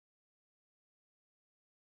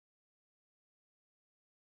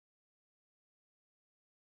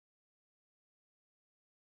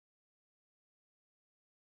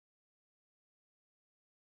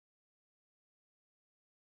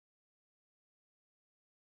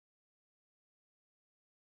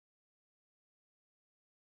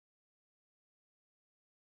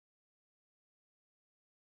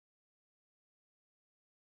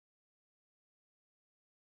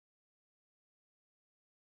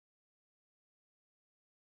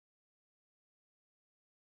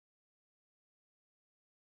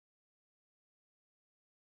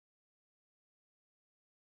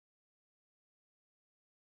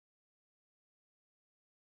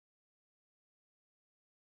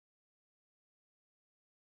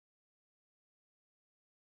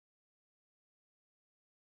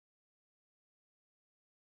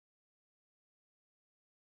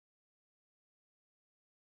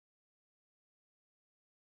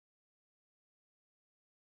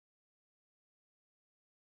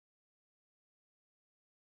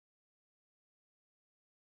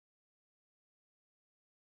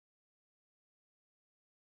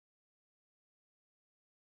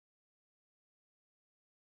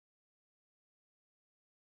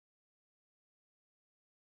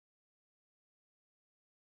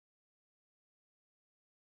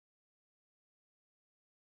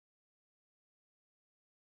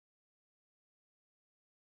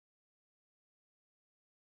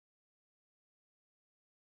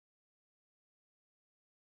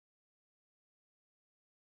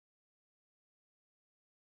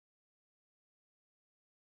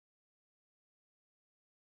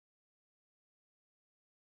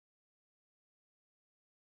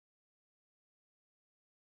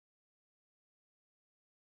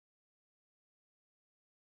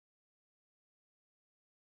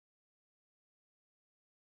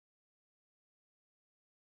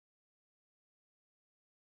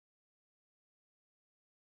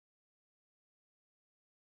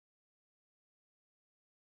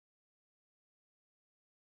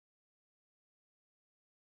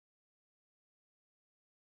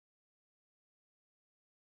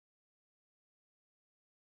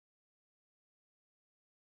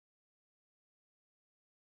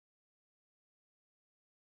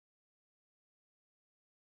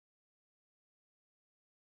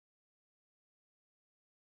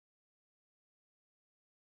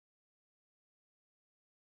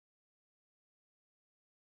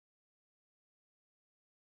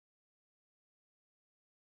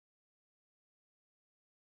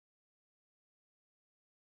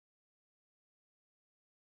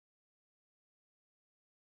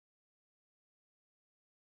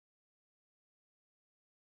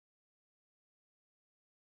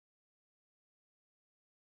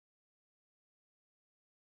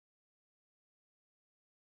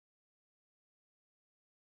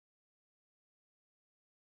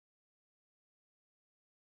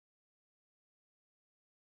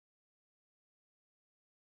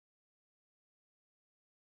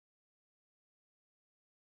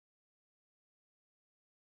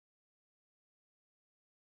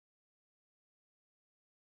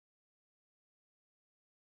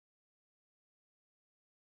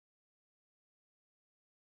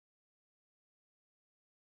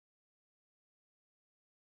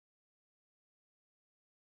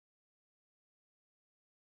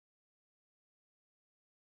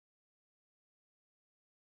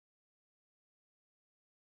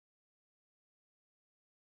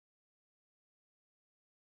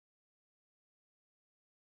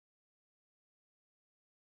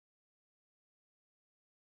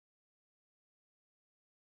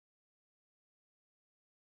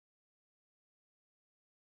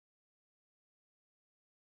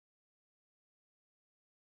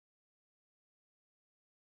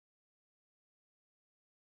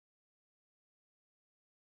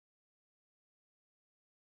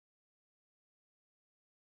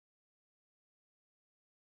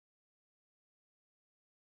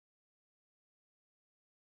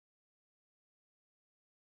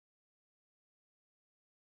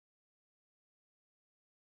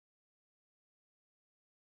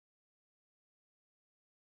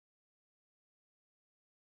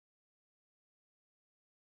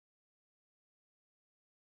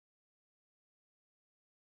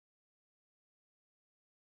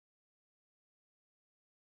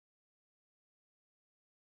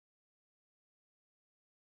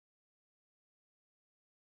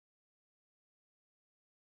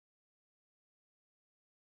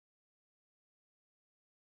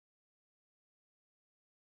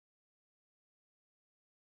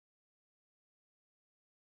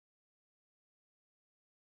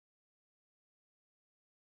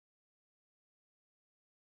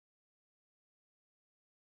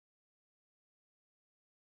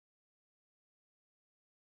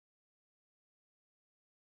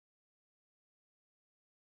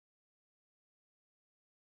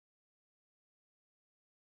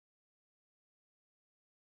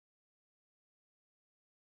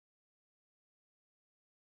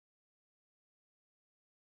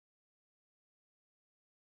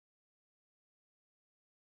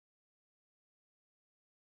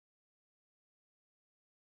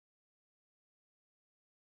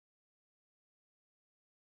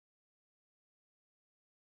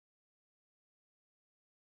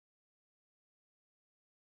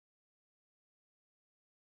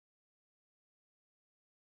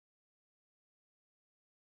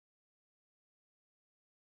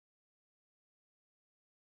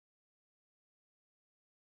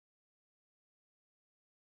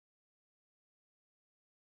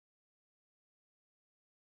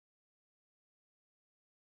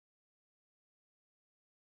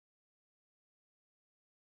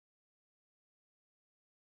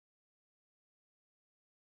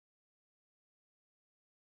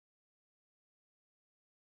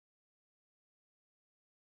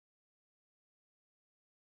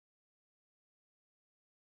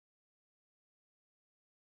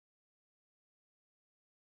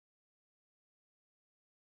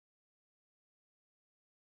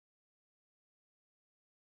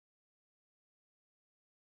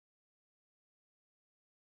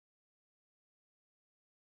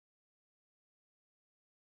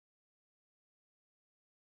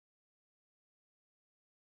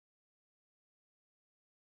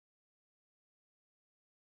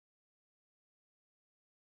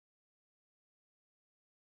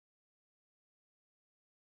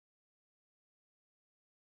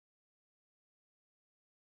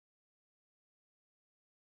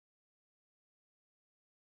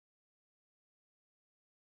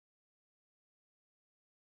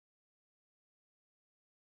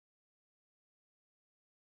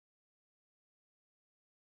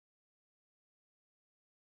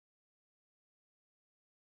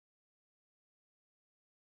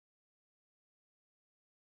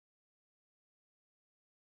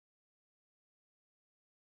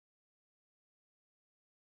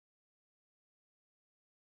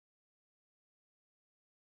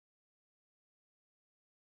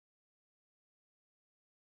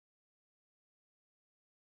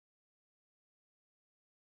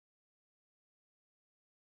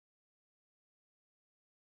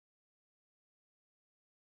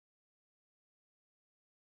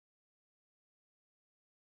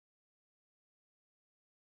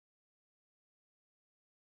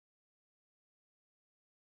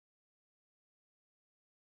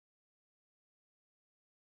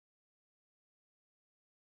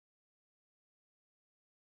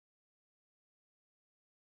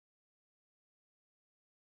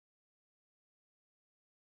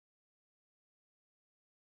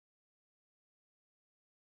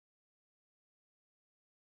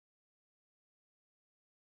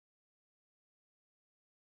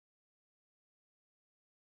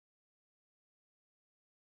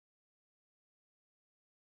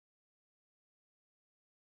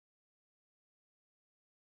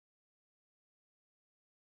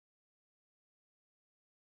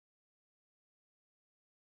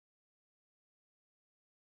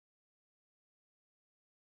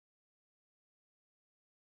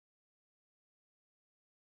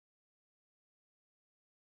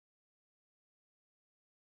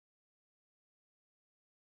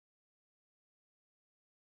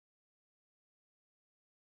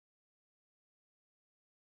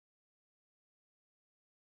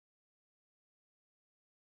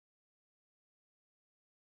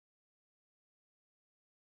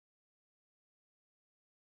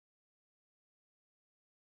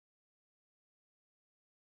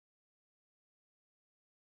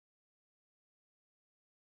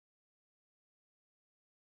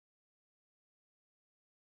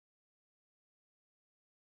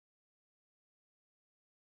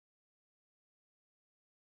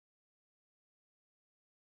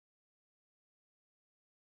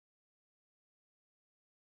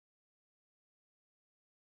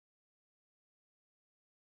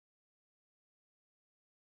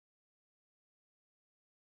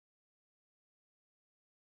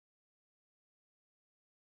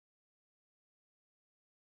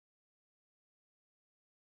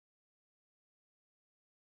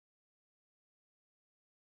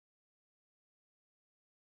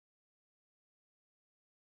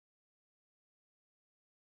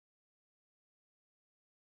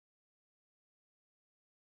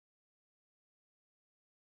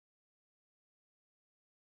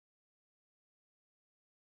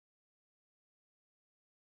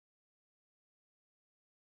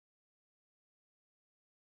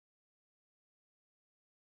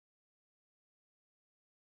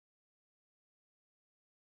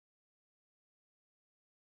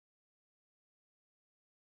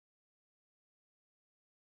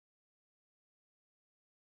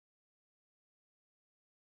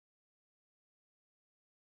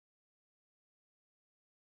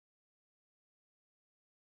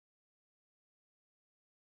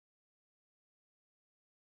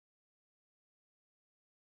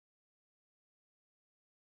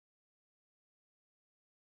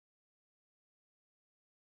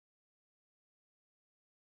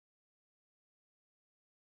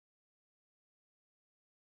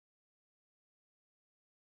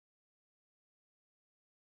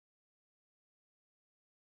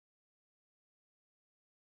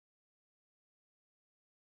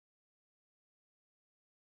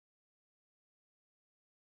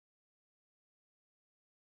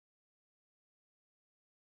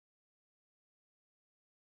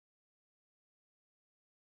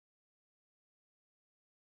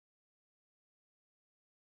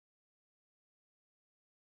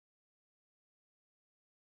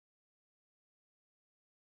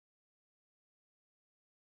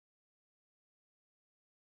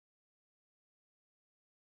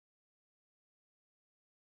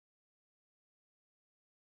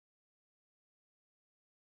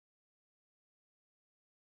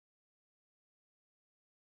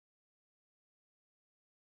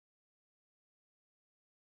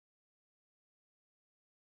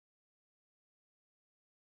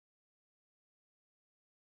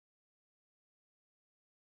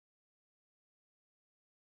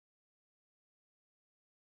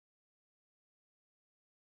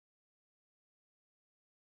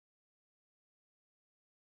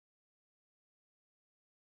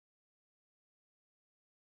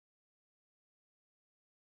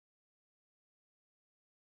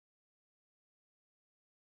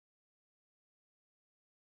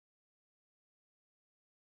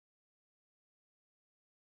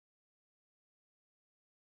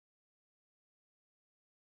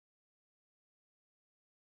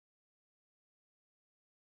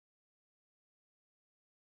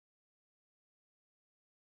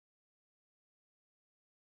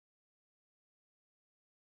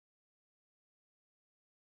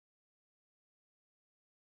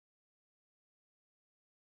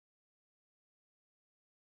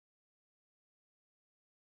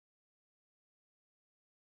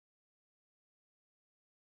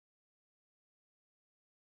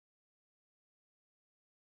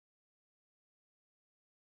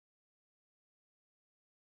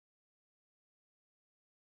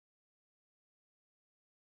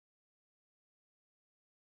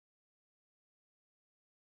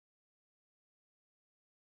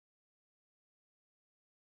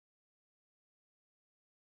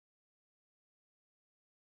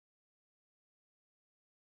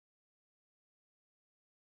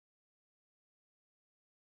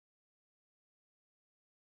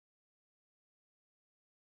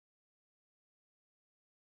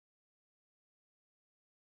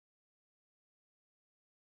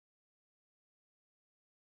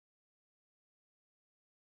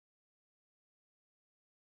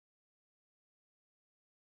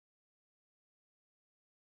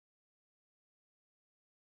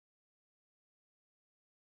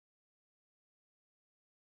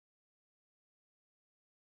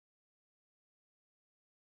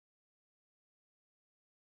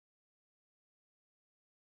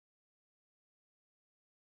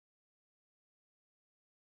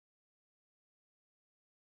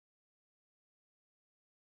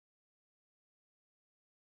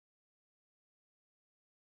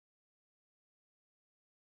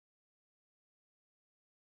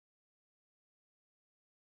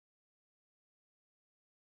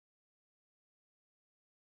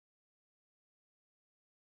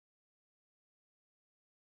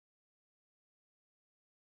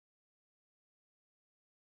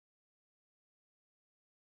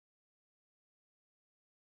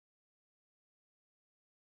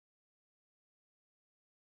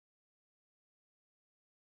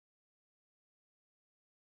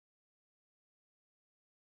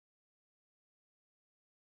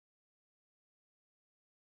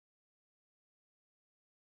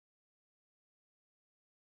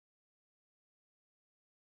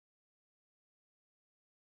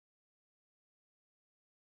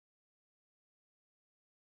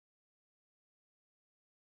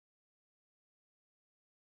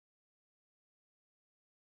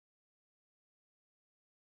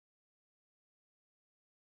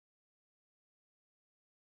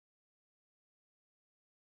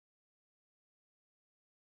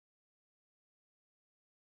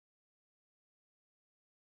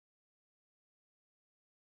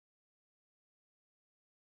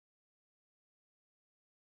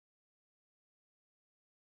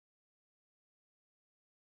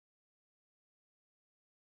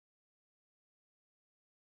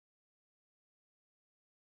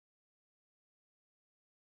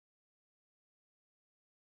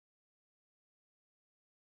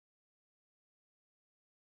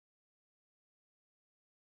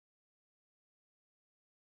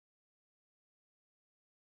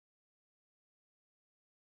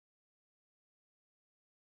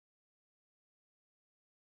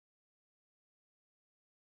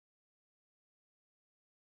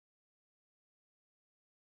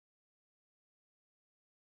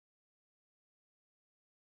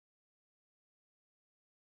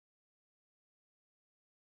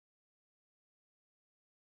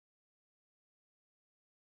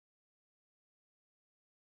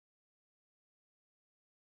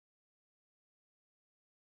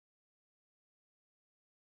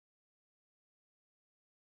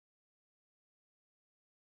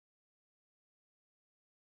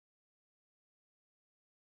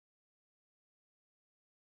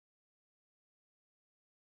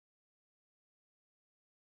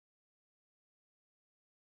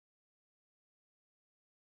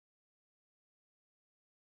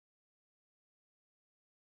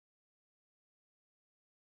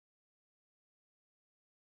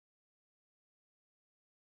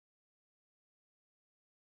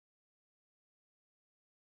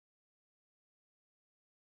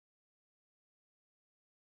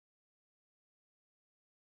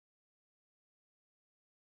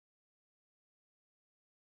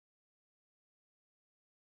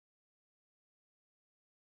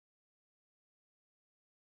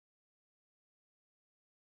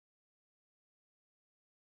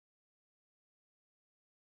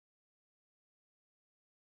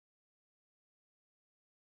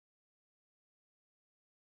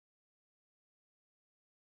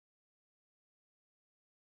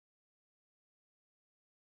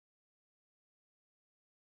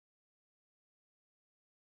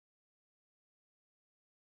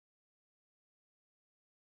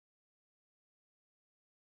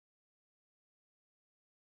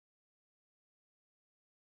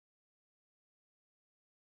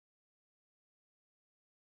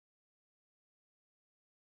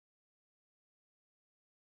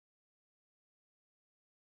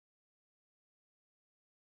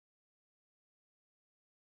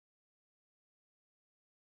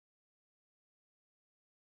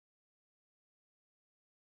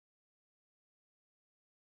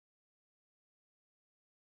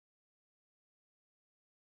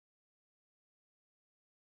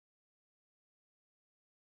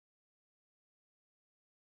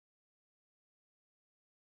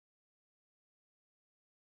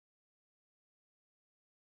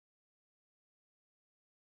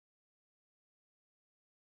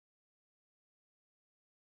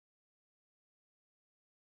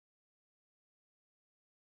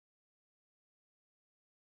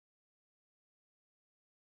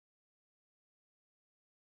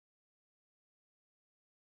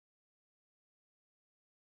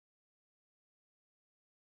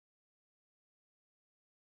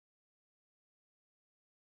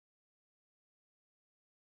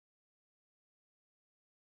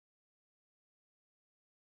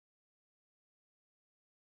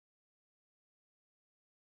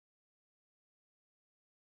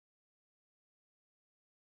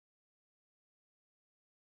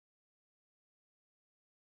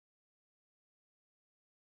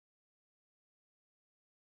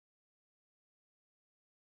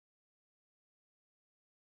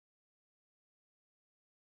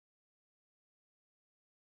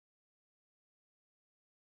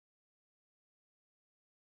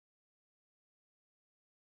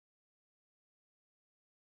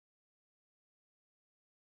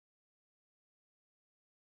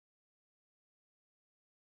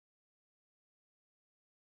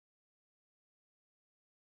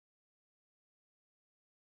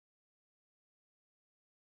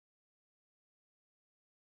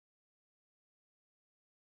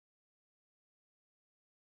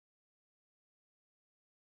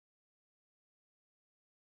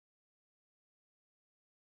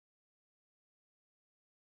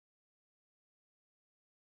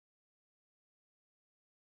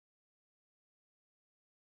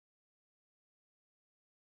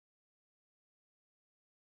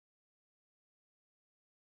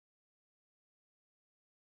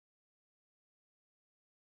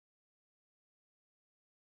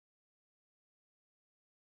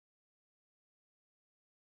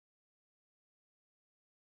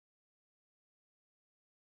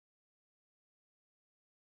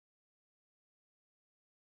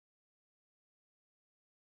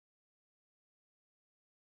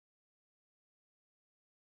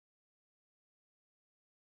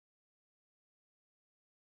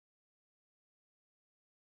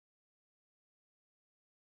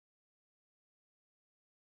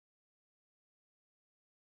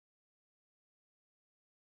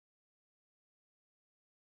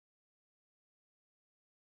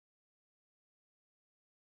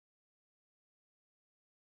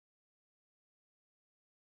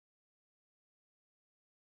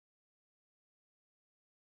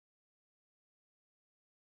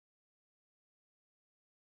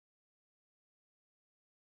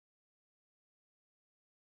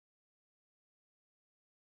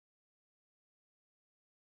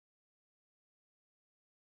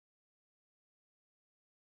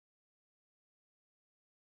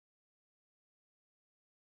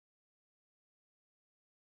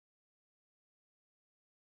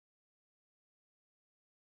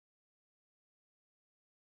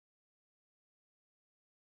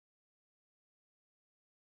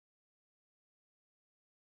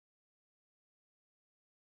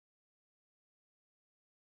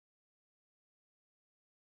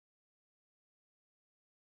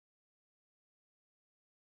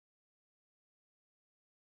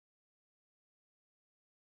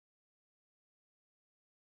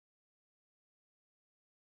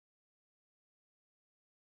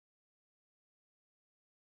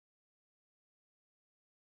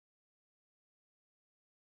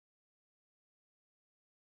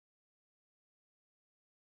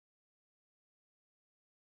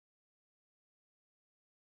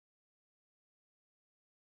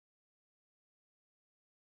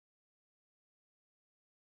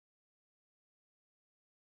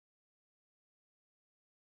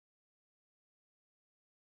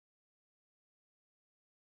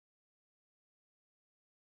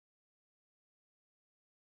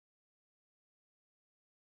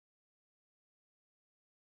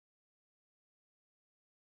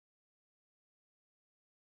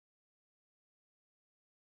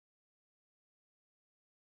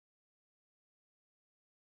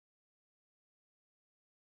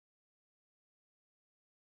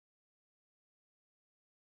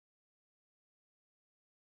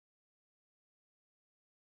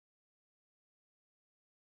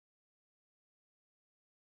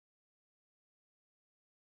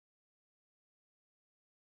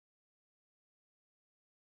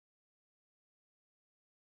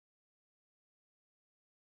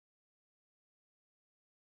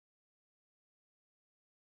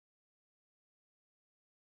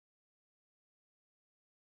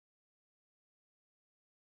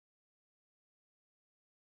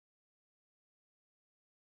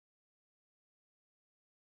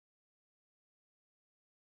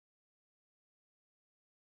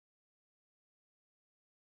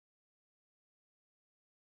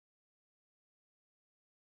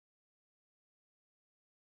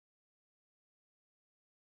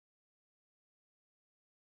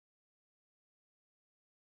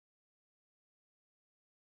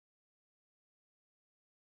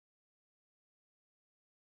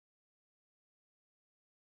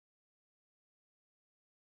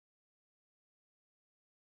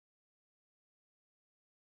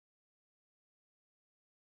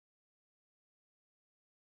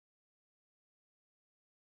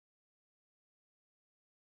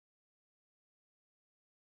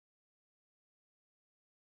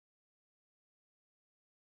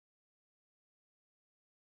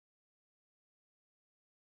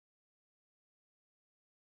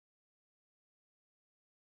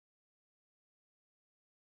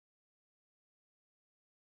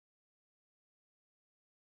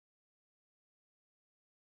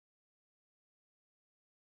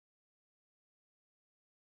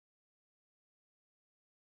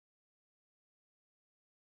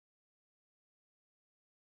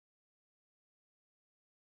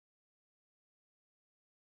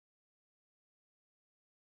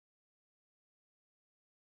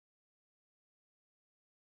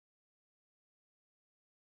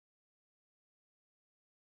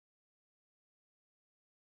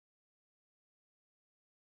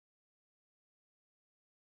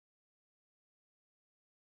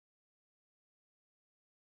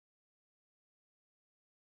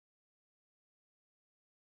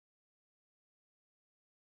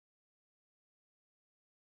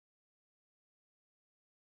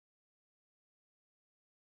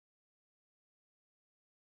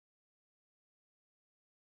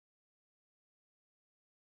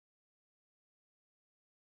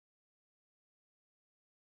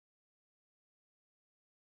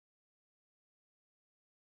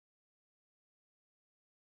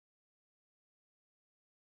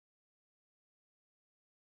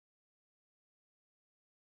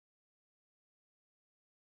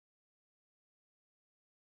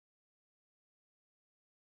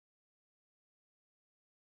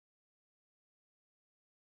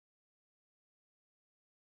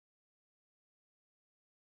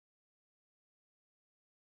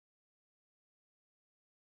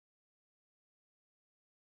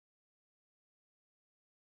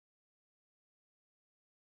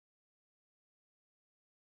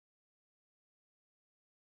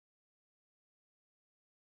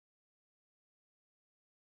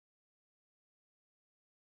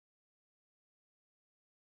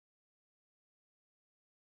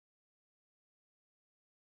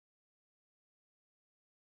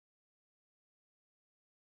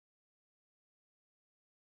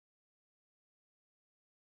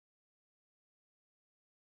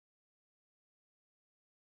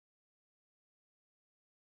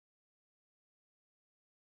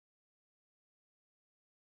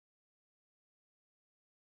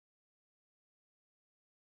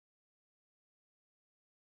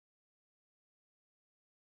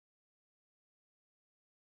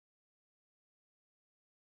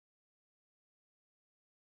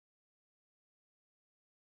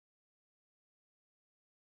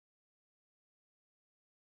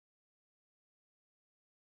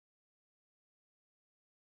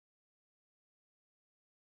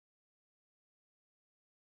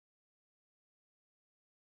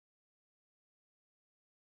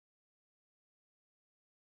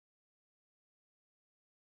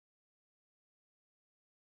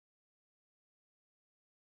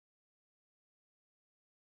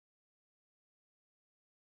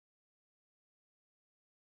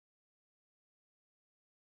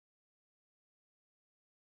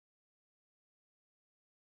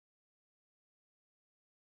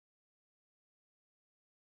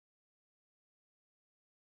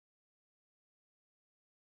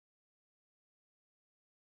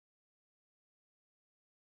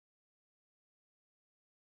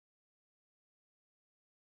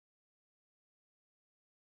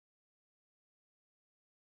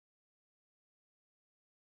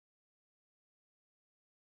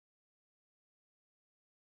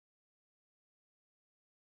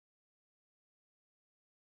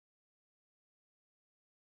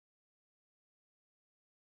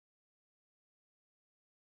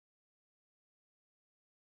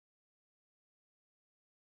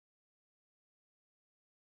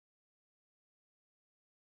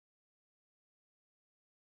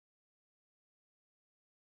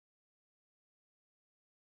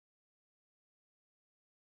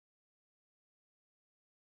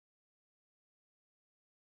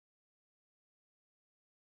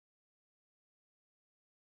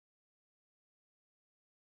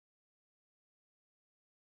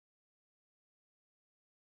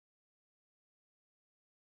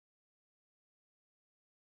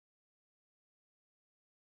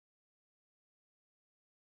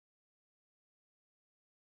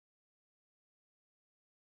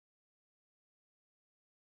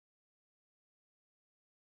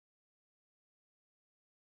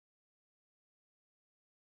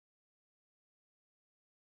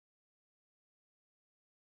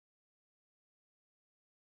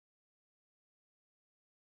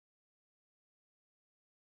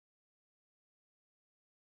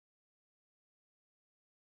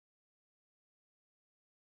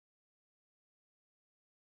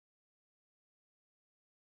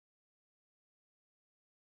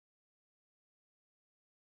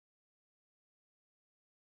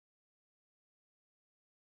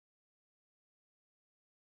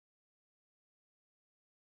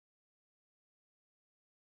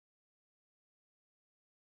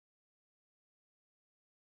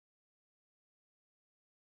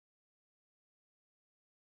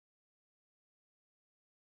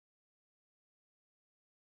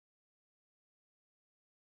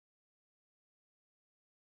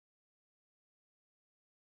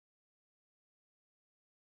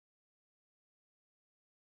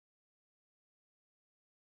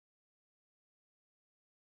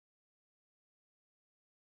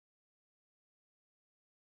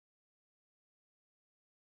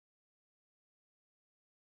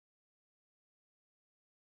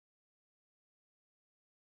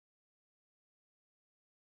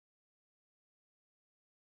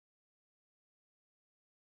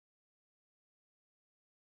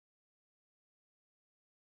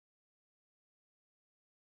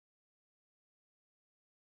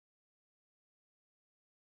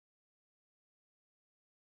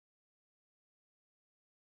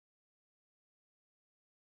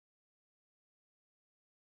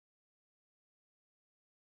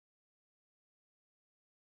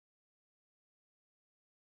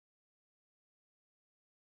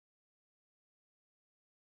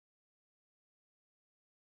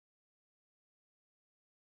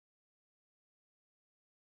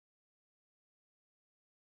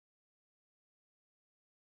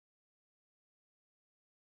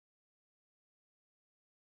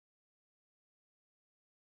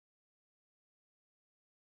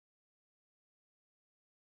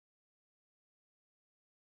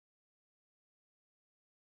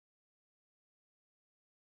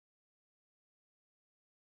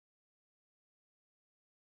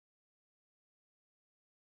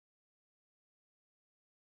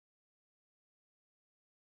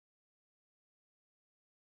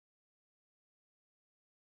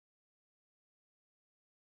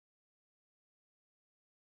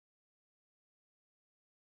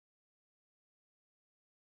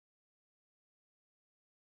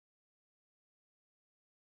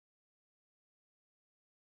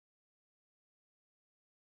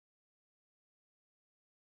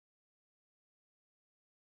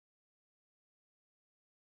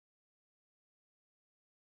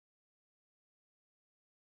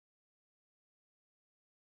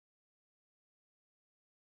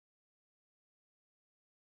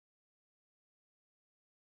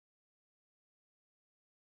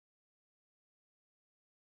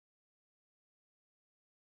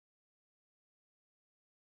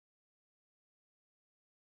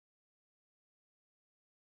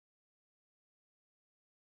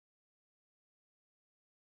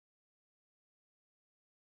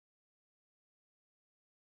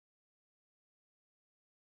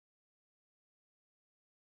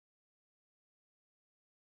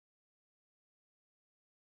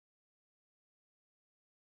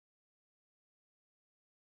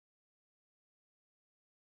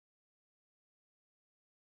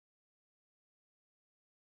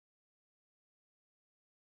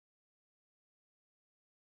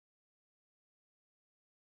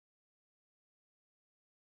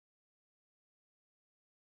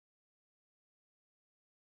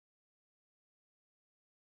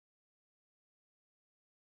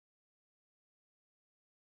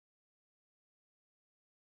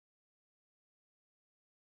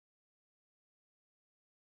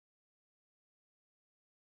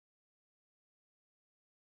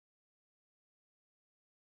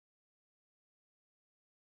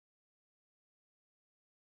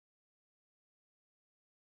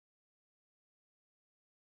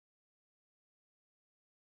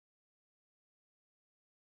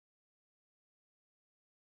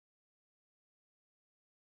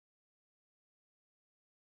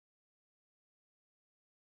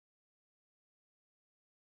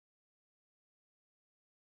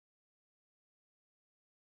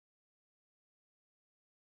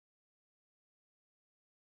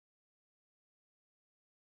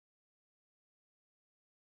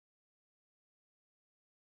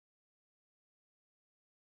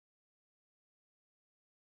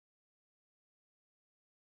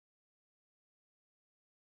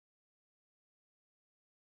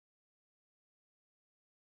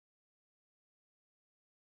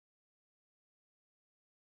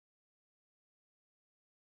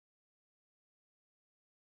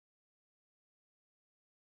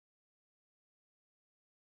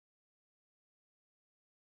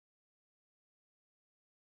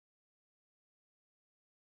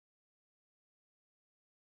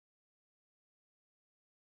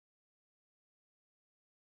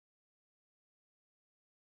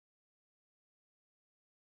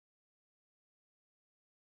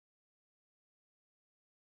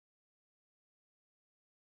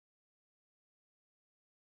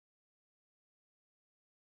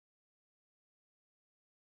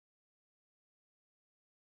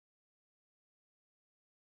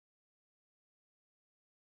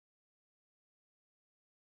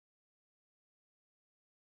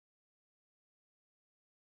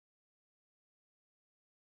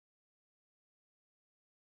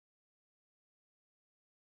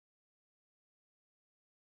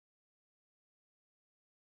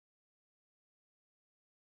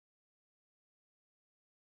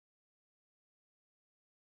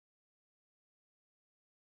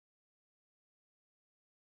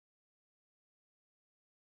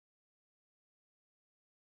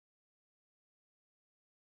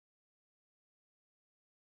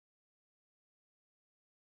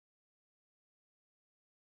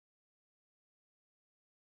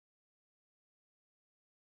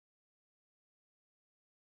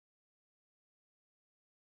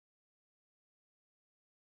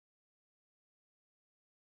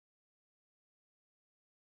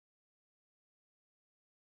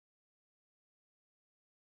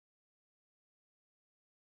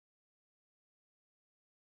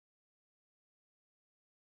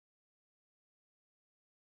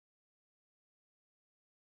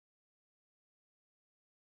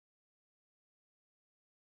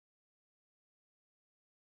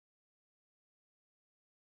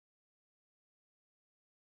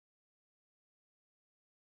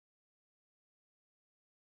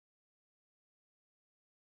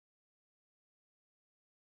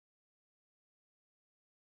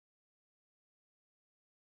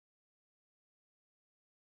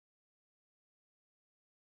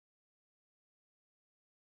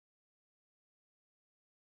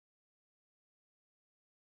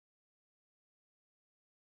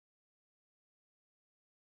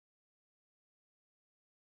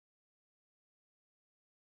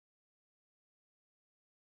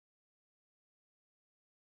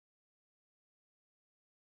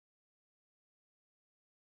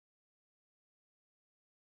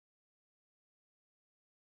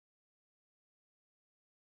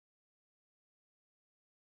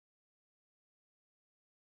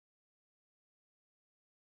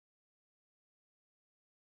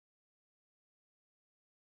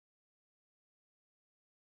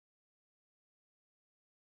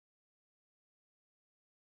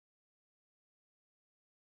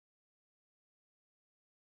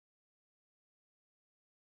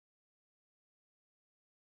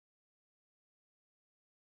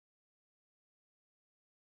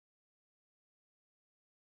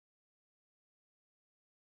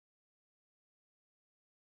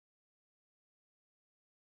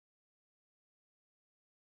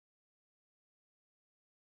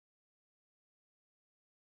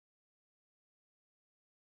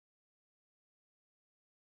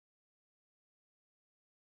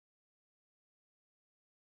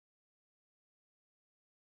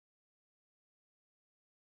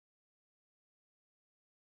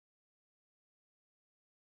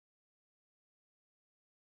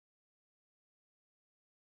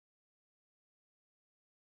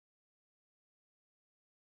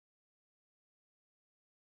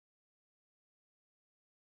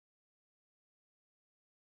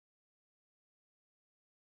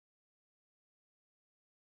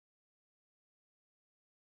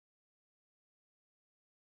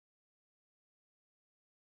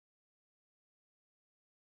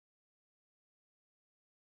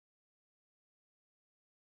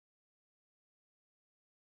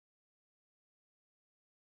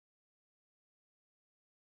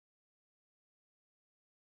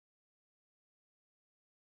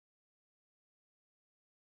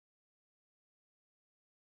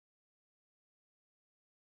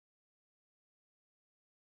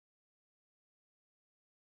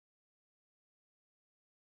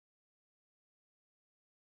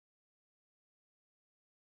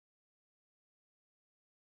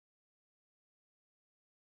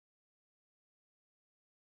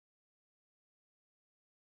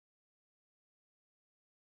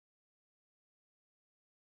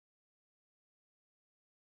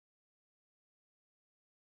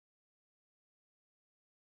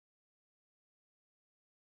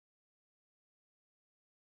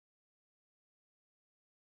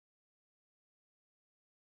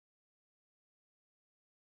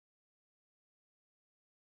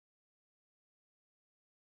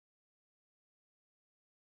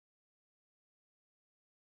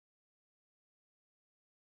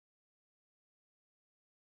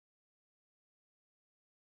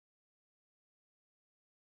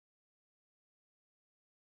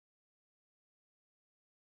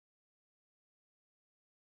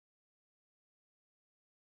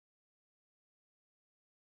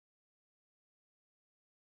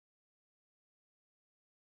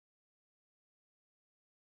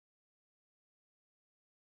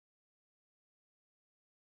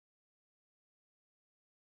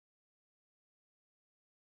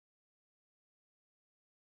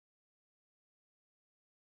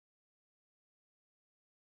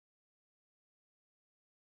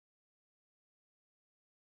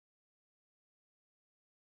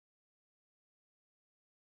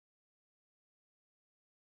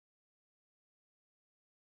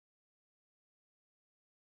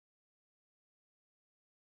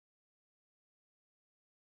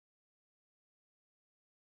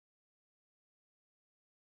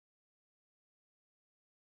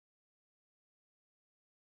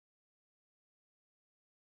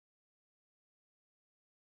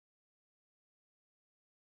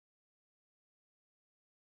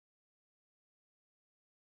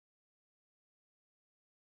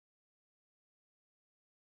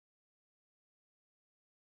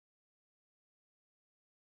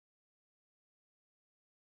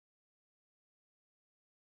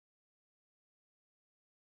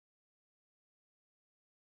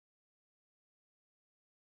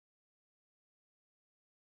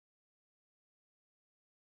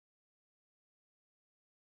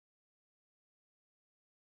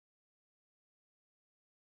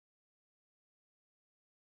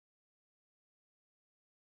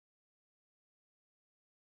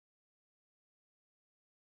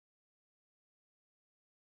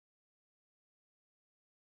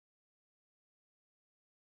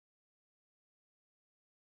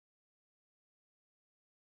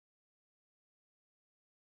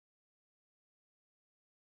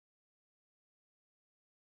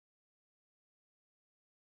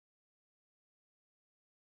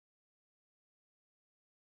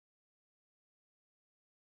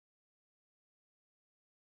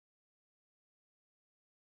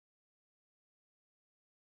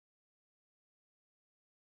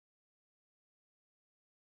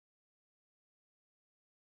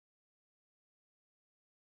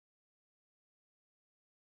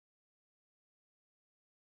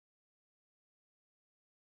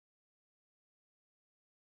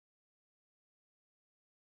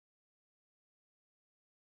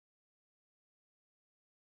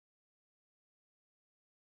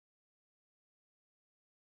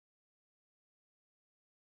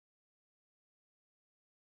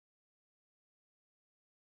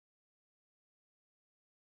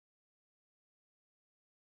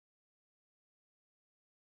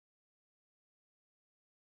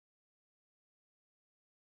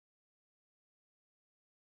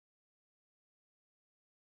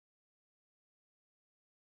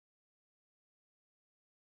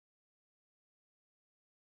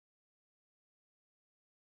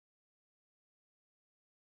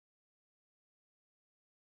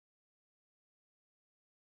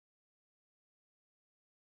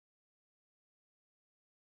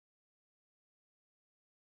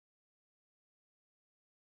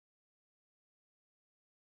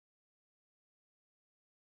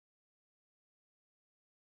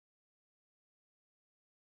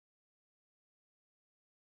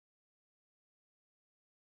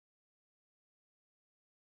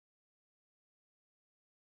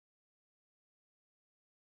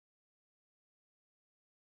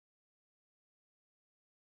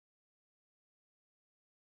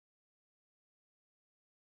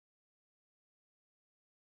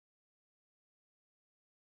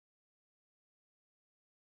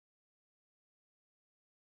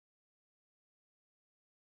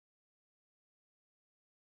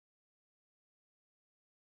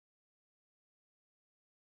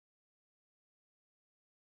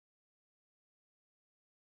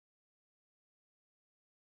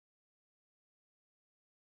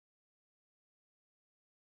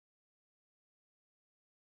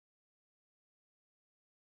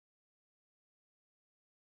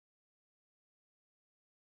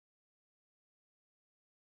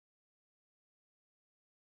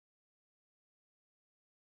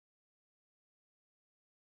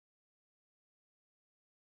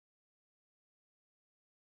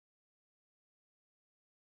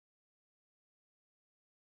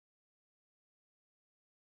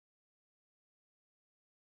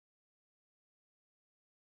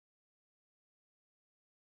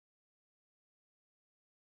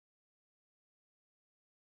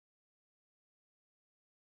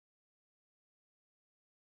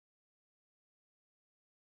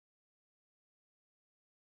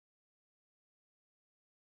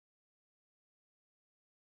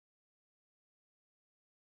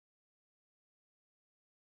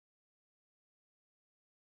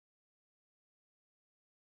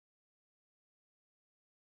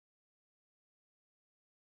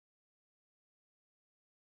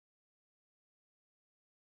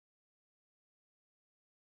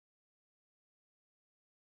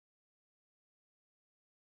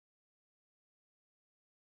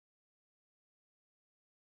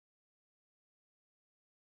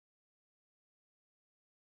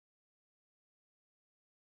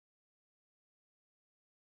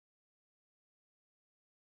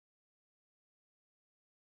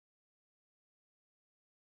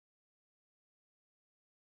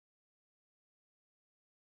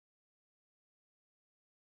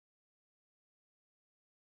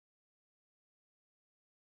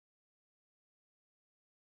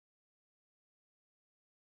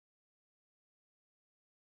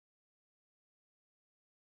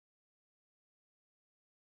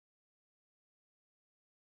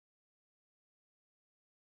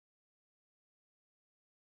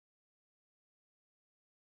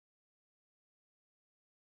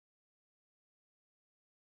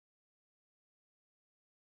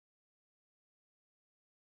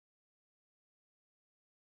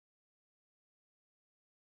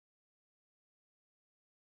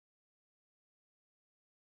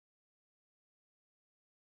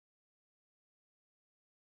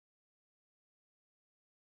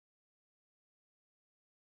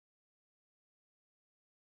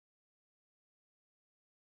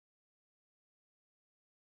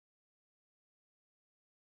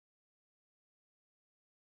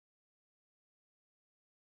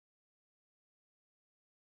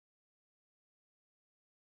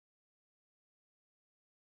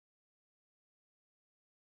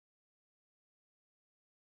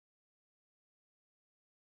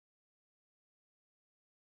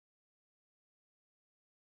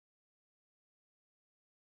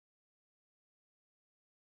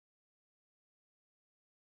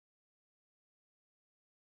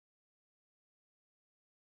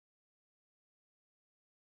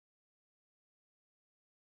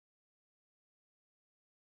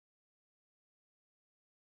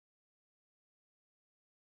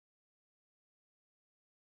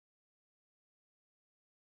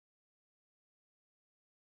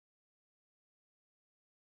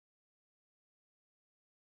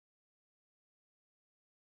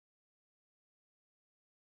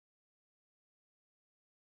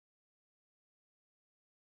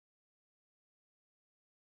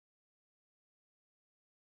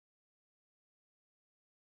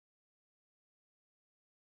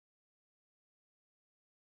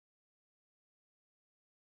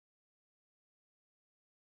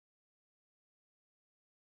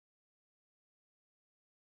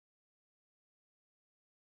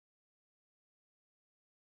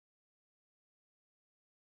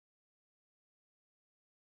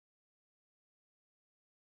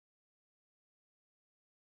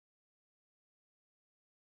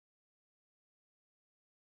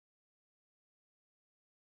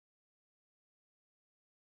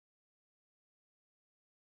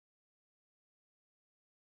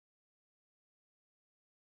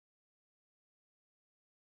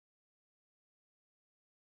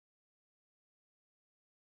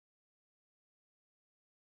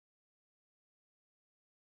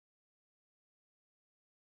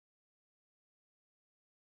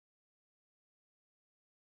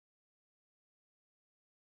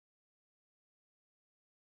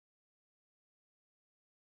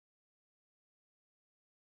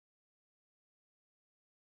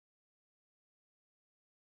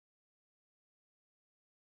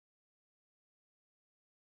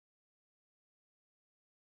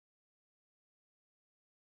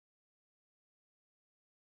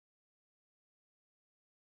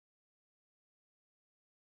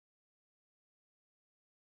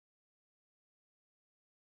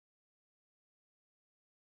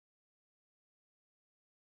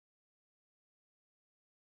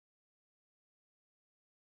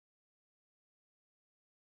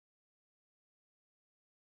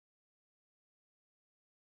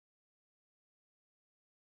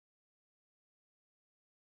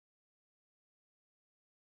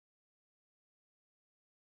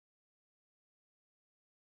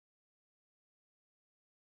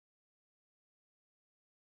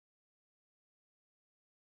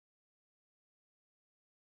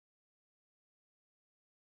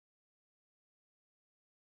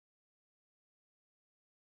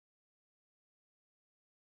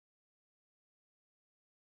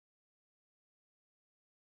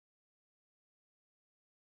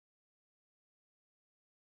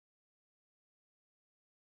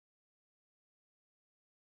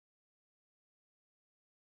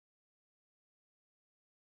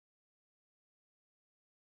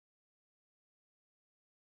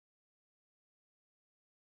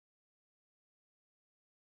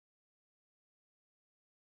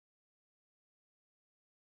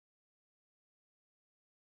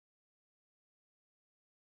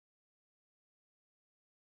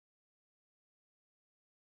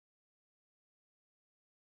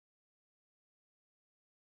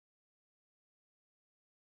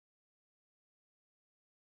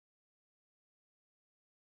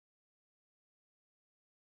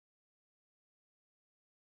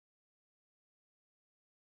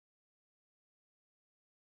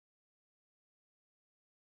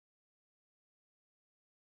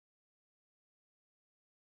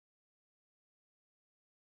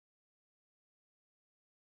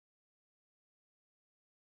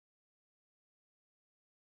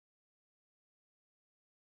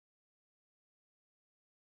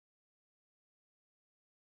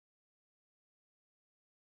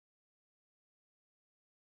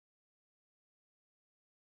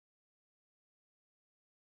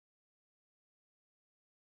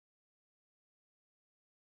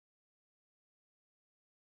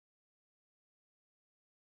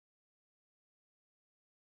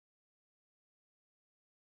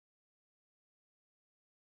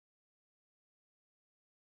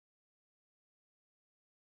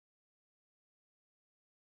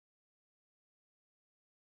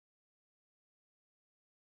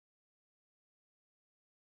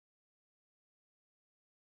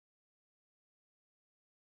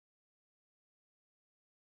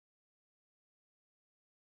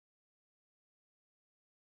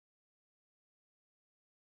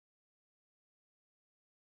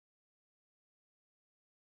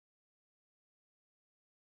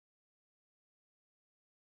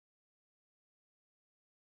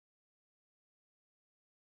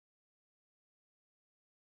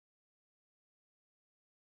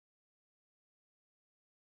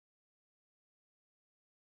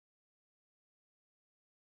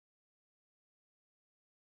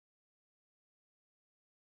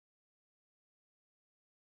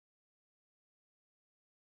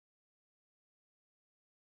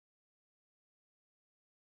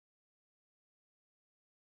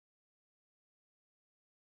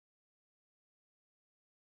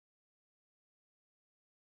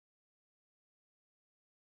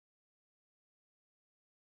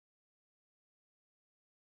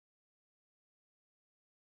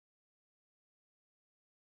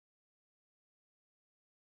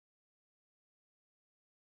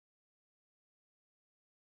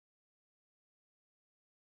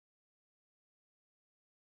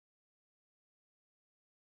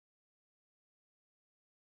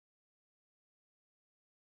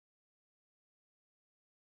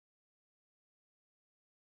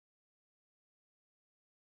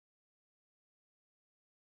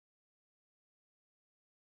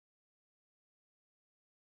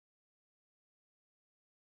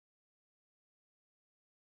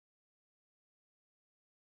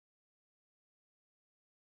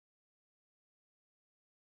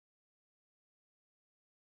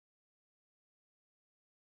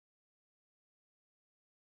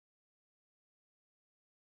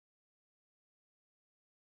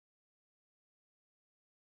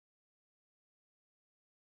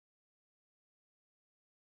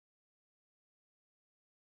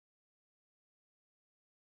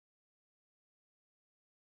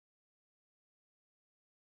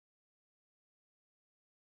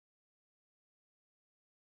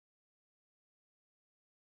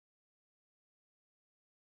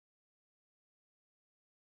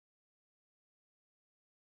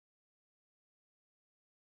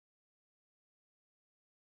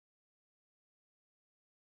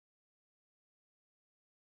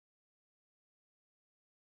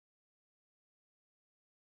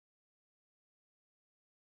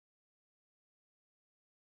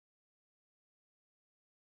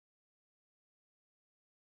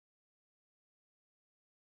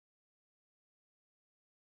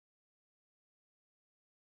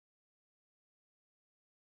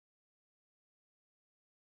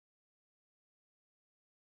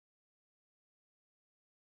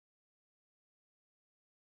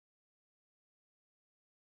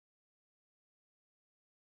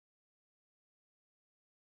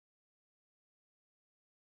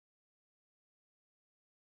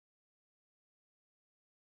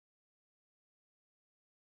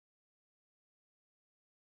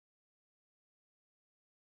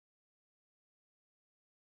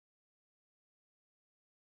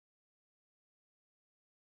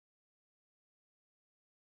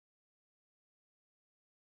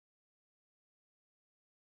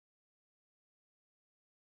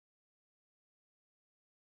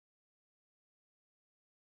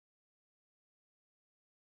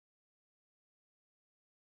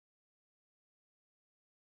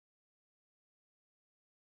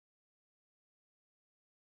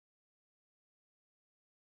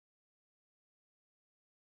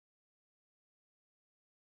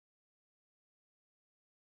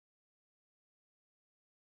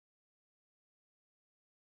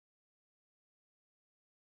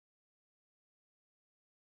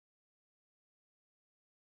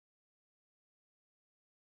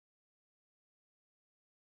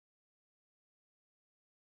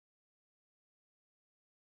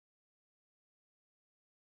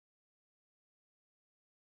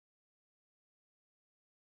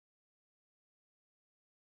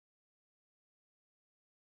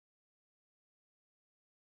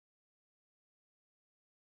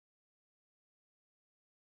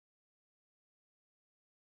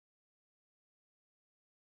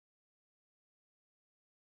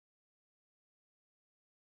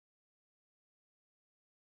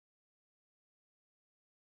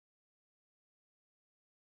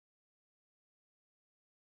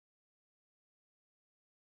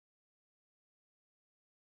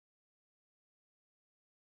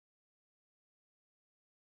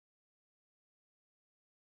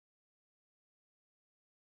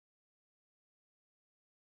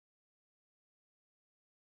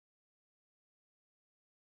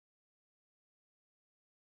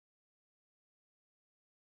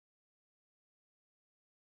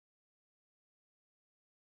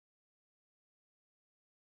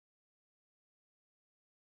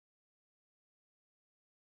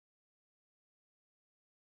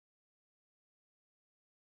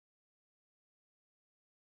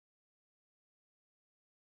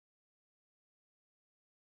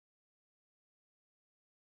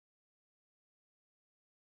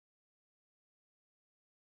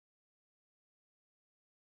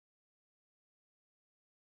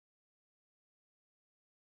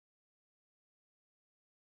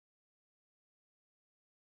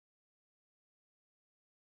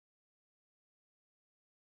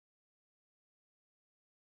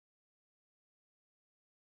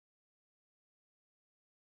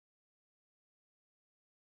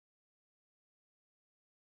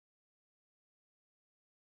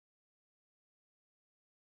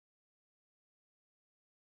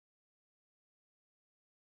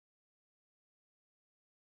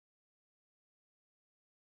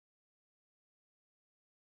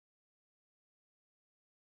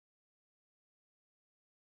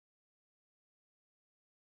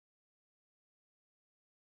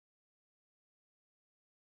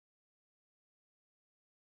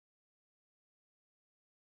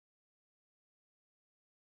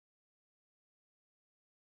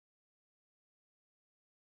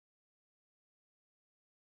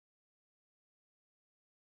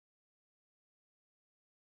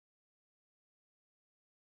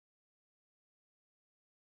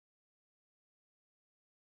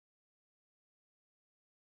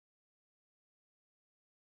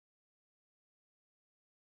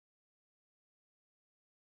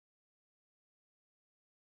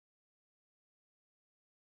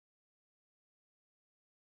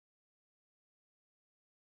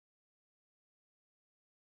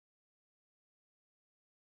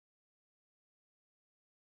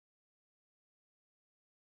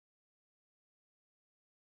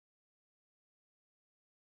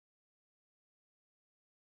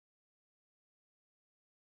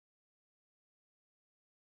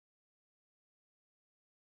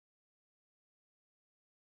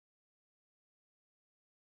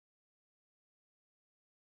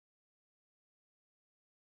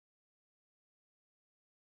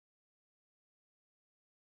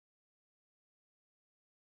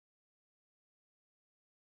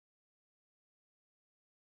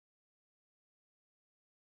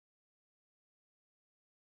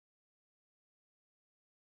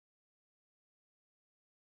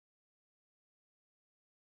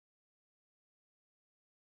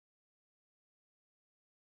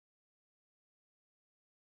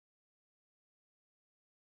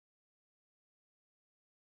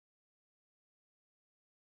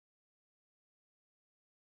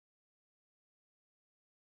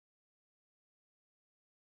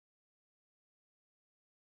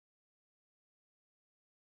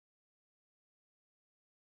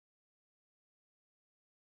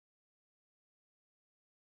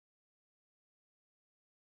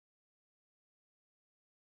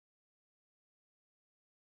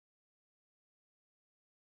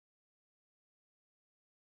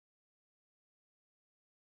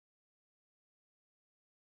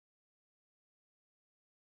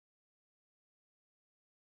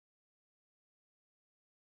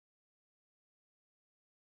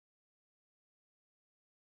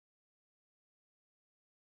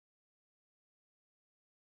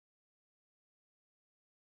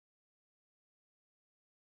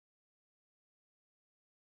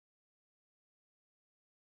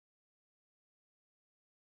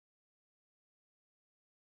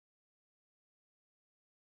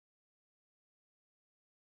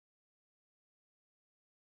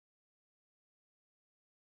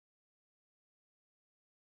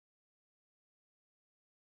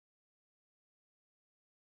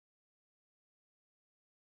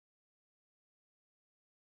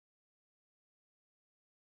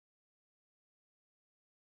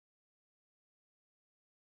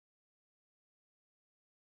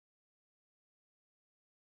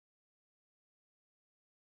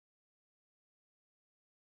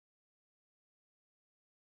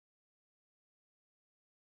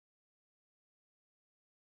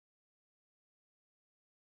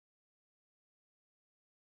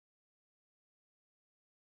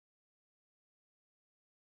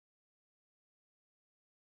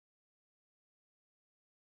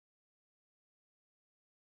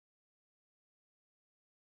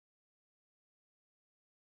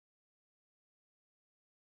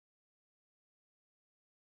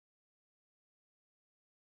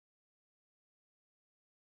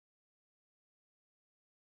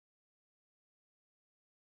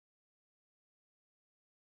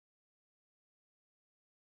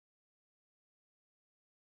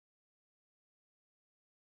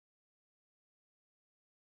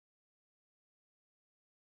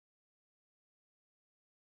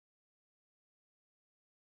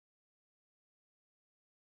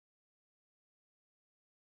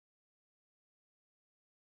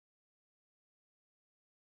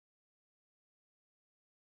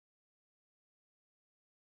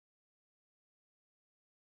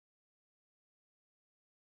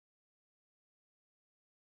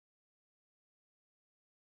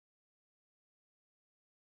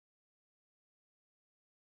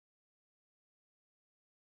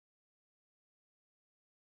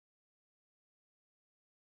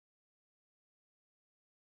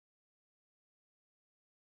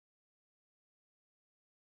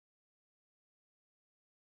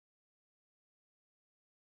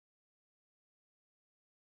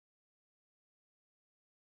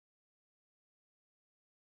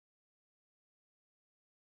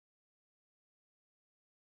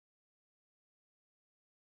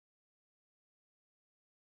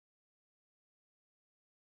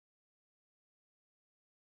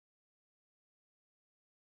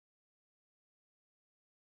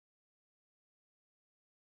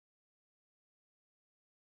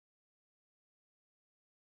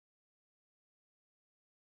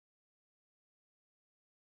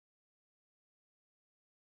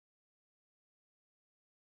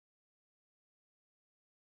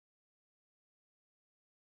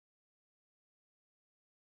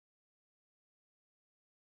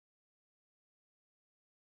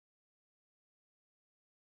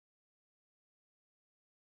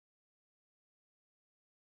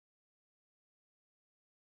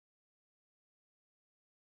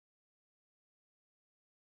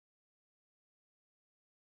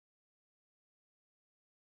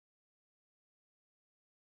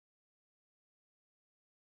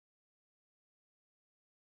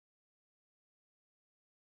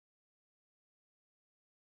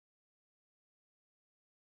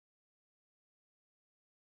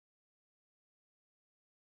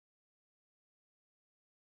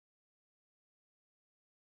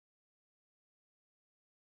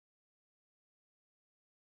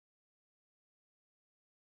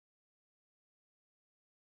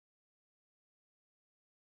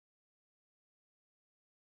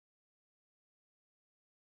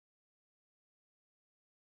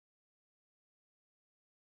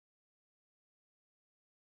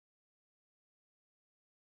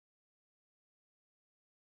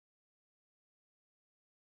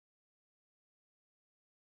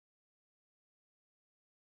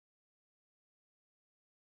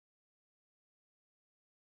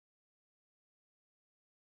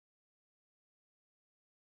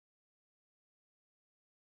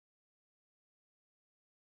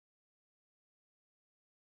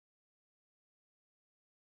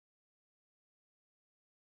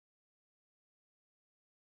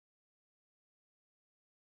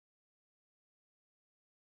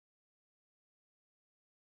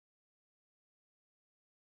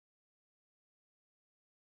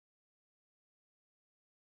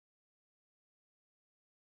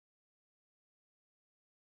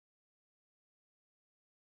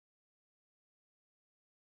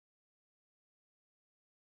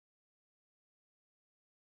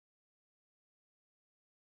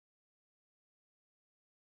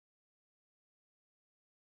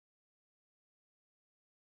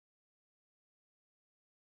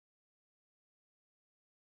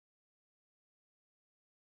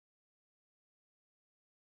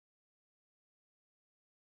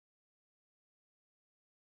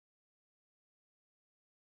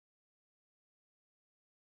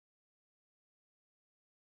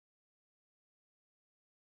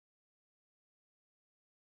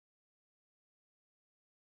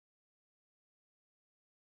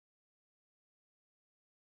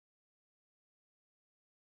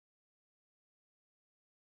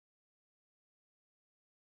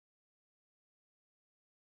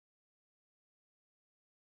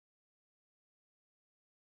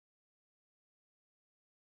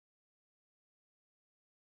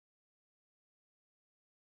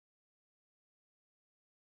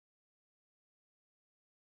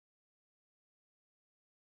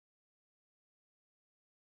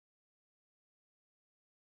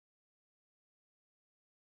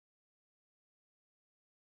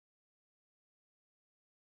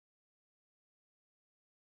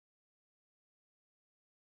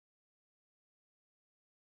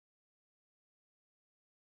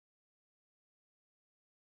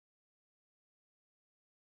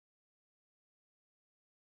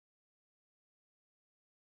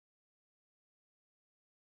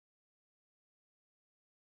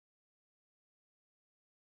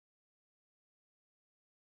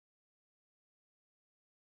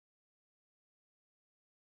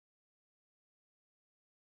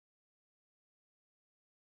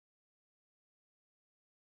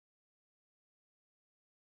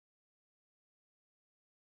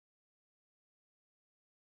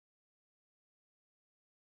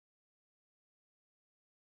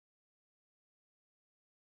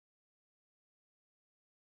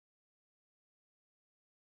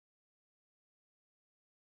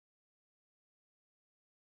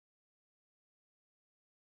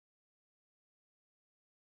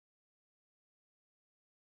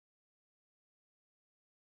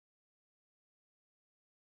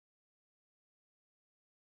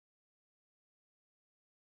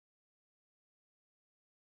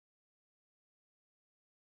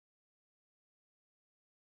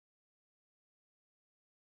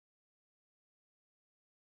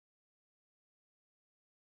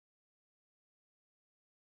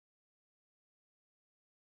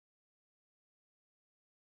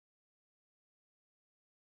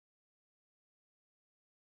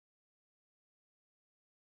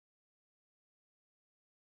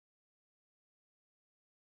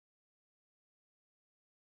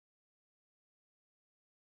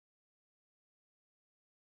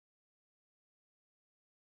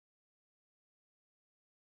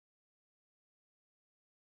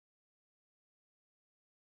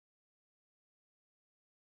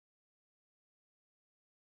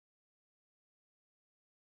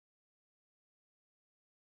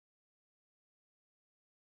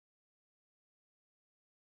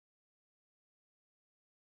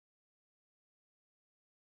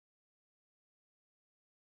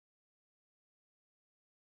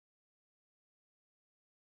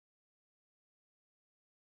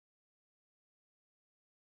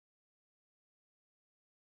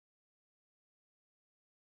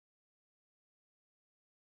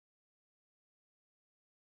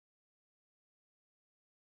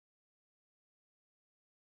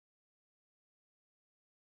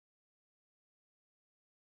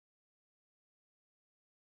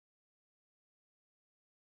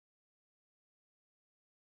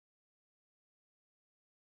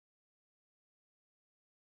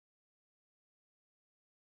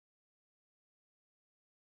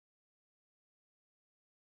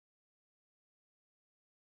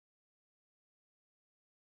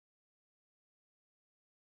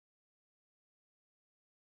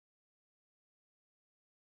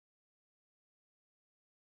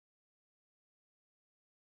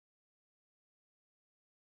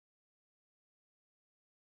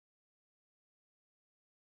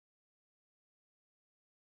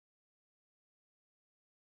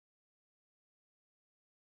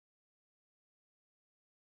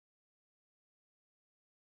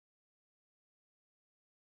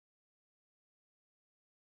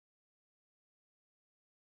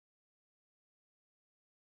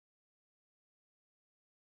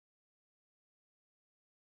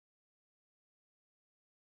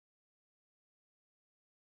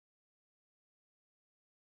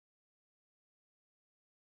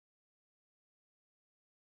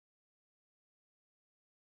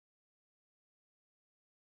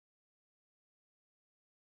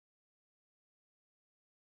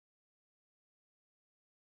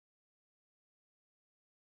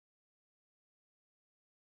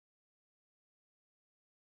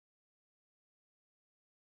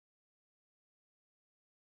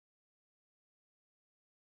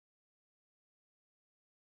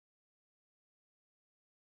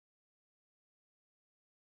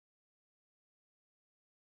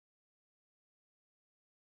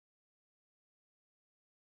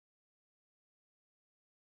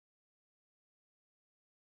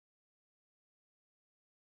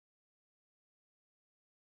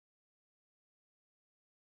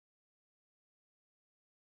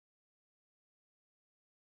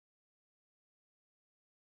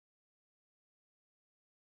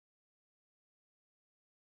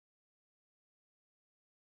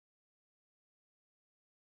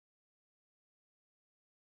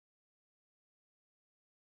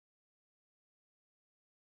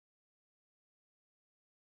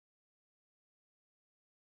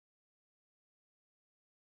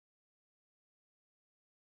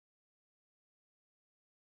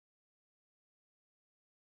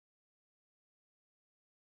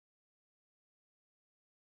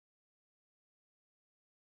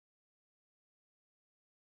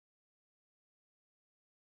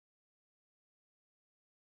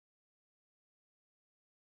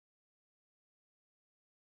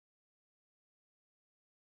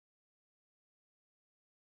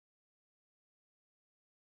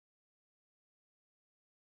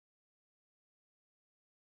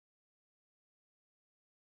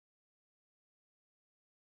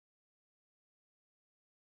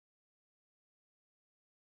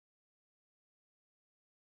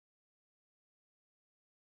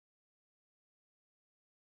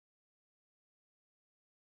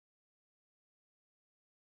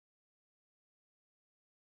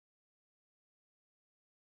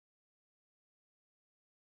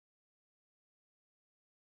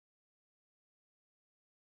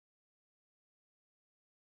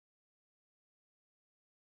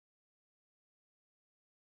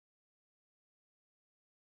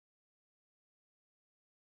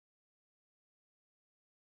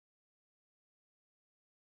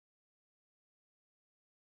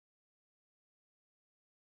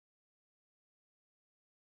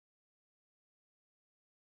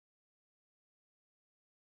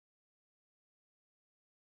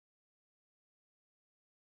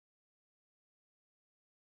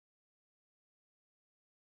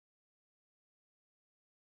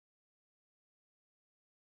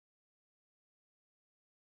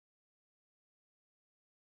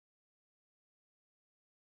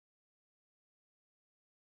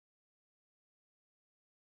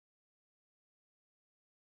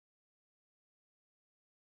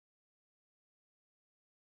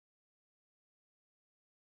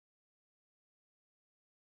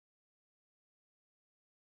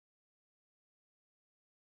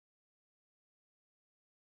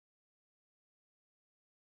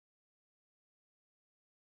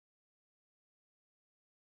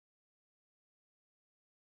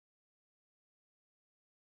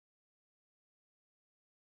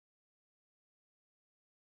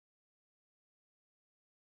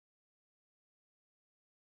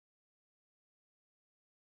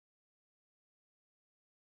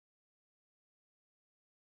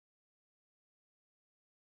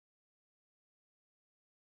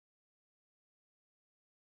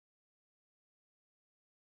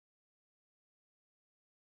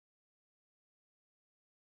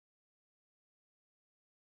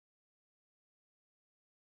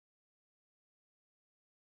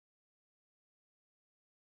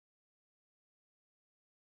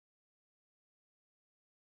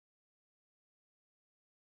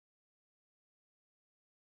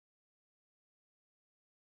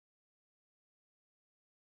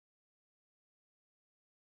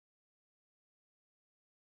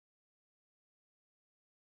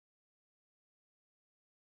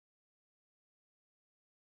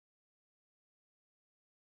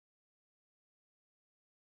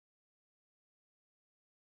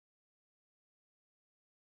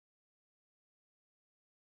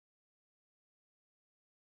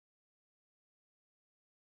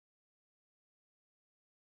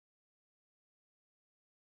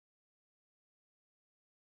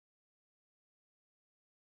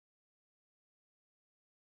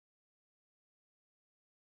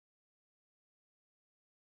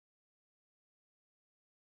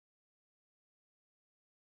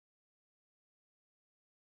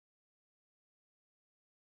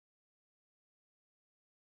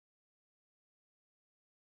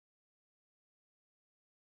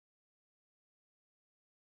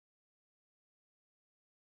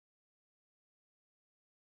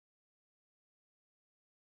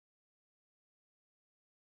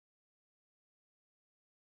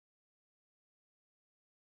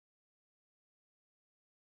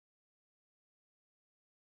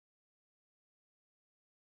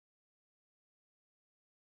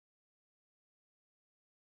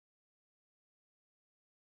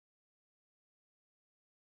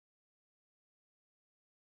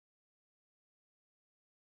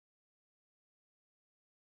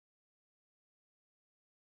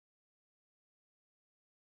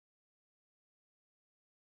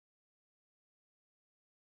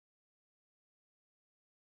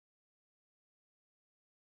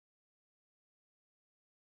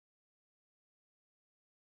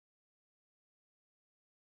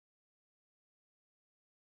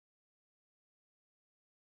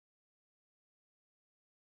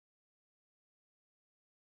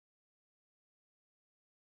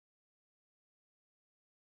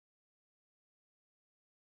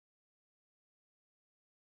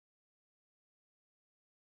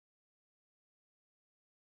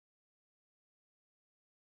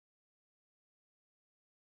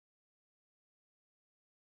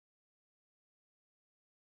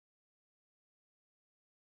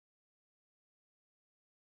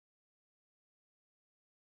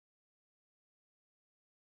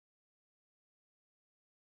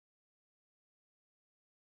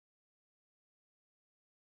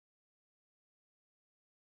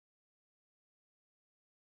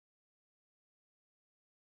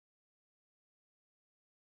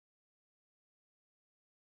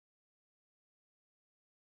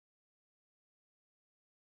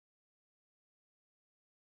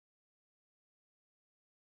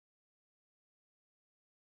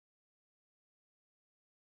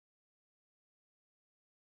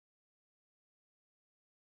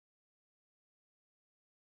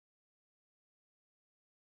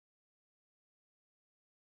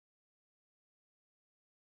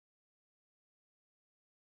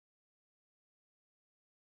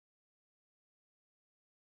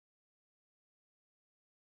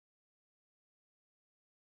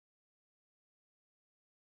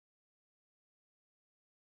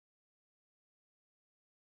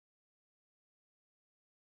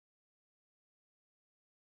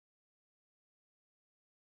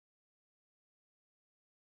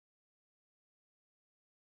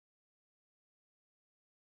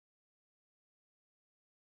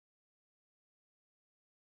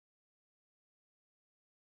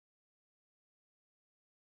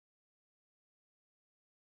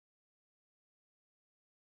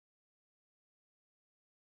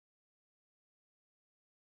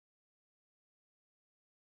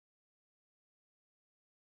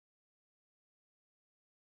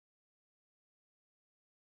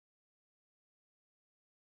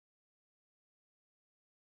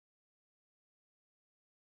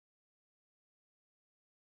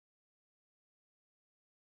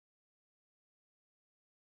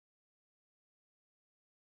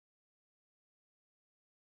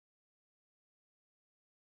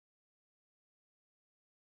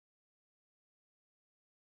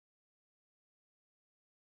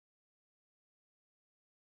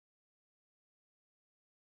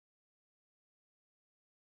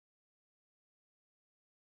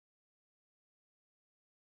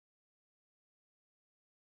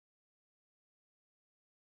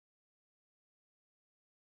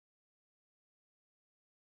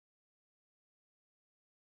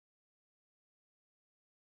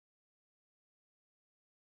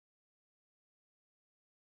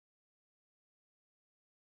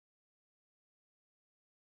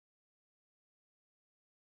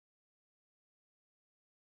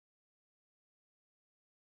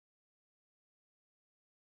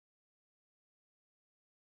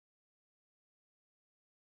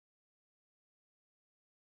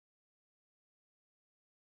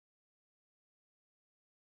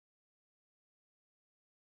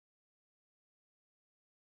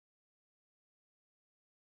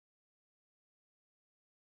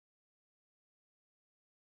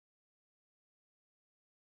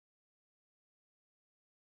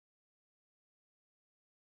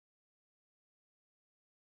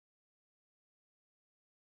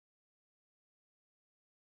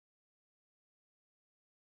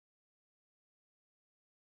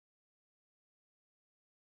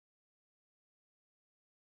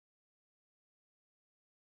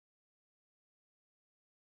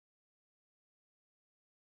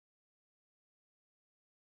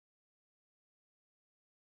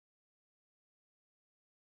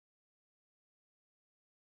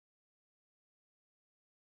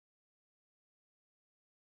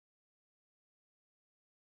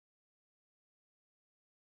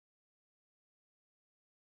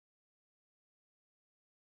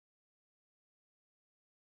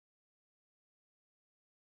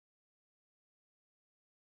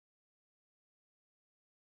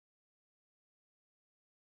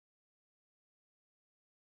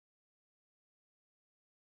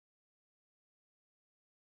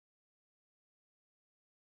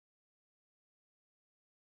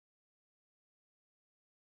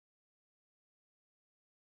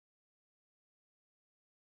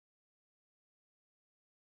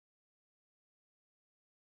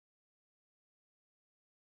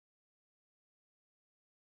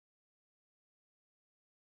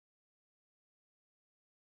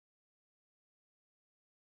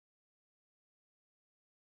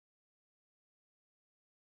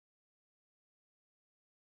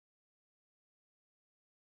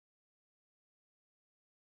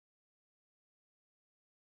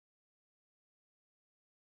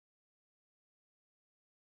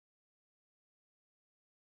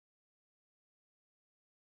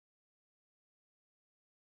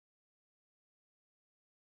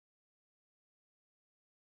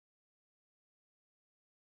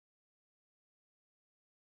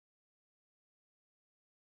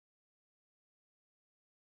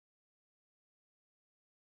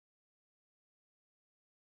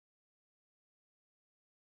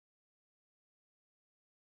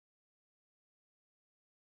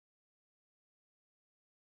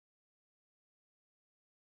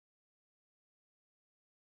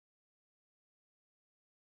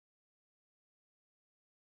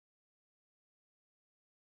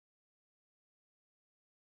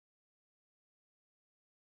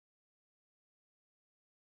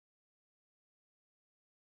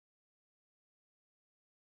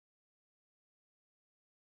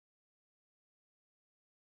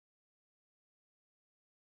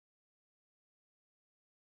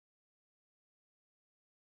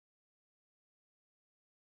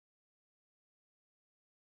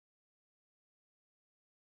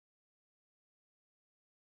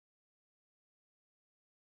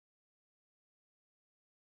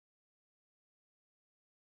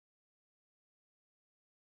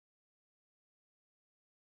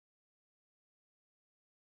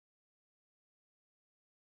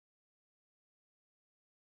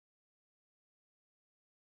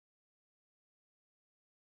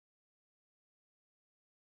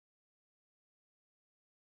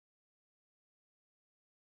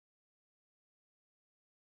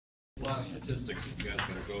of statistics that you guys got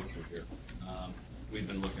to go through here. We've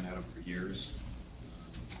been looking at them for years.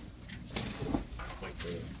 Like to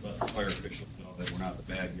let the fire officials know that we're not the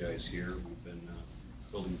bad guys here. We've been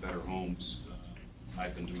building better homes.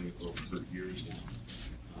 I've been doing it for over 30 years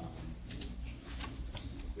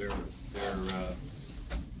now.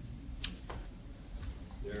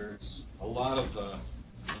 There's a lot of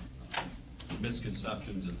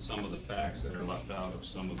misconceptions and some of the facts that are left out of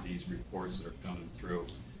some of these reports that are coming through.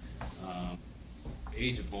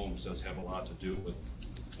 Age of homes does have a lot to do with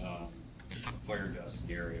fire deaths in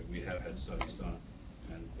the area. We have had studies done,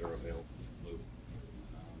 and they're available for Blue.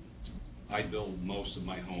 I build most of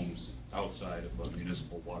my homes outside of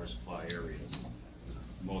municipal water supply areas.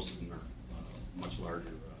 Most of them are much larger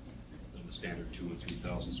than the standard 2,000 and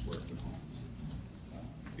 3,000 square foot homes.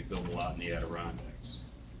 We build a lot in the Adirondacks.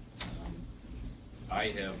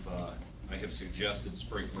 I have suggested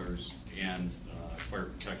sprinklers and fire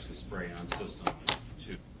protection spray-on system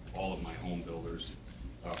to all of my home builders,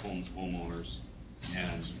 homeowners,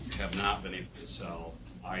 and have not been able to sell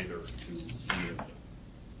either to any of them.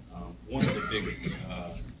 One of the big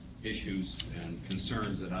issues and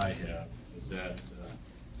concerns that I have is that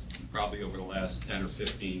probably over the last 10 or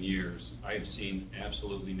 15 years, I have seen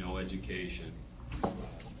absolutely no education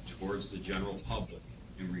towards the general public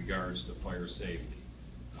in regards to fire safety.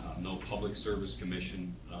 No public service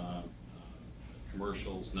commission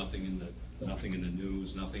commercials, nothing in the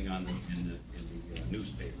news, nothing in the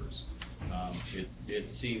newspapers.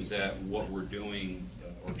 It seems that what we're doing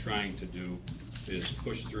or trying to do is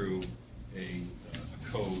push through a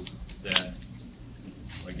code that,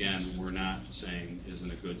 again, we're not saying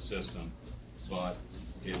isn't a good system, but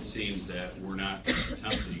it seems that we're not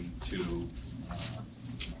attempting to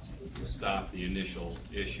stop the initial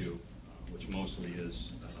issue, which mostly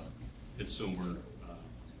is consumer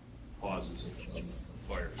causes of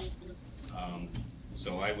fires.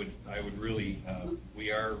 So I would really, I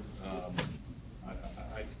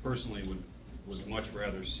personally would much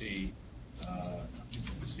rather see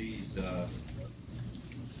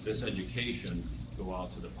this education go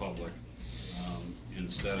out to the public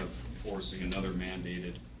instead of forcing another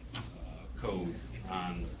mandated code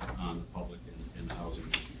on the public in the housing.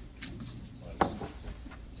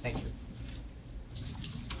 Thank you.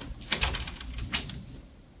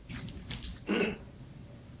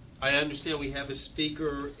 I understand we have a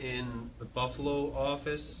speaker in the Buffalo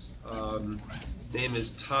office. Name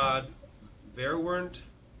is Todd Verwernt,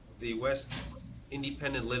 the West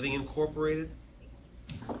Independent Living Incorporated.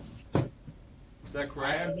 Is that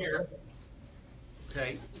correct? I am here.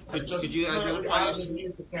 Okay. Could you identify yourself?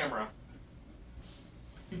 Mute the camera.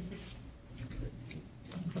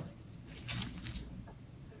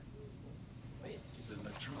 Wait, is it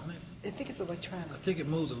electronic? I think it's electronic. I think it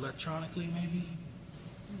moves electronically, maybe.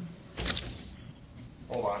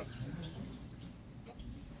 Hold on.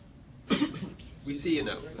 We see you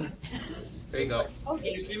now. There you go. Can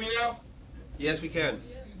you see me now? Yes, we can.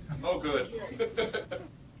 Oh, good.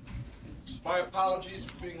 My apologies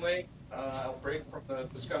for being late. I'll break from the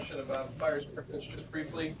discussion about fire sprinklers just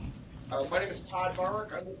briefly. My name is Todd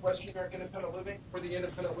Varwick. I'm with West New York Independent Living. We're the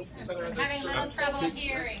Independent Living Center. I'm having a little trouble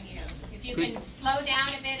hearing you. If you can slow down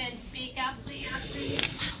a bit and speak up, please.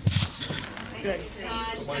 The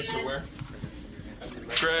mics are where?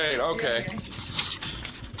 Great. Okay.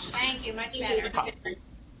 Thank you. Much better.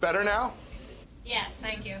 Better now? Yes.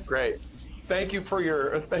 Thank you. Great. Thank you for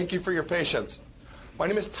your patience. My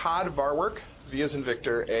name is Todd Varwerk, V as in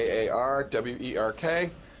Victor, A-A-R-W-E-R-K.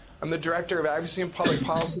 I'm the Director of Advocacy and Public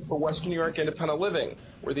Policy for Western New York Independent Living.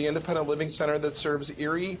 We're the independent living center that serves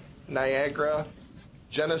Erie, Niagara,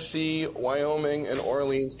 Genesee, Wyoming, and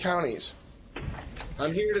Orleans counties.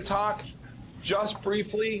 I'm here to talk just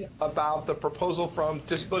briefly about the proposal from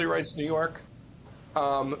Disability Rights New York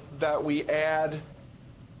that we add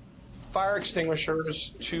fire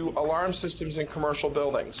extinguishers to alarm systems in commercial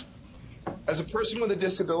buildings. As a person with a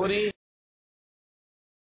disability,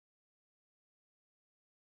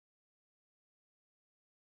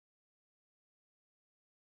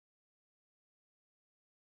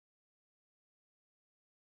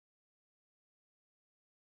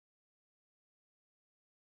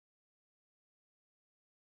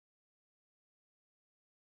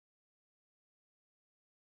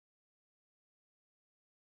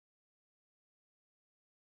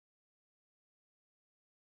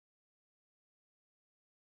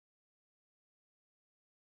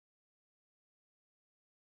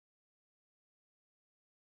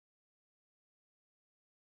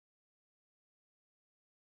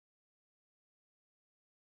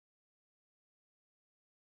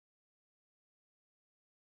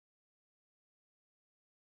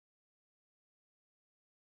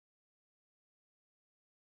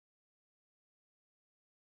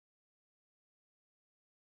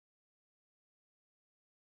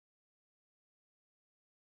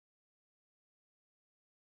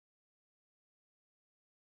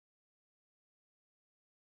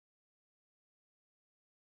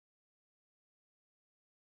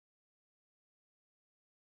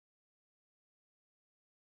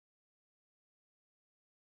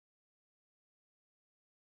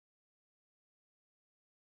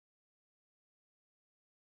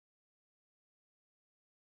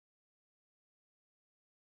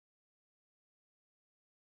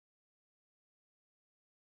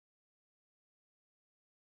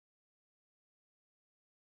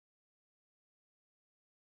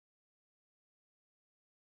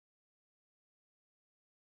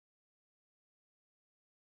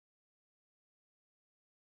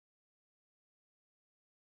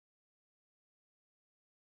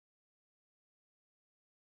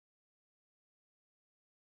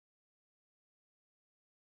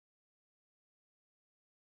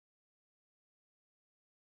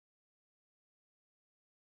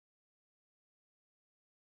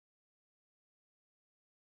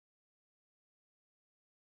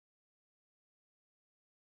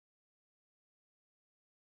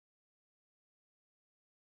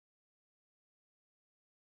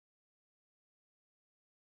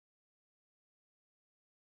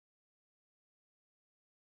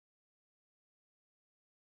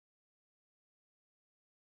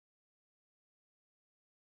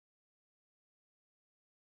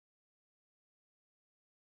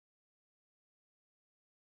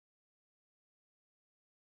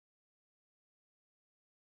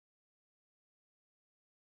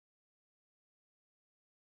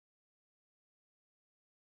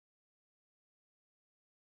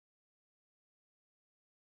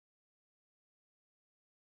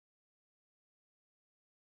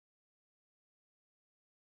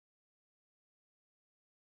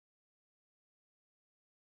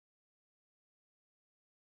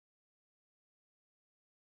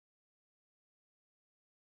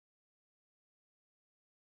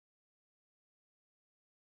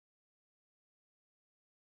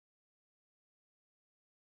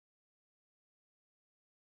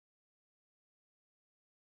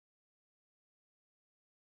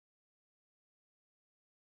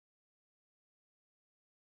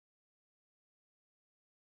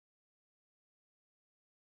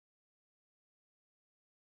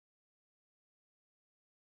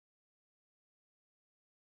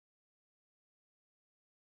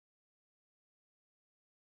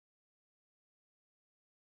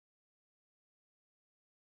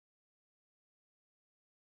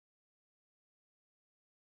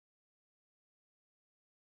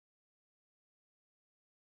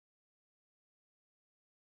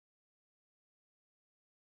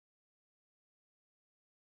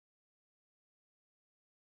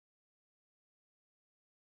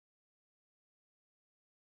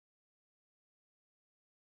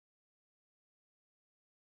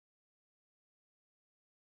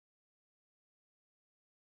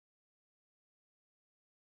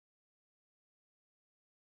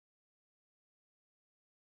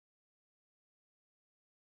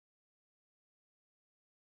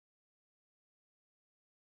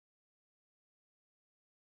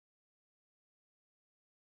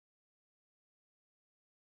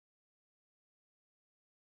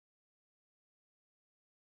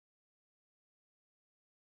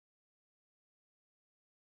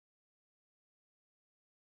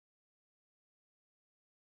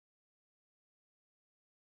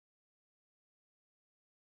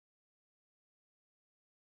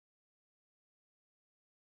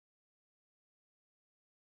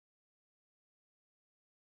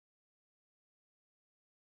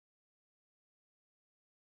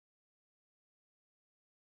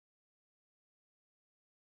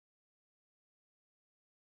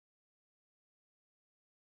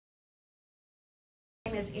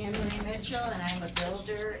 is Anne Marie Mitchell, and I'm a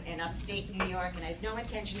builder in upstate New York, and I have no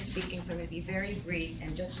intention of speaking, so I'm going to be very brief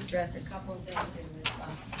and just address a couple of things in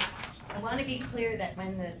response. I want to be clear that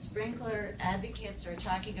when the sprinkler advocates are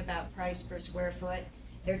talking about price per square foot,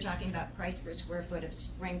 they're talking about price per square foot of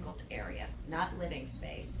sprinkled area, not living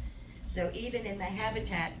space. So even in the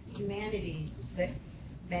Habitat Humanity that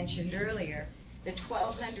mentioned earlier, the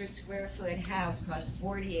 1,200 square foot house cost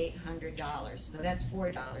 $4,800, so that's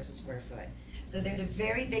 $4 a square foot. So there's a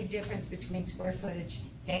very big difference between square footage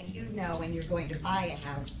that you know when you're going to buy a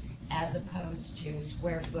house as opposed to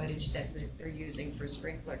square footage that they're using for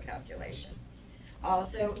sprinkler calculation.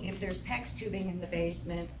 Also, if there's PEX tubing in the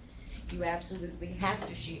basement, you absolutely have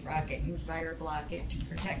to sheetrock it and fire block it to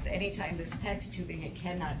protect. Anytime there's PEX tubing, it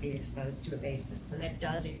cannot be exposed to a basement, so that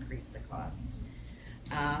does increase the costs.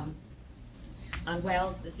 On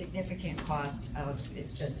wells, the significant cost of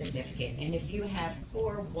it's just significant. And if you have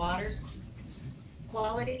poor water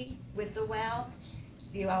quality with the well,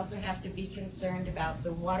 you also have to be concerned about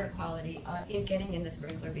the water quality in getting in the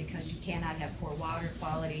sprinkler, because you cannot have poor water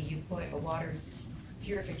quality. You put a water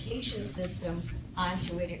purification system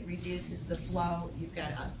onto it, it reduces the flow, you've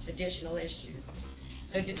got additional issues.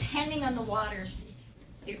 So depending on the water,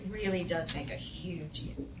 it really does make a huge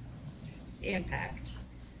impact.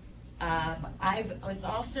 I was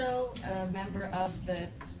also a member of the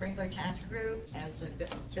sprinkler task group as a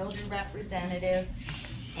builder representative,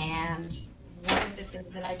 and one of the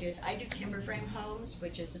things that I do timber frame homes,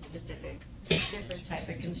 which is a specific, different type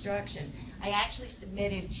of construction. I actually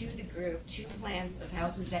submitted to the group 2 plans of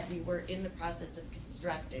houses that we were in the process of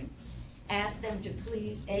constructing. Asked them to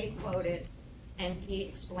please A, quote it, and B,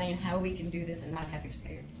 explain how we can do this and not have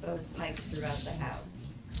exposed pipes throughout the house.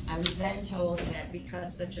 I was then told that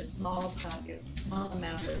because such a small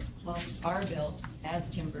amount of homes are built as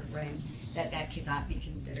timber frames, that cannot be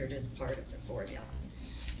considered as part of the formula.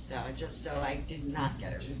 So I did not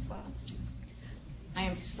get a response. I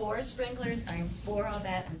am for sprinklers, I am for all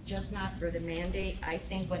that, I'm just not for the mandate. I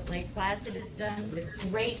think what Lake Placid has done with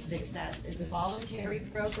great success is a voluntary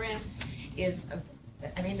program,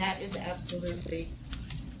 that is absolutely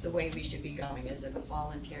the way we should be going, is a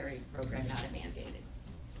voluntary program, not a mandated.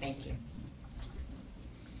 Thank you.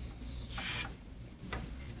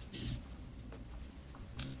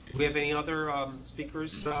 Do we have any other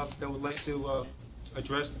speakers that would like to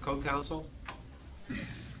address the Code Council?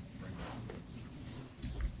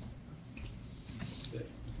 That's it.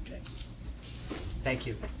 Okay. Thank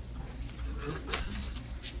you.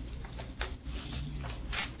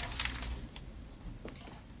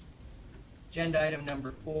 Agenda item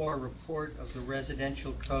number 4, report of the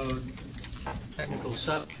Residential Code Technical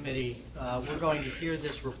Subcommittee. We're going to hear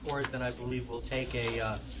this report, then I believe we'll take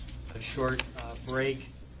a short break,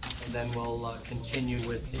 and then we'll continue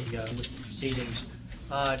with the proceedings.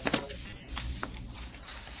 My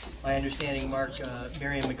understanding, Mark,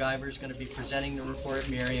 Miriam MacGyver is going to be presenting the report.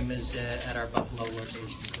 Miriam is at our Buffalo location,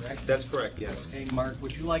 correct? That's correct, yes. Okay, Mark,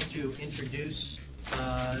 would you like to introduce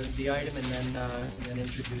the item and then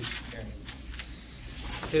introduce Miriam?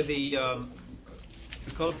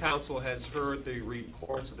 The Code Council has heard the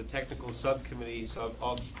reports of the technical subcommittees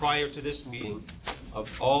prior to this meeting of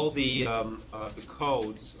all the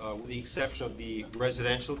codes, with the exception of the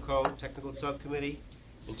Residential Code Technical Subcommittee.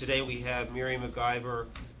 And today we have Miriam MacGyver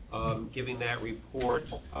giving that report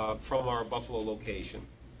from our Buffalo location.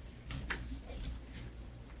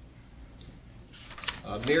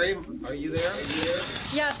 Miriam, are you there?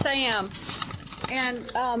 Yes, I am. And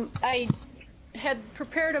I had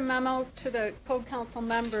prepared a memo to the Code Council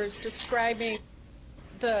members describing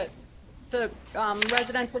the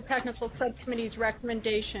Residential Technical Subcommittee's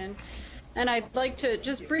recommendation. And I'd like to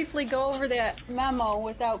just briefly go over that memo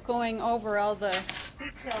without going over all the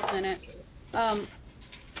details in it.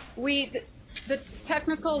 The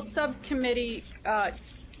Technical Subcommittee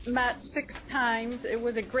met 6 times. It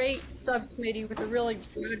was a great subcommittee with a really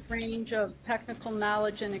broad range of technical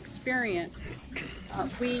knowledge and experience.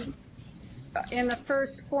 We, in the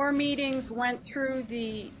first 4 meetings, went through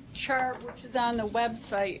the chart, which is on the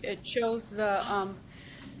website. It shows the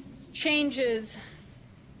changes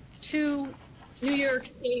to New York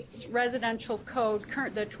State's residential code,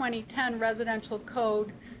 the 2010 residential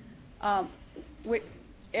code,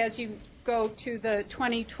 as you go to the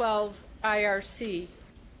 2012 IRC.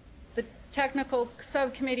 The technical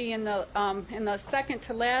subcommittee in the second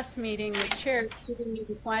to last meeting, the chair, Judy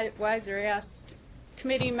Weiser, asked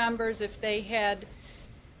committee members if they had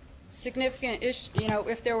significant issues,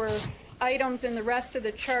 if there were items in the rest of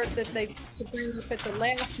the chart that they to bring up at the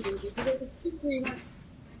last meeting. Because it was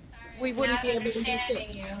we wouldn't Not be able to make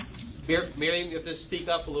understanding it. you, Miriam, you have to speak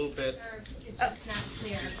up a little bit. or it's just not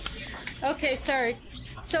clear. Okay, sorry.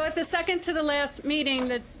 So at the second to the last meeting,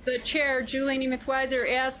 the chair, Julie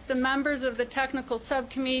Nemeth-Weiser, asked the members of the technical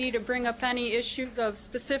subcommittee to bring up any issues of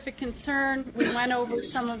specific concern. We went over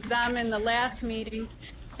some of them in the last meeting,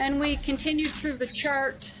 and we continued through the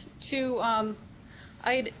chart to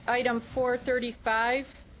item 435.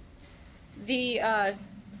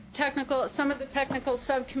 Some of the technical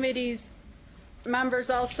subcommittees members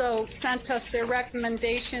also sent us their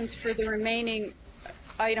recommendations for the remaining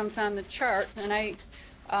items on the chart, and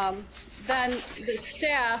then the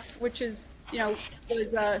staff, which is,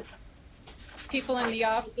 was people in the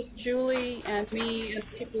office, Julie and me and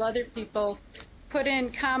other people, put in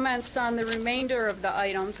comments on the remainder of the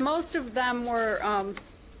items. Most of them were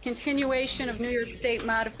continuation of New York State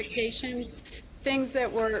modifications, things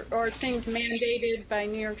things mandated by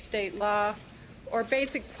New York State law, or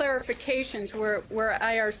basic clarifications where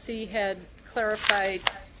IRC had clarified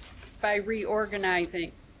by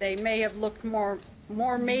reorganizing. They may have looked more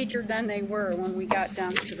major than they were when we got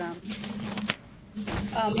down to them.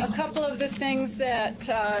 A couple of the things that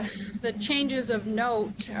the changes of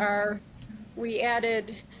note are, we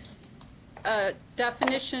added a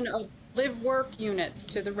definition of live-work units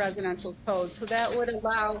to the residential code. So that would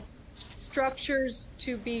allow structures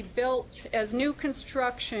to be built as new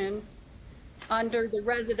construction under the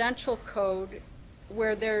residential code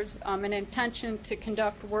where there's an intention to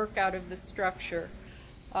conduct work out of the structure.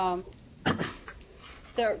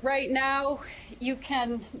 Right now, you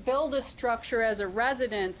can build a structure as a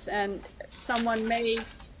residence, and someone may,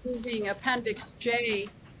 using Appendix J,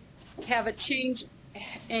 have a change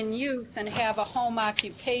in use and have a home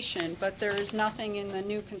occupation, but there is nothing in the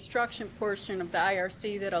new construction portion of the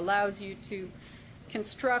IRC that allows you to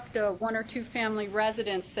construct a 1 or 2 family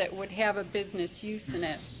residence that would have a business use in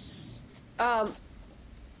it.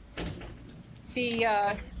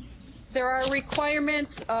 There are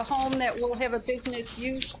requirements, a home that will have a business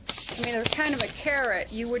use. I mean, there's kind of a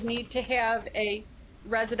carrot. You would need to have a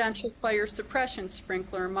residential fire suppression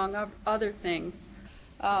sprinkler, among other things.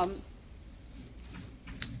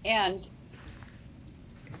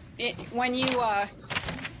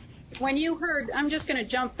 When you heard, I'm just going to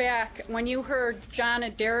jump back, when you heard John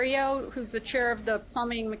Adario, who's the chair of the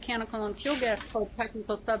Plumbing, Mechanical, and Fuel Gas Code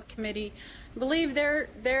Technical Subcommittee, I believe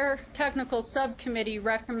their technical subcommittee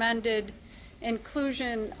recommended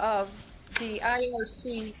inclusion of the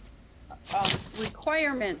IRC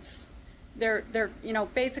requirements.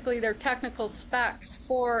 Basically their technical specs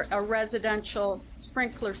for a residential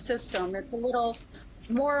sprinkler system. It's a little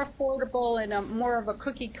more affordable and more of a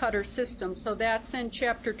cookie cutter system. So that's in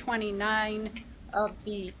Chapter 29 of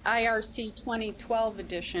the IRC 2012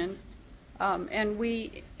 edition. And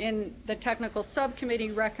we, in the technical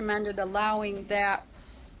subcommittee, recommended allowing that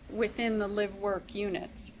within the live-work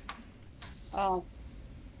units.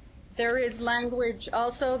 There is language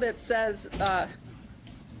also that says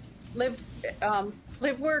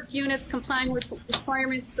live-work units complying with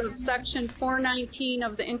requirements of Section 419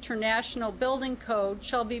 of the International Building Code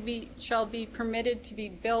shall be permitted to be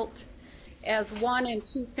built as 1 and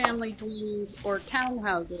 2 family dwellings or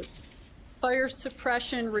townhouses. Fire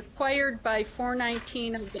suppression required by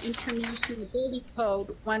 419 of the International Building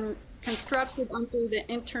Code when constructed under the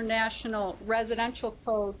International Residential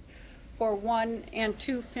Code for 1 and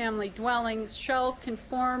 2 family dwellings shall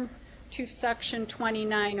conform to Section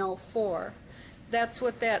 2904. That's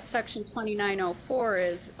what that Section 2904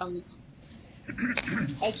 is.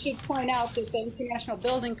 I should point out that the International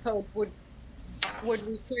Building Code would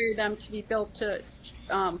require them to be built to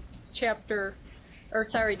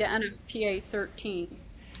to NFPA 13.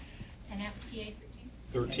 NFPA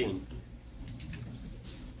 13.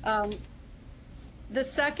 The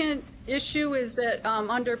second issue is that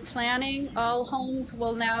under planning, all homes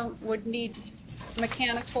would need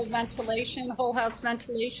mechanical ventilation. Whole house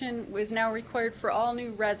ventilation is now required for all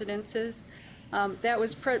new residences. That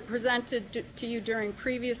was presented to you during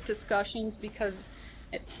previous discussions because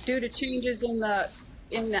due to changes in the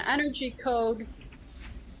energy code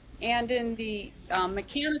and in the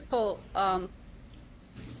mechanical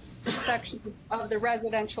section of the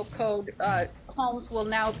residential code, homes will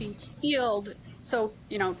now be sealed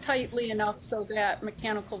tightly enough so that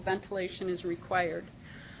mechanical ventilation is required.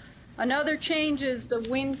 Another change is the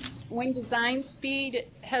wind design speed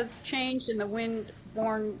has changed and the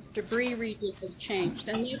wind-borne debris region has changed.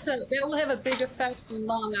 And that will have a big effect in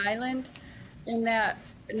Long Island in that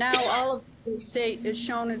now all of the state is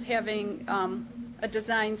shown as having a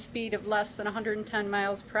design speed of less than 110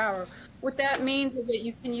 miles per hour. What that means is that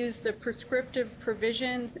you can use the prescriptive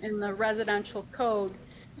provisions in the residential code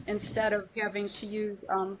instead of having to use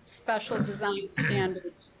special design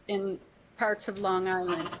standards in parts of Long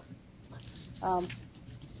Island.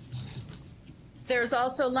 There's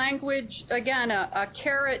also language, again, a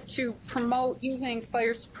carrot to promote using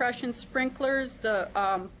fire suppression sprinklers.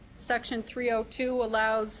 The Section 302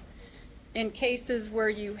 allows, in cases where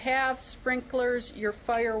you have sprinklers, your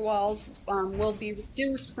firewalls will be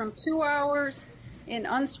reduced from 2 hours in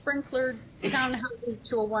unsprinklered townhouses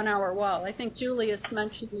to a 1-hour wall. I think Julius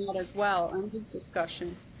mentioned that as well in his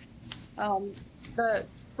discussion. The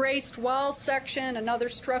braced wall section, another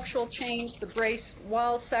structural change. The braced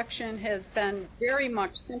wall section has been very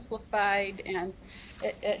much simplified, and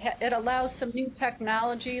it allows some new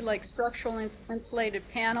technology like structural insulated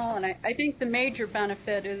panel, and I think the major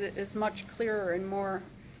benefit is much clearer and more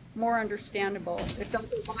understandable. It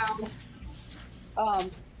does allow,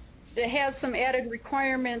 it has some added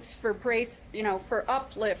requirements for for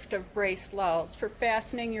uplift of braced walls, for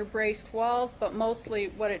fastening your braced walls, but mostly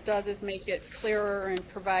what it does is make it clearer and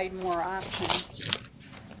provide more options.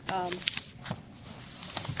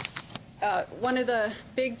 One of the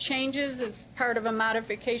big changes is part of a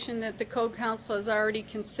modification that the Code Council has already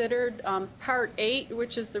considered. Part 8,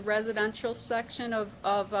 which is the residential section of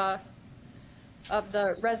the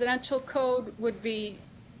residential code, would be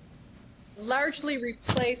largely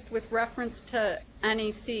replaced with reference to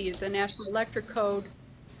NEC, the National Electric Code.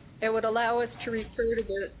 It would allow us to refer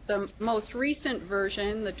to the most recent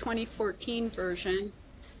version, the 2014 version,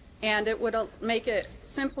 and it would make it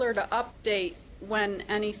simpler to update when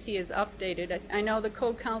NEC is updated. I know the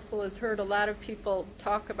Code Council has heard a lot of people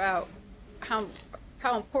talk about how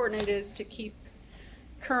important it is to keep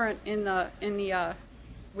current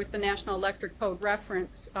with the National Electric Code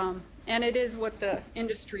reference, and it is what the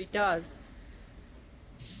industry does.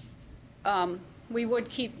 We would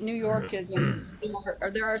keep New Yorkisms,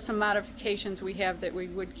 or there are some modifications we have that we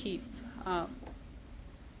would keep.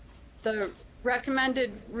 The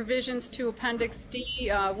recommended revisions to Appendix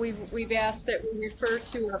D, we've asked that we refer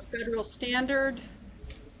to a federal standard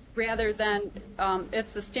rather than,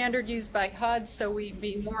 it's a standard used by HUD, so we'd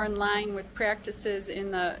be more in line with practices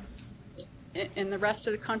in the rest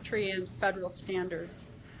of the country and federal standards.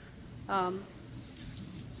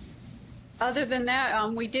 Other than that,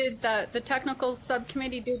 the technical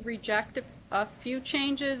subcommittee did reject a few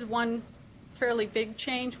changes. One fairly big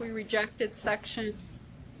change, we rejected Section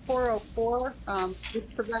 404,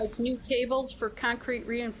 which provides new cables for concrete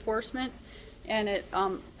reinforcement, and it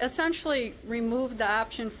essentially removed the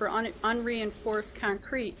option for unreinforced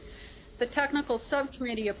concrete. The technical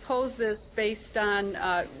subcommittee opposed this based on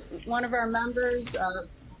one of our members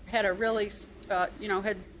had a really,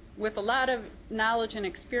 had with a lot of knowledge and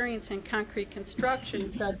experience in concrete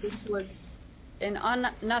construction, said this was an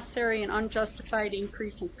unnecessary and unjustified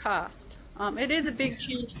increase in cost. It is a big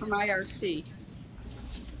change from IRC.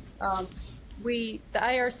 The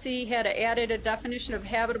IRC had added a definition of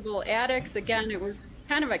habitable attics. Again, it was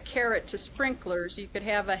kind of a carrot to sprinklers. You could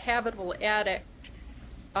have a habitable attic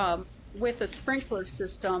with a sprinkler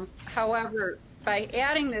system. However, by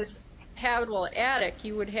adding this habitable attic,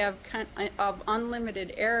 you would have of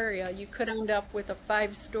unlimited area. You could end up with a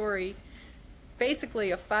 5-story,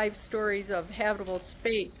 basically 5 stories of habitable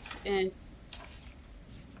space and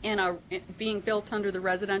being built under the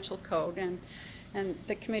residential code, and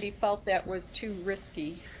the committee felt that was too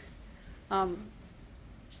risky.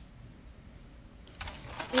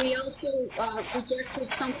 We also rejected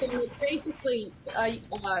something that's basically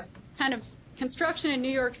kind of construction in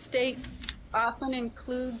New York State often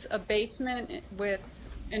includes a basement with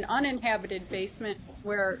an uninhabited basement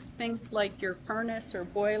where things like your furnace or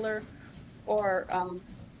boiler or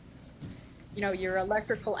your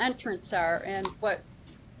electrical entrance are, and what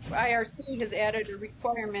IRC has added a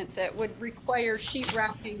requirement that would require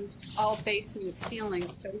sheetrocking all basement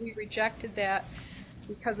ceilings. So we rejected that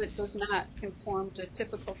because it does not conform to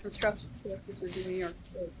typical construction practices in New York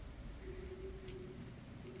State.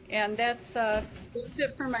 And that's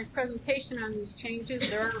it for my presentation on these changes.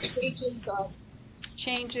 There are pages of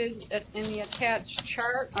changes in the attached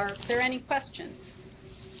chart. Are there any questions?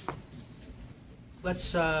 Let's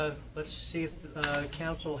see if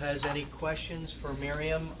council has any questions for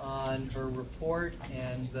Miriam on her report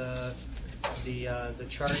and the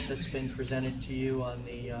chart that's been presented to you on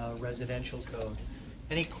the residential code.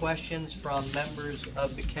 Any questions from members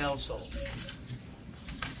of the council?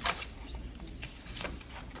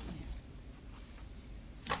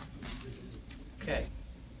 Okay.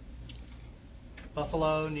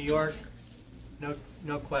 Buffalo, New York,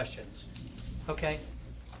 no questions. Okay.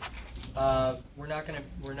 We're not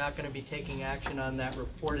going to be taking action on that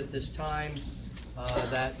report at this time.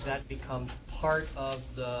 that becomes part of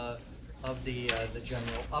the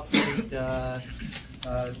general update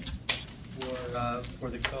for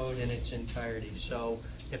the code in its entirety. So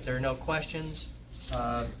if there are no questions,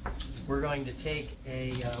 we're going to take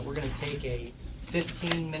a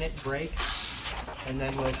 15-minute break, and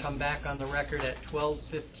then we'll come back on the record at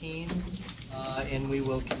 12:15, and we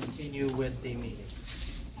will continue with the meeting.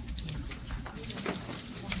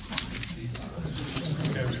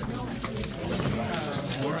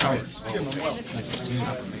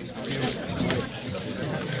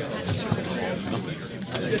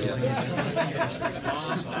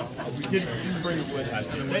 We didn't bring it with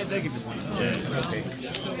us. They can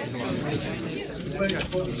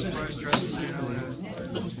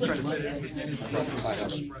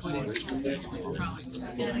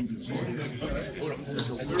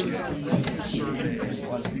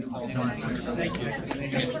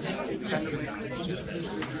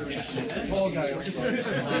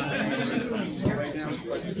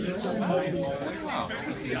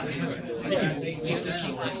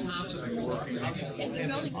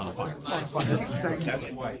That's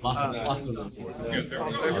why. Lots of them.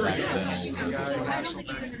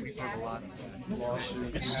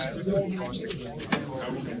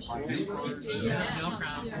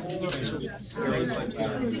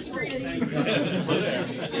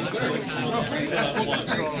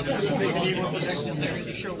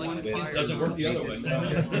 Doesn't work the other way.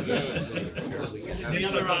 The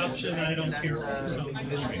other option, I don't care.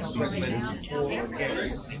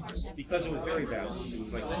 Because it was very balanced, it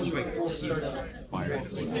was like 4 people.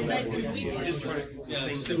 Just trying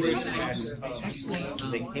to think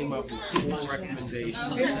that they came up with 4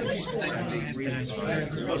 recommendations. And they agreed on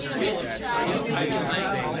most of that.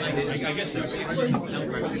 I guess that's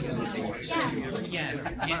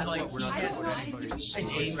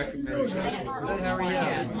How are you?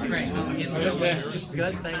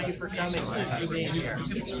 Good, thank you for coming. Thank you for being here.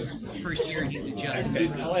 First year he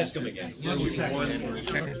adjusted. I'll ask him again.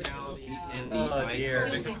 Oh dear.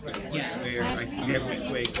 Where I forget which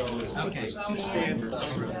way it goes. Okay. 2 standards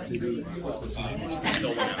to do.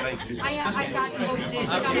 I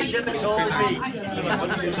got You should have told me.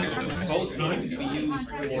 Both times can be used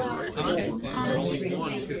for, only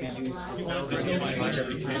one could be used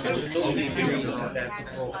for. That's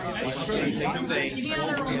appropriate. They say.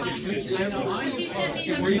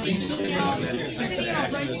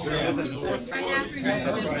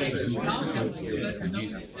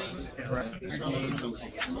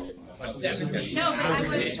 No, but I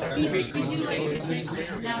would, we do like to think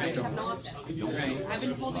now that we have an option. I've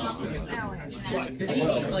been holding off on it now.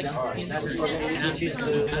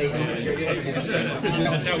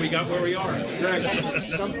 That's how we got where we are.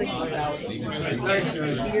 Something about. See you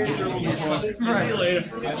later.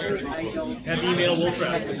 Have email, we'll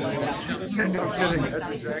track. No kidding, that's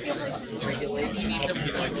exactly. I'll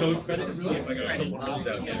get my code credit and see if I got a couple of those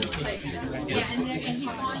out here. Yeah, and he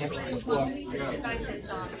wants to, well, we just advise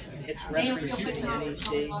that, It's they don't feel referenced good in about any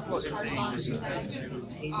state.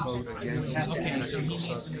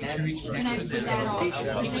 And I put that off.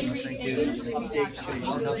 They usually read that.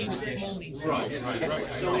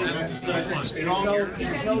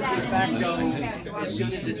 There's no de facto, as soon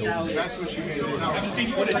as it's out. That's what you mean. Haven't seen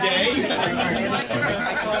you in a day.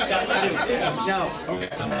 No.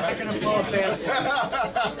 I'm gonna blow a fast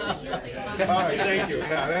one. All right, thank you.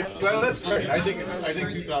 Yeah, that's great. I think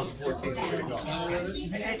 2014 is going to go.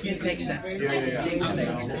 It makes sense. Yeah. Seems to make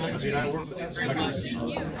sense. I mean, I work with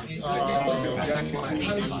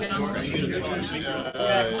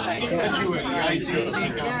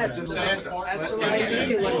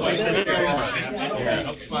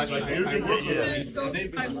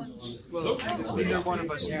neither one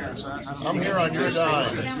of us here. I'm here on your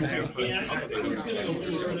dime.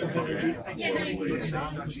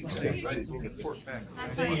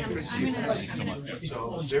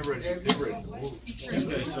 So they're ready.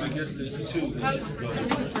 Okay, so I guess there's 2.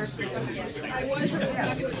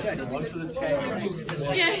 One for the tank.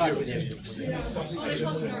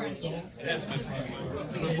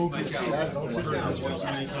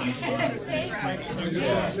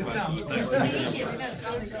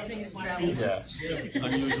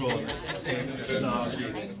 Unusual.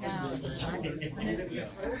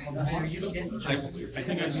 I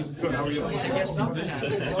think I'm good. How are you?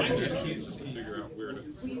 Figure out where to.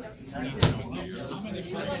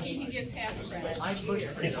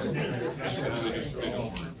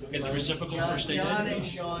 Get the reciprocal first aid. John and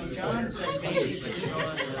Sean. John said maybe, but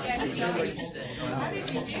Sean. How did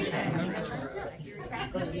you do that?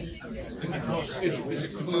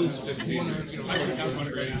 It includes 15.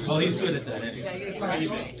 Oh, he's good at that.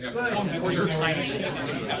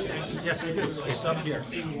 Yes, I do. It's up here.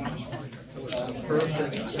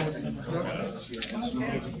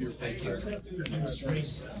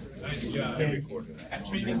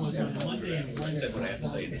 Meeting was on Monday and Wednesday. That's what I have to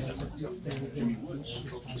say. Jimmy Woods.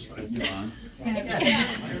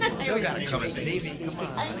 Still gotta come and see me. Come on.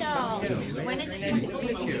 I know. When is it?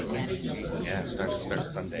 Yeah, it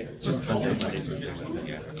starts Sunday.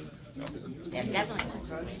 Yeah,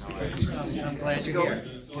 definitely. I'm glad you're here.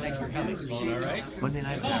 Thanks for coming. All right. Monday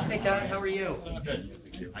night. Hey, Todd, how are you?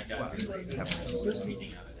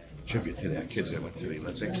 Tribute to the kids that went to the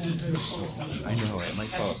Olympics. I know, it might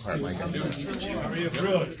fall apart. My God. 17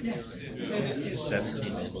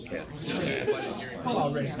 local cats.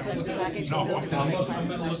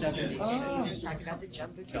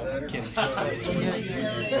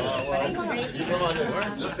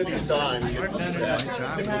 The city's dying. We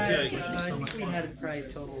had probably a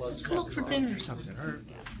total of. Let's go look for dinner or something, or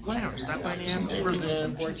whatever. Stop by the neighbors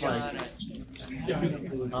in.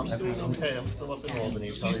 I'm still up in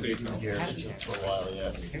Albany, probably been here for a while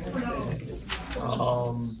yet.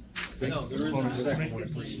 Do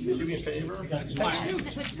me a favor?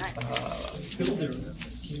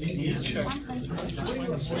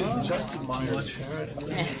 Justin Myers,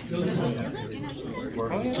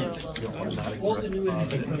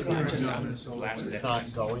 it's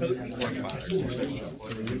not going.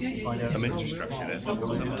 Some infrastructure that some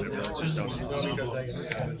other villages don't have.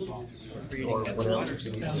 Or what else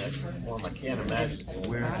can you say? Or I can't imagine.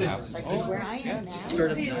 Where I am now.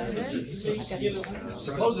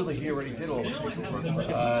 Supposedly he already did all the paperwork,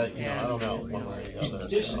 but I don't know one way or the other.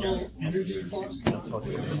 Additional energy costs.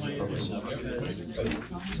 Okay.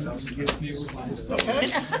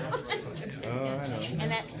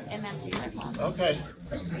 And that's the other one. Okay.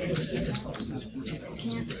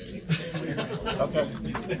 Okay.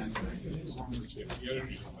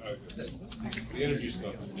 The energy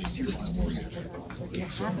stuff.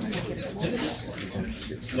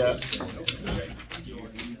 Yeah.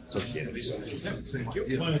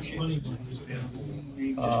 Minus money.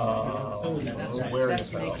 Where is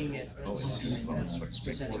That's making it.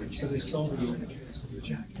 So they sold it.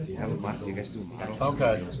 You have a model, you guys do models?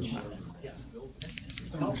 Okay.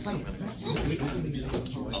 You're gonna see Tom?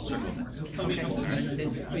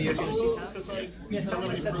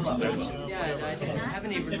 Yeah, I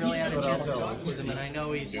haven't even really had a chance to talk with him, and I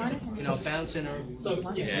know he's, bouncing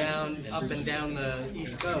down, up and down the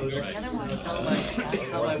East Coast. Tell him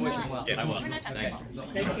I wish him well. Yeah, I will. Thanks.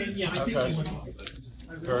 Okay.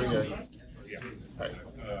 Very good. Right.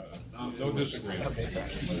 No disagreement. Okay,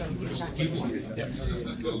 thanks. Yeah,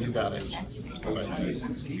 you got it.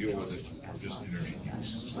 Deal with it, just energy.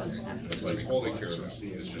 It's like all they care about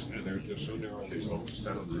is just, and they're so narrow, they focus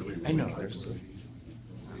down really. I know, there's.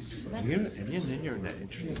 And you're in that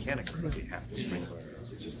interesting category, you have to sprinkler.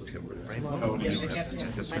 Just look at where the frame. Oh, you don't have to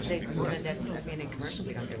have this person before. In commercial,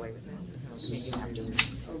 we don't get away with that. You have to.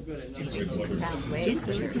 There's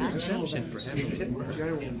an exemption for heavy timber.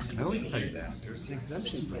 I always tell you that, there's an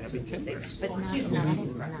exemption for heavy timber. But not in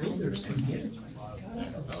I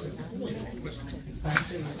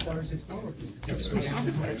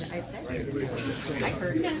said, I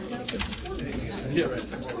heard.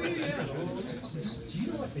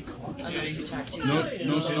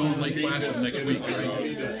 No Stone Lake Placid next week,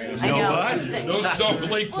 right? No what? No Stone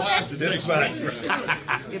Lake Placid next week. Yeah,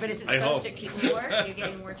 but is it supposed to keep more? Are you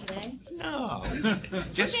getting more today? No, it's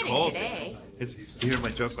just getting cold. today. You heard my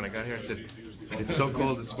joke when I got here? I said, it's so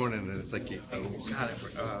cold this morning, and it's like,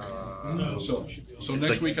 So it's next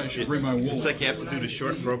like- week I should bring my wool. It's like you have to do the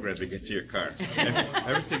short program to get to your car.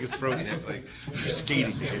 Everything is frozen, like you're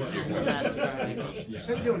skating to get to your car. That's right.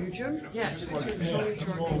 How you doing, you Jim? Yeah.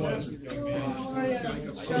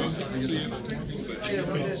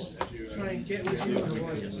 Try and get with you.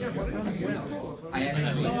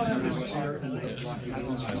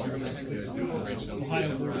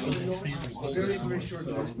 Very, very short.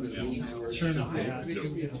 Turn up,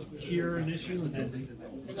 hear an issue and then.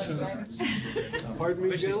 Pardon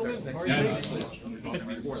me, gentlemen? Pardon me?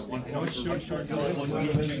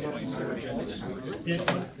 Then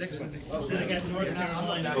I got North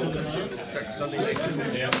Carolina.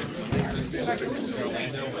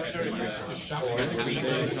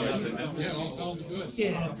 Yeah, all sounds good.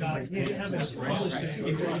 Yeah, you haven't published it. If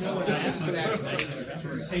you know what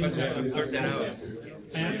happened. Work that out.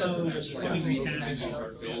 I have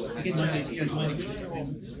to get money.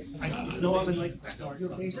 No, I've been like,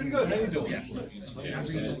 pretty good, how you doing?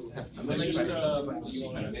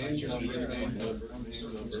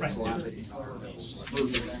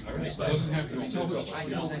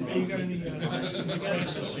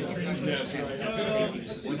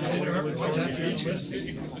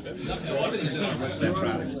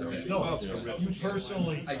 No, you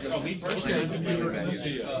personally.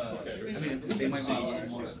 They might be back there.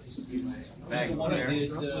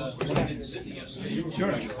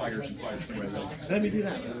 Sure. Let me do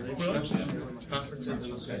that.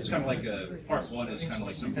 It's kind of like part one is kind of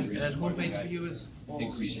like some. And home base for you is?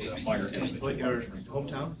 Increase fire. What, your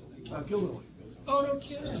hometown? Gilroy. Oh, no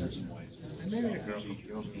kidding. I married a girl from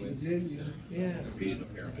Gilroy. Yeah.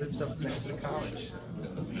 Lives up next to college.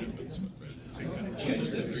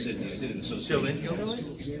 Still in Gilroy?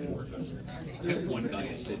 One guy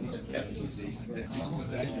in Sydney.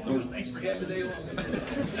 Thanks for getting today off.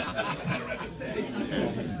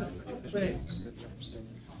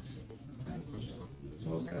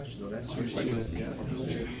 Oh gosh, no, that's usually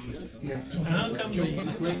How come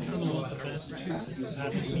the great criminal of Massachusetts is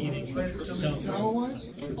having meetings?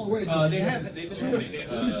 They have.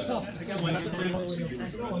 Too tough.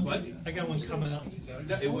 I got one coming up.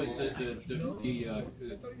 It was the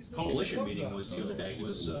coalition meeting was the other day,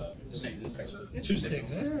 was Tuesday.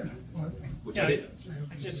 Which Yeah, I did.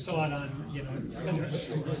 I just saw it on, it's kind of.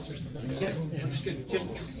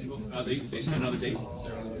 They set another date.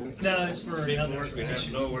 No, it's for another. We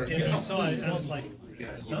have no work. Yeah, I saw it, I was like,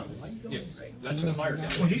 no? Yeah, that's the fire.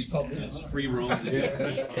 Well, he's public. It's free room.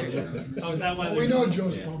 Oh, is that why? We know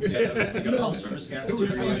Joe's public. Yeah, because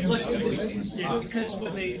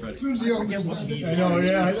when they. As soon as he opens his mouth, I know,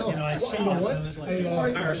 yeah, I know. I saw you know it, what? and I was like,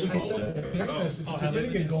 I sent a text message to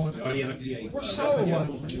Finnegan going, we're sour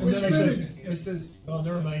one. And then I says, oh,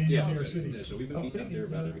 never mind, he's in New York City. So we've been meeting out there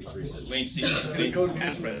about every 3 months. Wayne C.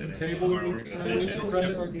 past president.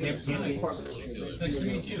 Nice to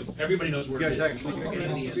meet you. Everybody knows where. Yes, actually.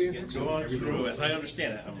 Go on through, as I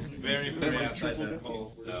understand it, I'm very, very outside that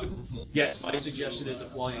whole. Yes, my suggestion is to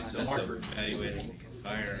fly into Hartford. Evaluating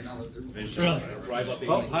fire. Drive up.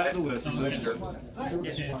 Oh, hi, Lewis.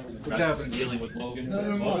 What's happening? Dealing with Logan.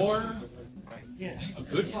 Or, a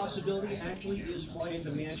good possibility actually is fly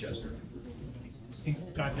into Manchester.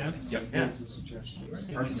 Goddamn. Yep.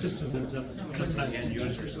 Our sister lives up outside.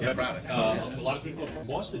 Yep. A lot of people from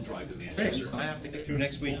Boston drive to Manchester. I have to get through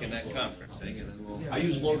next week in that conference thing, and then we'll. I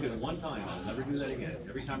used Logan one time, I'll never do that again.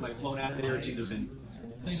 Every time I've flown out of there, it's either been,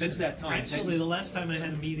 since that time. Actually, the last time I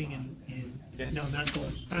had a meeting no, not the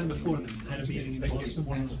time before, I had a meeting in Boston.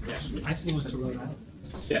 I flew into Rhode Island.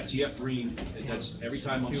 Yeah, TF Green, that's, every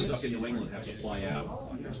time I'm stuck in New England, I have to fly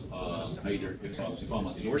out. Either, if I'm on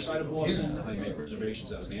the north side of Boston, I make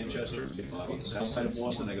reservations out of Manchester. If I'm on the south side of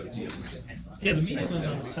Boston, I go to TF Green. Yeah, the meeting was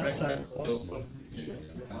on the south side of Boston.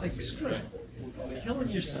 Like, screw it. Killing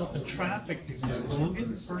yourself in traffic to get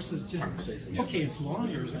Logan versus just, okay, it's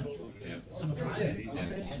longer. I'm driving.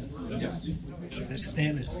 The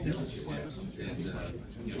standard still. And,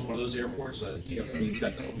 it's one of those airports, TF Green's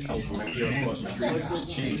got the hotels right there across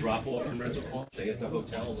the street. You drop off in rental car, stay at the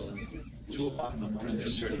hotel, and 2 o'clock in the morning, they're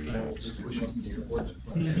serving meals.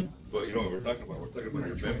 Well, you know what we're talking about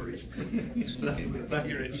your memories.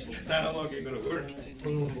 Not how long you're gonna work.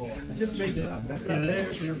 Just make it up. Yeah,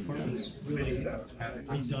 their airport is really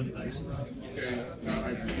redone nice.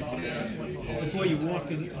 Before you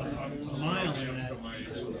walk in a mile in that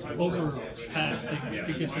overpass thing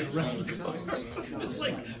to get to the rental car, it's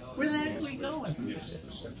like, where the heck are we going?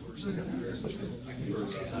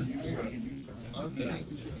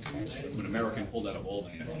 When American pulled out of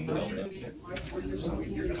Albany, I think a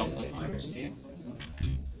couple of times.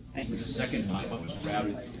 It was the second time I was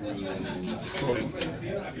routed through Detroit.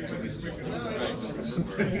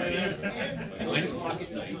 At 9 o'clock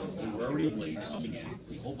at night, we were already late, coming in,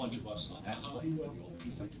 a whole bunch of us on that flight.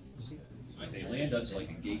 They land us like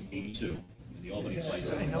at gate 82. The Albany flight's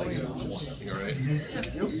at like 1. All right.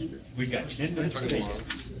 We've got 10 minutes to make it.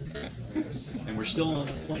 And we're still on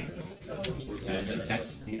the plane. And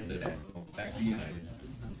that's the end of that. Back to United.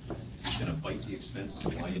 It's gonna bite the expense to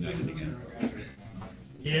fly United again.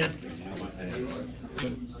 Yeah.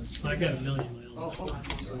 I got 1 million miles,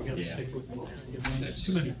 so we gotta stick with it. That's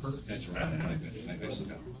Too many perks. That's right. I still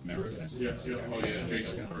got America. Yeah, oh yeah,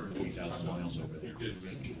 Jason. 40,000 miles over there.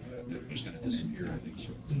 They're just gonna disappear, I think.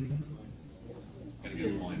 Gotta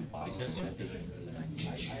get a line.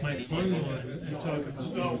 My phone line, I talk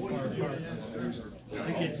about being far apart.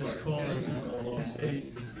 I get this call, say,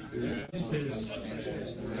 This is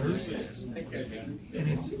Thursday, and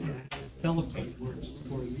it's Bellevue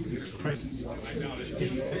for crisis.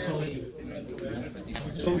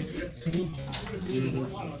 So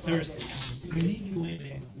Thursday. I need you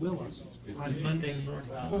in Willow on Monday morning.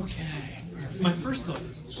 Okay. My first thought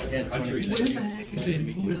is, what the heck is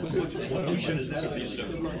in Willow? What option is that?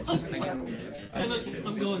 And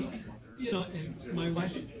I'm going, you know, and my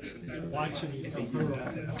wife is watching me from her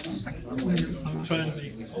office. I'm trying to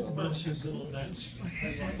make motions and all that. She's like,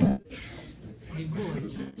 I mean, well,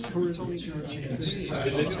 it's for its own insurance.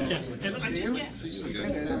 Yeah, and I just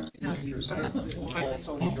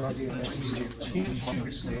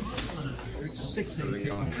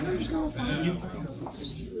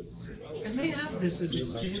and they have this as a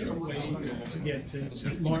standard way to get to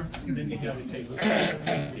St. Mark, and then you got to take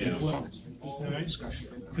well, all right?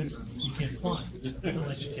 Because you can't fly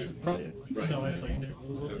unless you take a private. So I was like, no,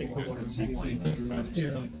 we'll take the water seaplane right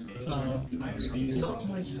there. So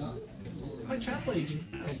my travel agent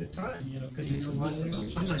at the time, you know, because he's a lot of,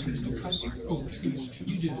 I'm not going to go overseas.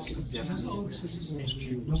 You do this. And I said, oh, this is a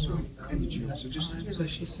standard. So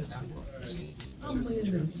she said to me, I'm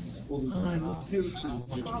landing on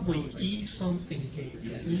probably E something gate,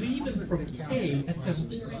 leaving from K at the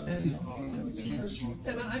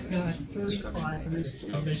and I've got 35 minutes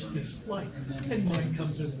to make this flight, and mine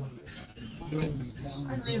comes in late. I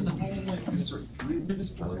ran the whole way.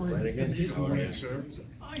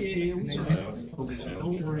 Oh, yeah, we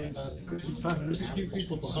don't worry about it. There's a few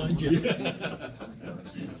people behind you.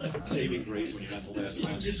 Saving grace when you're not the last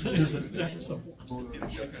one.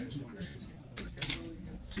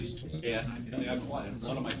 Yeah, I've flying.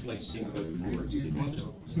 One of my flights seem to go to Newark.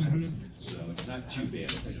 So it's not too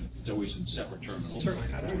bad. It's always in separate terminals.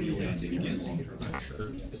 Where you land, you get long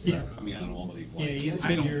term. Yeah. I mean, on all of these Yeah,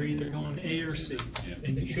 flights. you're either going A or C. Yeah.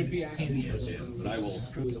 And they should be active. But I will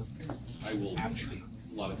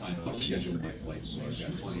a lot of times I'll schedule my flights, so I've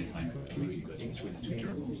got plenty of time between the two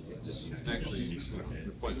terminals. Actually,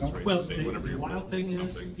 the point is right. Well, Say whenever the you wild want thing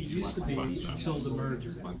is, something, it used to be until the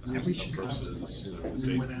merger, every Chicago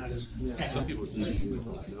went out of Some people just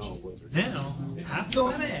know what they're doing. now, half go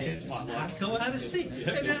out of A, half go out of C,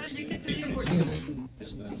 and then you get to the airport.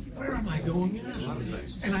 Where am I going now?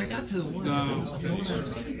 And I got to the one, I was going out of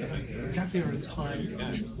C, and I got there in time to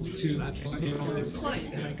get on the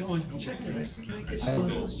flight, and I go and check it, I said, can I get you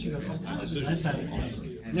one of those? She goes, that's how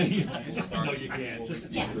it No, you can't.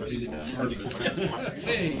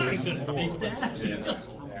 Hey, I ain't gonna make that. Yeah.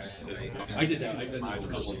 I did that. I've done that a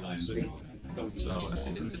couple of times. I know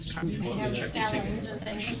spellings and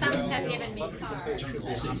things. Some have given me cards.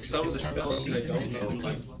 Some of the spellings I don't know,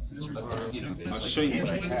 like, I'll show you.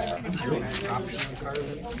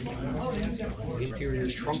 Interior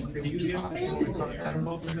shrunk. I don't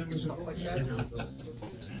know if it remembers.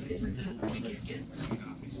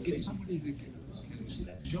 Get somebody to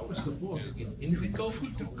show us the book and go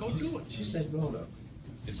do it. She said, no, no.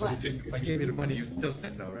 If I gave you the money, you still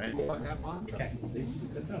said no, right? Okay.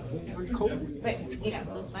 But, you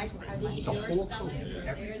know, like, how do you yours spelling?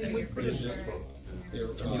 Everything we put in this book.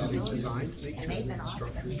 And they've been off.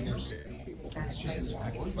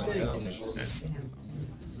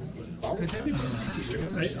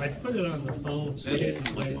 I put it on the phone. So you can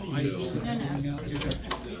play So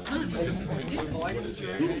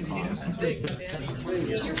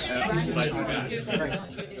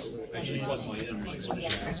you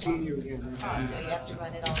have to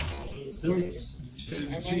run it all.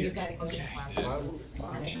 And then you gotta go to the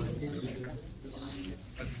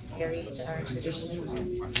Areas are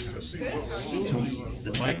traditionally.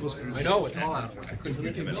 The mic was. I know, it's on. I couldn't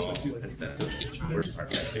hear him at all. That's the worst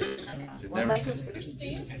part. Well, Michael's first.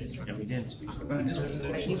 Yeah, we didn't speak. They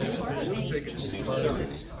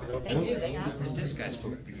do, they are. This guy's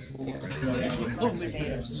supposed to be.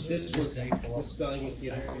 This was, the spelling was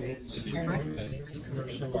the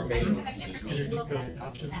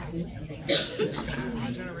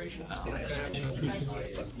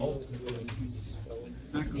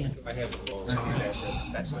I have it wrong.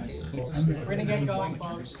 We're gonna get going,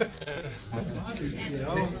 folks.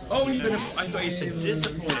 Oh, even if, I thought you said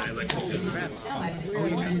discipline, I was like, holy crap. We're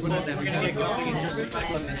gonna get going in just a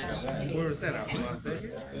couple of minutes. Where is that out in Las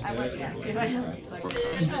Vegas? I like that. If I have.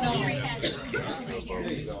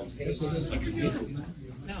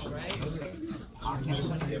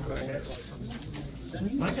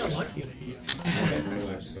 I got lucky.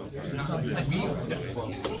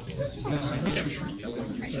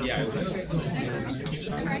 Yeah.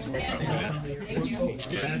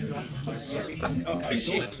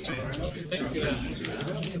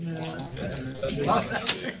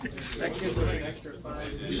 That gives us an extra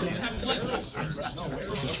 5 minutes.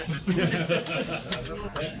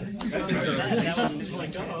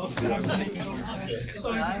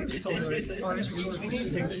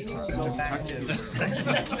 Go back to the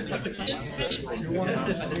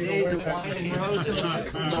days of wine and roses.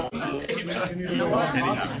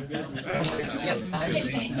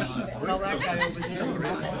 Tell that guy over there.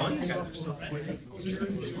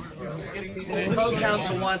 The road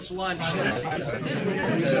council wants lunch.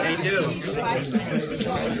 They do.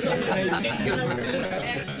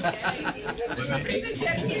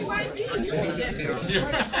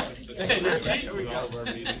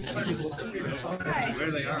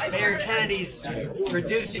 Mayor Kennedy's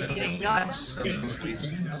reducing eating nuts. I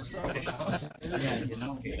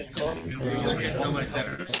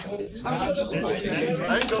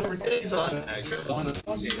can go for days on that.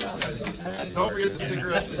 Don't forget the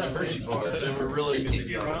cigarettes and the Hershey bars. They were really good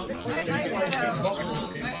to go.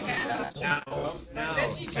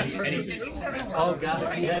 Oh,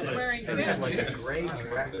 God, he had like a great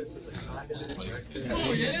breakfast.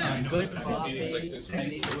 Good coffee.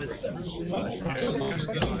 And it was.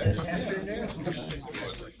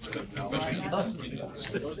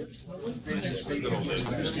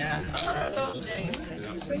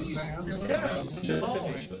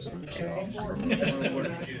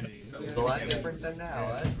 It's a lot different than now,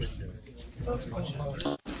 that's for sure.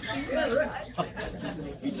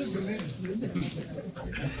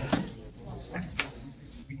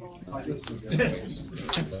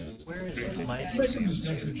 Where is it, Mike?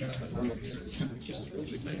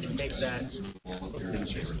 Take that.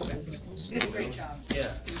 Great job.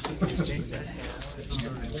 Yeah. Take that down.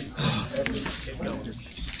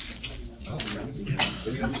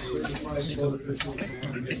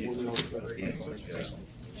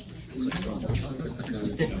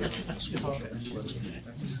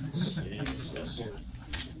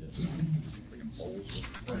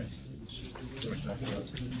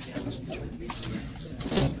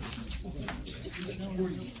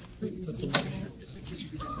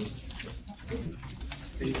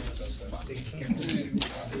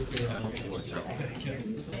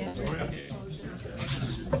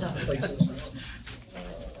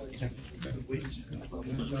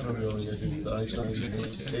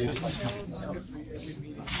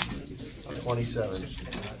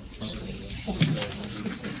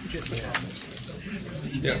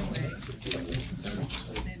 Yeah.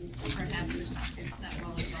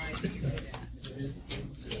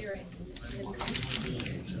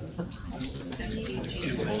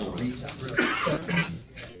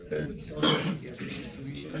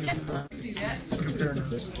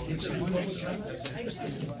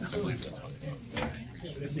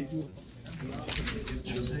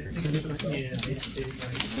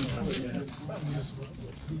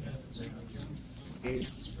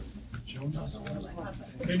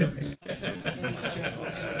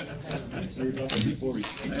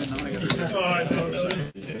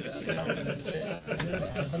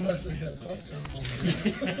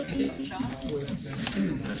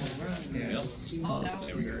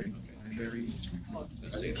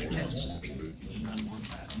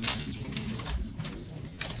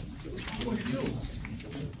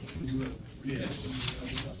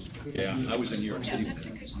 Yeah, I was in New York City. Yeah, that's a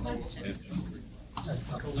good question.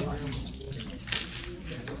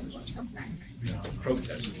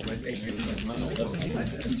 Protesters, right?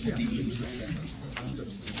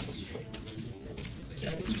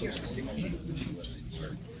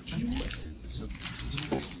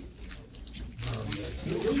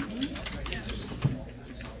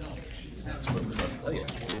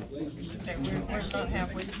 Okay, we're not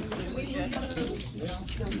halfway through this agenda.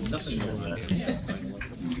 Nothing more than that.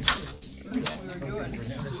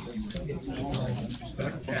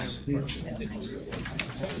 We were good.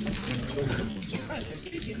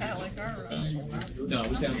 You kind of like our, No, I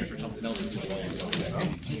was down here for something else.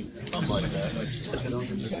 Something like that.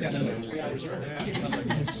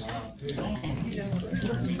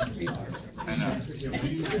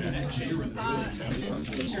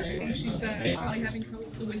 She's probably having trouble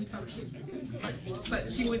doing function.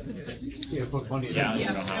 But she went to the. Yeah, put money in. Yeah, I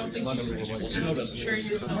don't think she was sure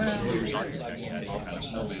yourself.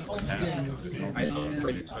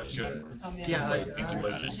 Yeah.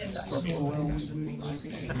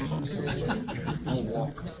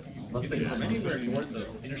 Anywhere north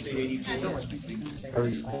of Interstate 84.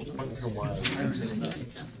 Every once in a while.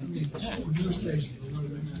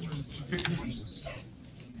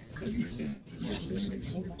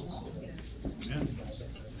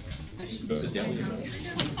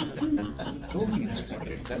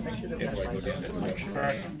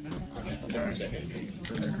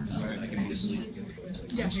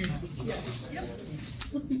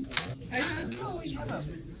 I always have a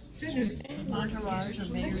goodness entourage of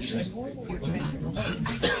mayors.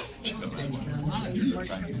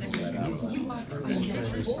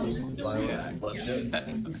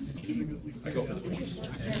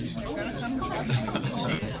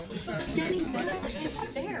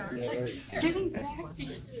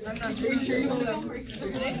 I'm not very sure you know. It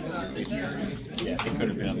could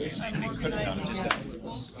have been. I'm organizing a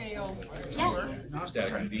full-scale tour. That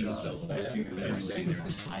convenience though.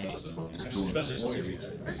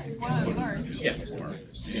 What I learned. Yeah.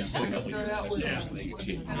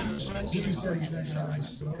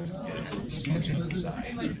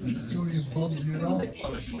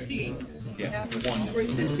 Yeah,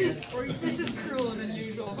 this is cruel and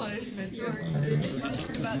unusual punishment. I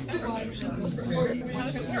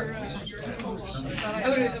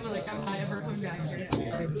would have been like, I'm not ever coming back here.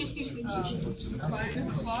 But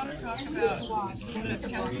there's a lot of talk about this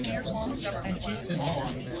county mayor form of government.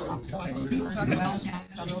 Talk about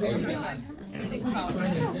everything about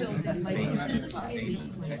bills that like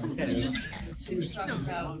just talk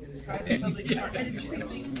about private public partnerships.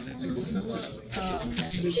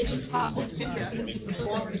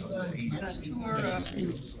 Tour of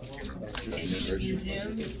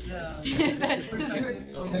museums.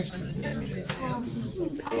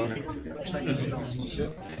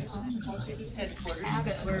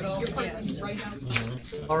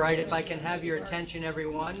 All right, if I can have your attention,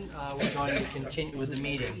 everyone, we're going to continue with the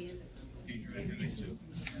meeting.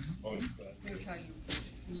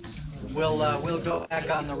 We'll go back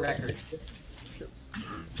on the record.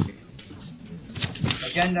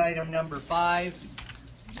 Agenda item number 5,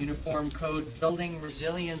 Uniform Code Building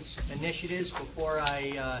Resilience Initiatives. Before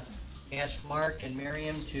I ask Mark and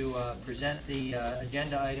Miriam to present the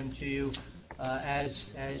agenda item to you, as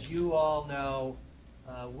you all know,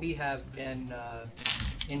 we have been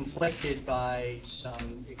inflicted by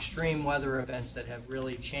some extreme weather events that have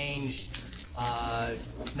really changed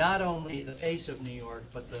not only the face of New York,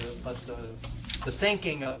 but the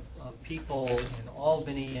thinking of people in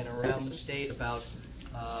Albany and around the state about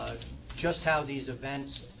just how these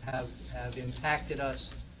events have impacted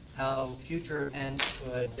us, how future events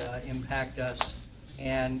could impact us,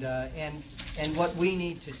 and what we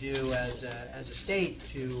need to do as a state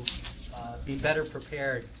to be better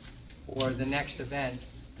prepared for the next event.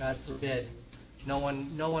 God forbid. No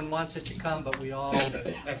one wants it to come, but we all,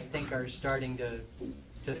 I think, are starting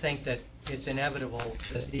to think that it's inevitable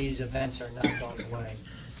that these events are not going away.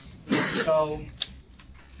 So,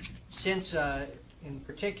 since in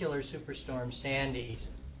particular Superstorm Sandy,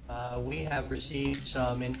 we have received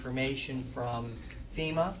some information from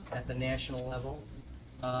FEMA at the national level.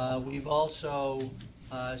 We've also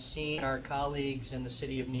seen our colleagues in the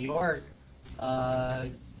city of New York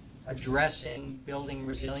addressing building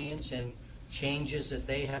resilience and changes that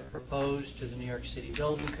they have proposed to the New York City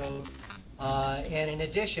Building Code. And in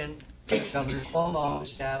addition, Governor Cuomo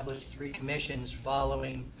established 3 commissions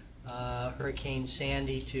following Hurricane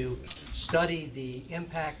Sandy to study the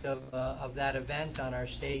impact of that event on our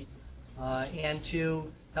state and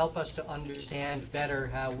to help us to understand better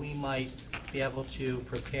how we might be able to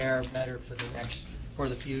prepare better for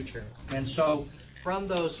the future. And so from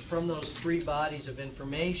those 3 bodies of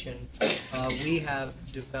information, we have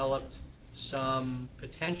developed some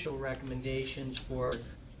potential recommendations for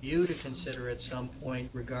you to consider at some point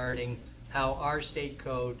regarding how our state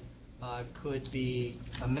code could be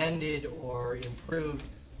amended or improved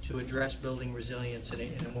to address building resilience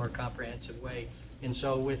in a more comprehensive way. And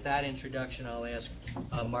so with that introduction, I'll ask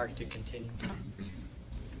Mark to continue.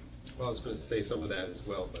 Well, I was going to say some of that as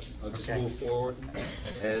well, but I'll just move forward.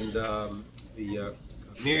 And the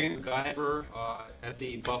Miriam MacGyver at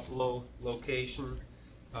the Buffalo location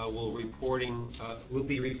will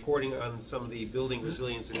be reporting on some of the building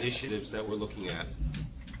resilience initiatives that we're looking at.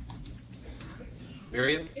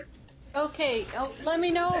 Miriam? Okay, let me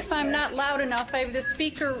know if I'm not loud enough. I have the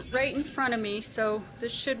speaker right in front of me, so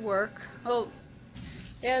this should work. Well,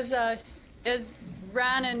 as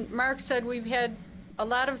Ron and Mark said, we've had a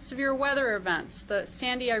lot of severe weather events. The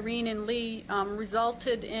Sandy, Irene, and Lee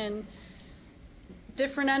resulted in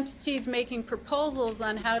different entities making proposals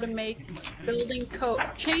on how to make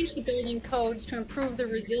change the building codes to improve the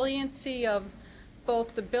resiliency of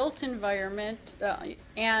both the built environment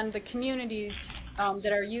and the communities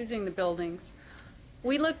that are using the buildings.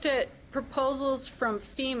 We looked at proposals from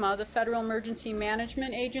FEMA, the Federal Emergency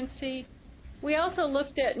Management Agency. We also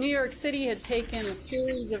looked at New York City had taken a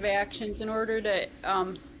series of actions in order to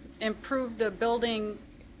improve the building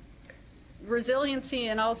resiliency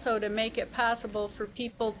and also to make it possible for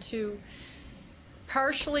people to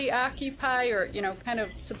partially occupy or, kind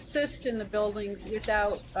of subsist in the buildings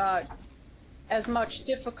without as much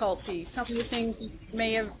difficulty. Some of the things you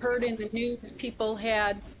may have heard in the news, people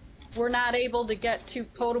were not able to get to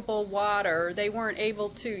potable water. They weren't able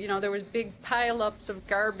to, there was big pileups of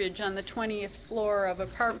garbage on the 20th floor of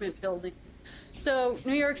apartment buildings. So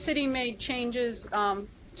New York City made changes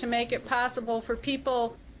to make it possible for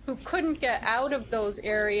people who couldn't get out of those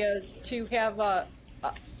areas to have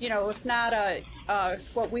if not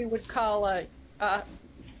what we would call a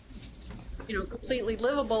completely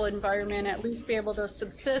livable environment, at least be able to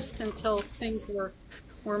subsist until things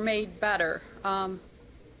were made better.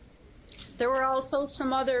 There were also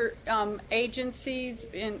some other agencies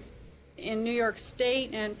in New York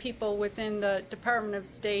State and people within the Department of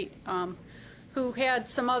State who had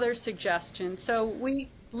some other suggestions. So we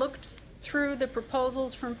looked through the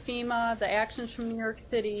proposals from FEMA, the actions from New York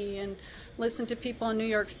City, and listened to people in New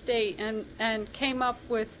York State, and came up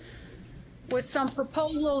with some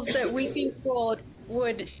proposals that we think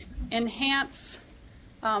would enhance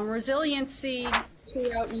resiliency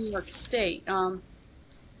throughout New York State.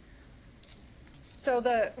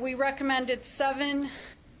 We recommended 7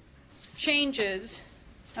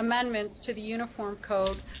 amendments to the Uniform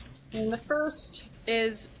Code. And the first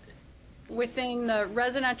is within the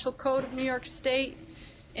Residential Code of New York State.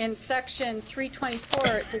 In Section 324,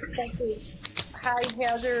 it discusses high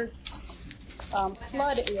hazard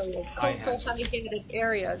flood areas, coastal high hazard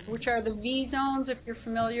areas, which are the V zones, if you're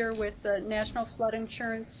familiar with the National Flood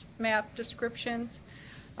Insurance map descriptions.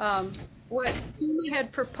 What FEMA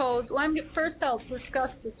had proposed, first I'll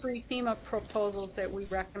discuss the 3 FEMA proposals that we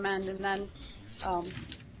recommend, and then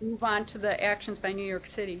move on to the actions by New York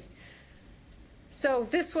City. So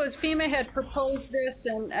FEMA had proposed this,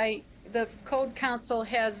 and the Code Council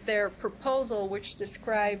has their proposal, which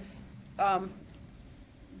describes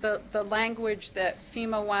the language that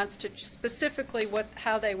FEMA wants to, specifically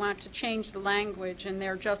how they want to change the language and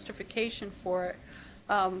their justification for it.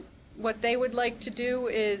 What they would like to do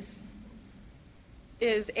is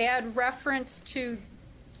add reference to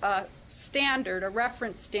a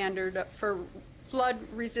reference standard for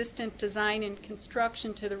flood-resistant design and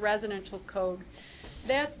construction to the Residential Code.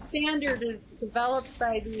 That standard is developed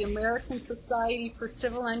by the American Society for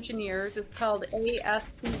Civil Engineers. It's called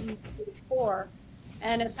ASCE 24,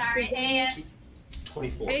 and it's designed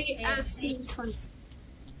 24. ASCE 24.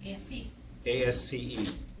 ASC.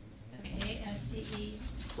 ASCE ASCE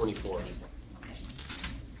 24.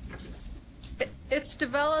 It's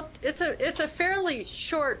developed, it's a fairly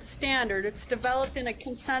short standard. It's developed in a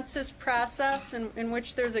consensus process in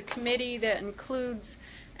which there's a committee that includes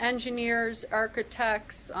engineers,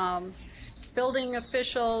 architects, building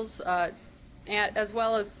officials, as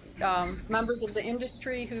well as members of the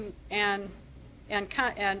industry and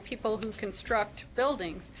people who construct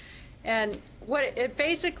buildings. And what it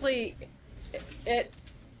basically,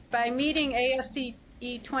 by meeting ASCE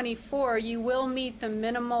 24, you will meet the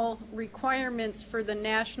minimal requirements for the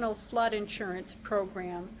National Flood Insurance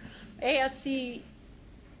Program. ASCE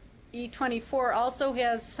 24 also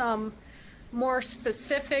has some more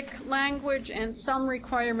specific language and some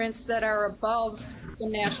requirements that are above the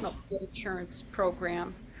National Flood Insurance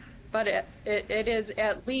Program, but it is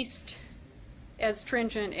at least as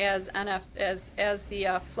stringent as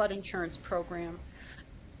the Flood Insurance Program.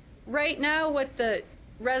 Right now, what the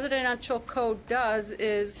Residential Code does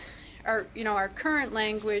is our current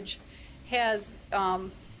language has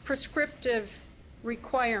prescriptive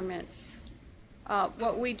requirements.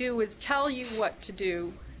 What we do is tell you what to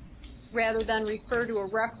do rather than refer to a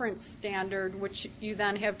reference standard, which you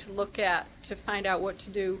then have to look at to find out what to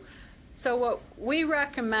do. So what we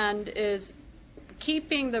recommend is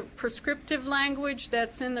keeping the prescriptive language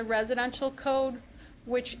that's in the Residential Code,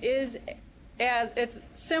 which is it's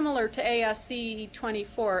similar to ASCE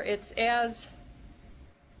 24. It's as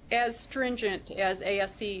stringent as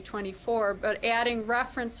ASCE 24, but adding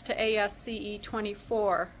reference to ASCE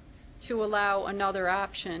 24 to allow another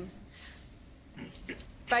option.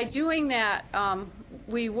 By doing that,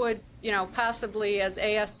 we would, possibly as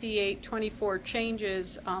ASCE 24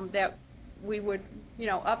 changes, that we would,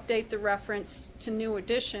 update the reference to new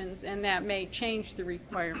additions, and that may change the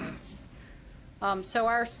requirements. So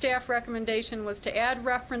our staff recommendation was to add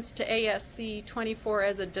reference to ASCE 24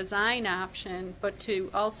 as a design option, but to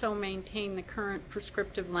also maintain the current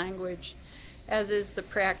prescriptive language, as is the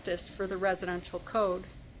practice for the Residential Code.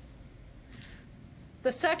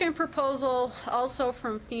 The second proposal, also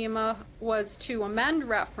from FEMA, was to amend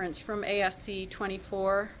reference from ASCE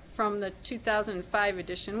 24 from the 2005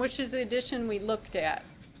 edition, which is the edition we looked at,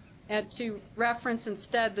 and to reference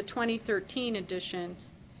instead the 2013 edition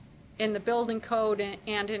in the building code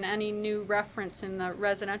and in any new reference in the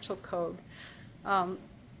residential code.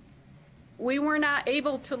 We were not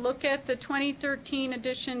able to look at the 2013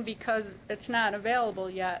 edition because it's not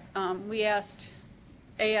available yet. We asked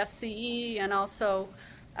ASCE and also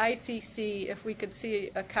ICC if we could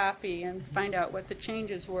see a copy and find out what the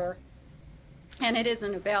changes were, and it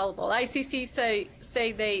isn't available. ICC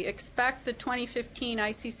say they expect the 2015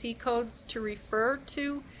 ICC codes to refer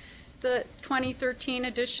to the 2013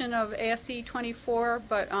 edition of ASCE 24,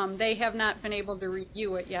 but they have not been able to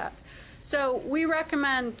review it yet. So we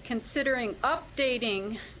recommend considering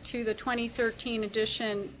updating to the 2013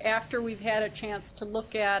 edition after we've had a chance to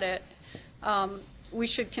look at it. We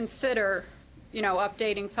should consider,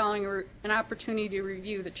 updating following an opportunity to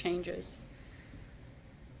review the changes.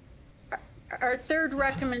 Our third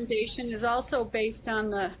recommendation is also based on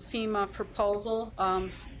the FEMA proposal.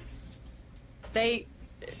 That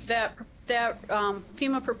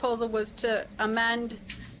FEMA proposal was to amend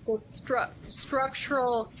the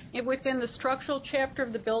structural, within the structural chapter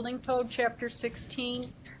of the building code, chapter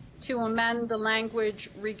 16, to amend the language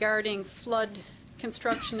regarding flood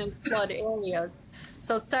construction in flood areas.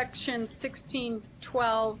 So section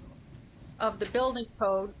 1612 of the building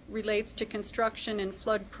code relates to construction in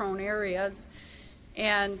flood-prone areas,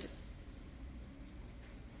 and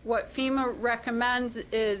what FEMA recommends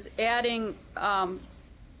is adding,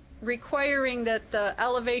 requiring that the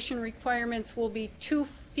elevation requirements will be 2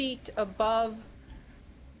 feet above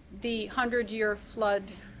the 100-year flood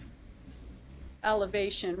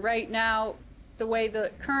elevation. Right now, the way the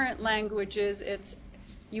current language is,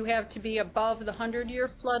 you have to be above the 100-year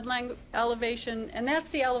flood elevation, and that's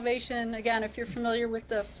the elevation, again, if you're familiar with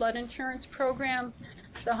the flood insurance program,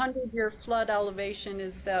 the 100-year flood elevation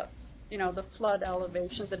is the flood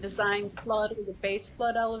elevation, the design flood or the base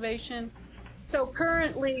flood elevation. So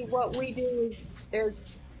currently what we do is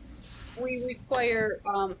we require,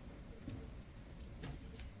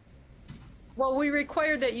 we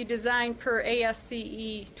require that you design per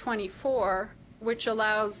ASCE 24, which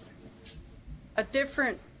allows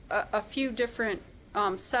a few different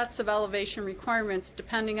sets of elevation requirements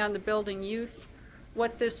depending on the building use.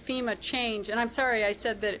 What this FEMA change, and I'm sorry I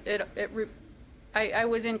said that I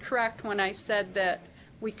was incorrect when I said that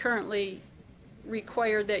we currently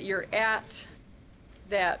require that you're at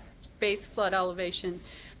that base flood elevation.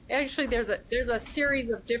 Actually, there's a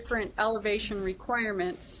series of different elevation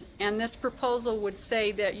requirements, and this proposal would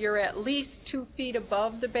say that you're at least 2 feet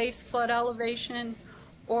above the base flood elevation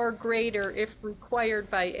or greater if required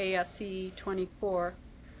by ASCE 24.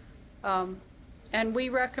 And we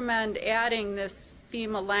recommend adding this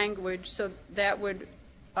FEMA language, so that would,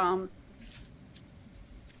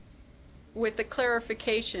 with the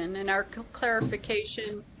clarification, and our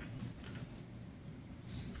clarification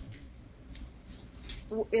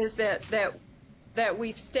is that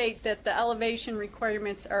we state that the elevation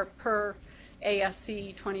requirements are per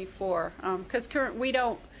ASCE 24, because we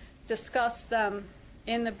don't discuss them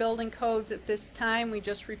in the building codes at this time. We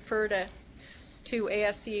just refer to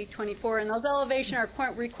ASCE 24, and those elevation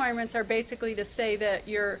requirements are basically to say that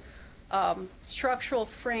your structural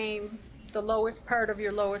frame, the lowest part of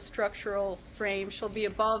your lowest structural frame, shall be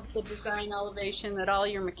above the design elevation, that all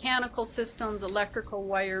your mechanical systems, electrical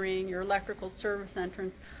wiring, your electrical service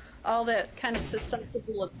entrance, all that kind of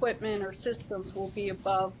susceptible equipment or systems will be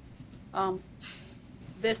above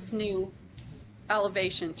this new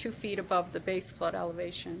elevation, 2 feet above the base flood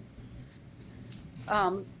elevation.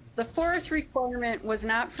 The fourth requirement was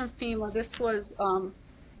not from FEMA. This was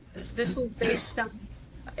based on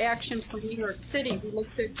action from New York City. We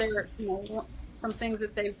looked at their, some things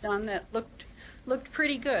that they've done that looked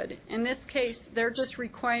pretty good. In this case, they're just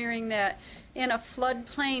requiring that in a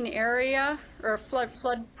floodplain area or a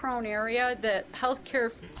flood-prone area, that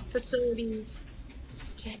healthcare facilities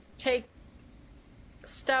take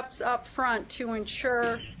steps up front to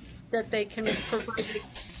ensure that they can provide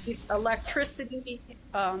electricity,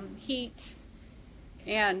 heat,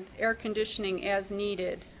 and air conditioning as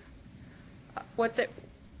needed.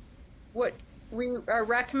 What we are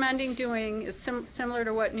recommending doing is similar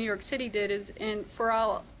to what New York City did, is for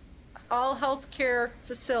all healthcare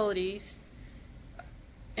facilities,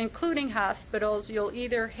 including hospitals, you'll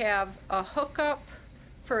either have a hookup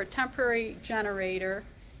for a temporary generator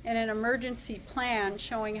and an emergency plan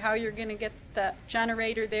showing how you're going to get that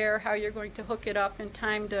generator there, how you're going to hook it up in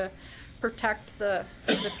time to protect the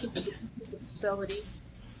people who use the facility.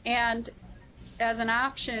 And as an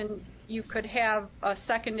option, you could have a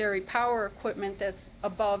secondary power equipment that's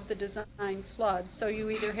above the design flood. So you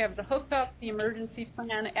either have the hookup, the emergency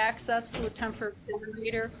plan, access to a temporary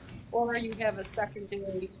generator, or you have a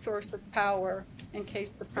secondary source of power in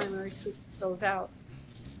case the primary source goes out.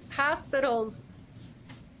 Hospitals,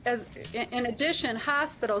 in addition,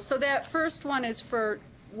 hospitals, so that first one is for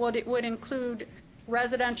what it would include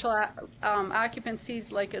residential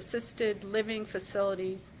occupancies like assisted living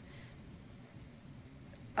facilities.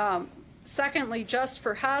 Secondly, just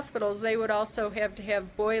for hospitals, they would also have to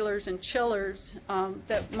have boilers and chillers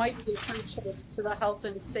that might be essential to the health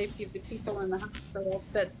and safety of the people in the hospital,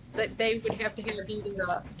 that they would have to have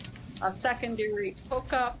either a secondary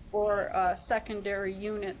hookup or a secondary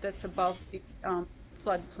unit that's above the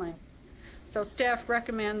floodplain. So staff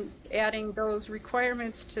recommends adding those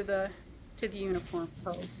requirements to the uniform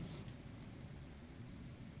code.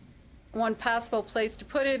 One possible place to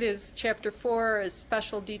put it is Chapter 4 as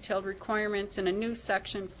special detailed requirements in a new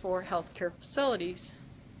section for healthcare facilities.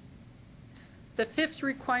 The fifth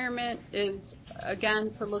requirement is,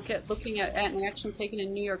 again, to looking at an action taken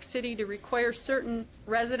in New York City to require certain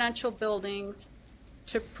residential buildings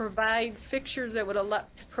to provide fixtures that would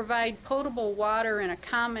provide potable water in a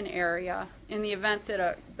common area in the event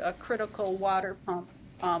that a critical water pump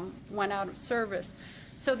went out of service.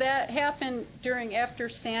 So that happened after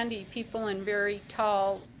Sandy. People in very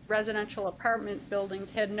tall residential apartment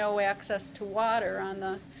buildings had no access to water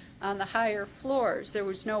on the higher floors. There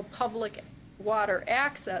was no public water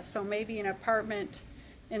access, so maybe an apartment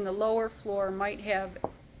in the lower floor might have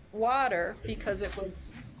water because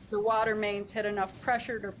the water mains had enough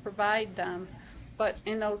pressure to provide them. But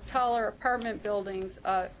in those taller apartment buildings,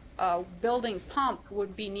 a building pump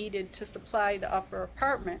would be needed to supply the upper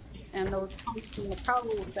apartments, and those pumps, when the power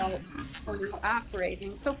was out, were not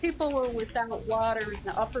operating. So people were without water in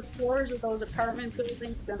the upper floors of those apartment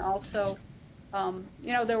buildings, and also,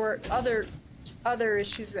 there were other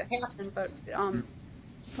issues that happened, but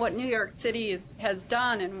what New York City has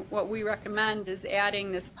done and what we recommend is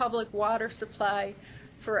adding this public water supply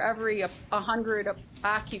for every 100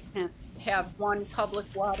 occupants, have one public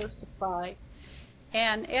water supply,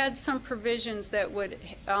 and add some provisions that would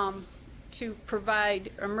to provide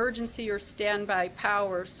emergency or standby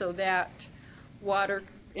power so that water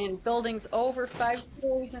in buildings over 5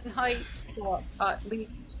 stories in height, at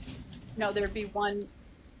least there'd be one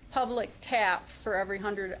public tap for every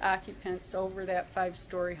 100 occupants over that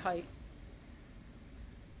 5-story height.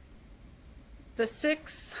 The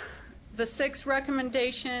sixth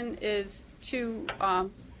recommendation is to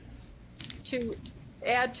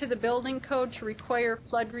add to the building code to require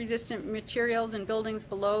flood-resistant materials in buildings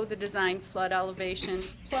below the design flood elevation,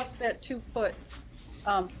 plus that 2-foot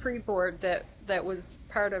freeboard that was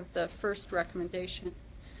part of the first recommendation.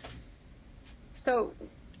 So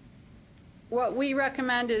what we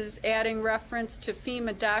recommend is adding reference to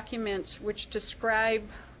FEMA documents which describe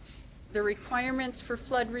the requirements for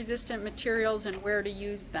flood-resistant materials and where to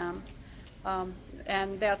use them.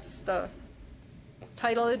 And that's the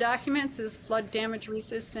title of the documents is Flood Damage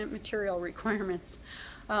Resistant Material Requirements.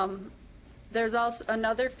 There's also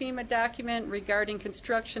another FEMA document regarding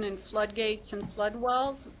construction and floodgates and flood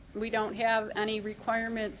wells. We don't have any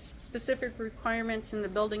specific requirements in the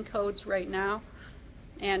building codes right now.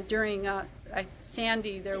 And during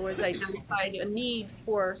Sandy, there was identified a need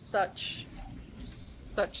for such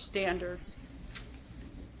standards.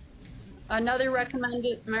 Another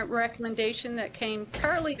recommendation that came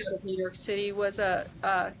partly out of New York City was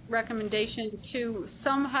a recommendation to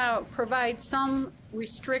somehow provide some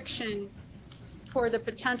restriction for the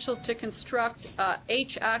potential to construct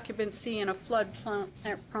H occupancy in a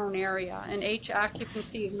flood-prone area. And H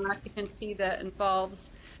occupancy is an occupancy that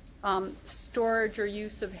involves storage or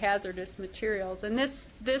use of hazardous materials. And this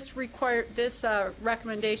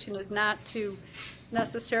recommendation is not to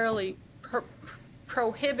necessarily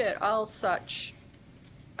prohibit all such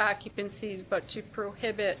occupancies, but to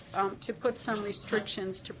prohibit, to put some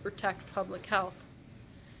restrictions to protect public health.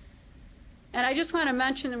 And I just want to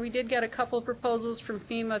mention that we did get a couple of proposals from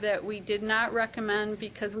FEMA that we did not recommend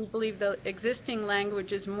because we believe the existing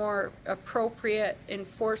language is more appropriate,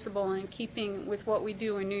 enforceable, and in keeping with what we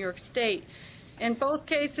do in New York State. In both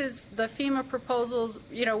cases, the FEMA proposals,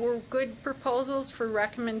 were good proposals for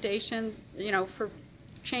recommendation, for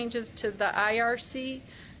changes to the IRC,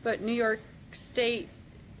 but New York State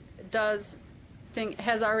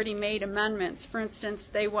has already made amendments. For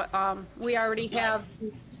instance, we already have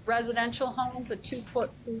residential homes, a 2-foot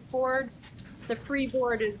freeboard. The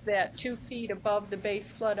freeboard is that 2 feet above the base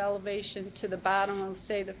flood elevation to the bottom of,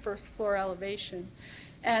 say, the first floor elevation.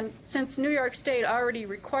 And since New York State already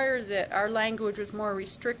requires it, our language was more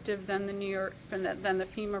restrictive than the than the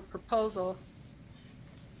FEMA proposal.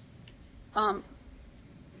 The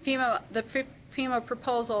FEMA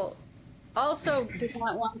proposal also did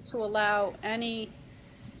not want to allow any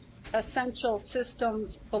essential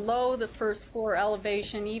systems below the first floor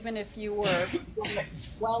elevation, even if you were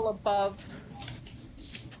well above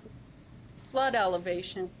flood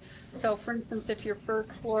elevation. So, for instance, if your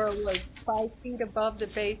first floor was 5 feet above the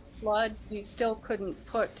base flood, you still couldn't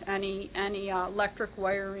put any electric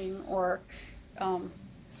wiring or,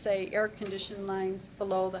 say, air conditioning lines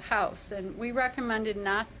below the house. And we recommended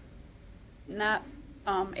not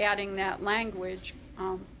adding that language,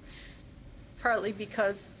 partly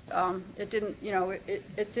because it didn't,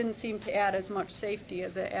 it didn't seem to add as much safety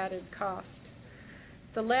as it added cost.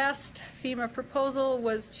 The last FEMA proposal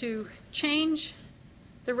was to change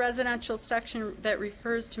the residential section that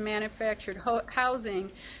refers to manufactured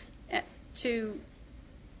housing to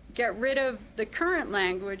get rid of the current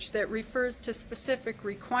language that refers to specific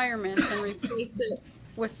requirements and replace it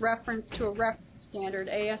with reference to a reference standard,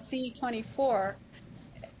 ASC 24,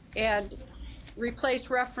 and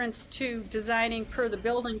replace reference to designing per the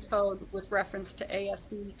building code with reference to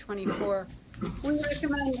ASC 24. We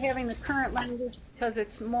recommend having the current language because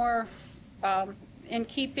it's more in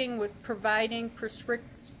keeping with providing prescriptive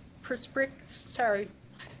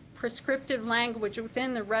language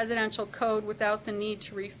within the residential code without the need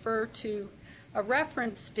to refer to a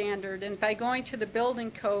reference standard. And by going to the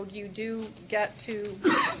building code, you do get to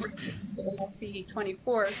reference to ASC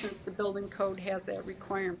 24 since the building code has that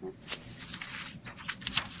requirement.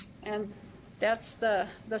 And that's the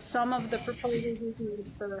sum of the proposals we made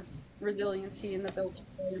for resiliency in the built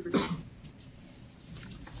environment.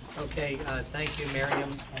 Okay, thank you,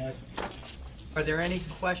 Miriam. Are there any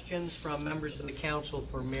questions from members of the council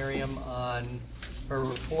for Miriam on her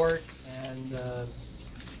report and the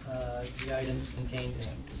items contained in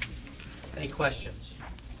it? Any questions?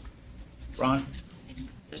 Ron?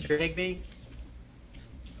 Mr. Higbee?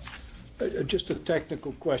 Just a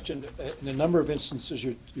technical question. In a number of instances,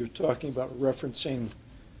 you're talking about referencing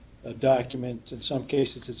a document. In some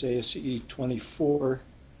cases, it's ASCE 24,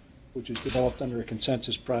 which is developed under a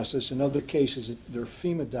consensus process. In other cases, there are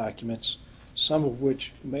FEMA documents, some of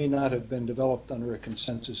which may not have been developed under a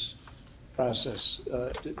consensus process.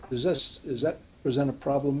 Does that present a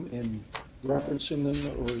problem in referencing them,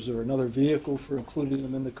 or is there another vehicle for including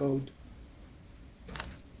them in the code?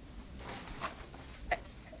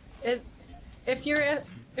 If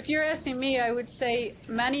you're asking me, I would say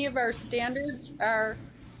many of our standards are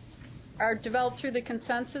developed through the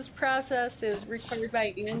consensus process as required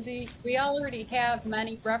by ANSI. We already have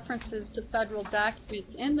many references to federal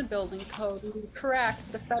documents in the building code. And you're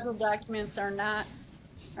correct, the federal documents are not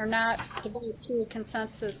developed through a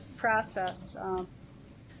consensus process.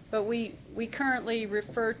 But we currently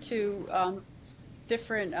refer to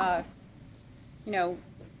different,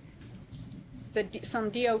 some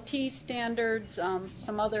DOT standards,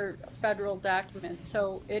 some other federal documents.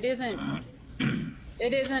 So it isn't,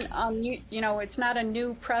 it's not a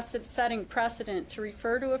new setting precedent to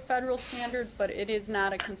refer to a federal standard, but it is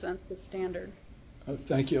not a consensus standard.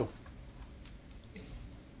 Thank you.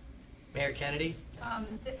 Mayor Kennedy?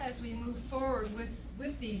 As we move forward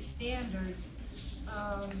with these standards,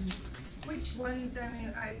 which ones,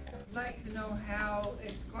 I'd like to know how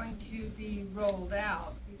it's going to be rolled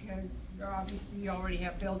out, because obviously you already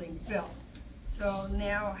have buildings built. So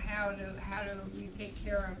now how do we take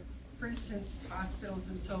care of, for instance, hospitals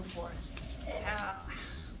and so forth?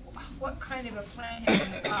 What kind of a plan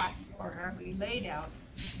have we got, or have we laid out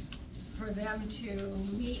for them to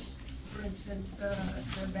meet, for instance, the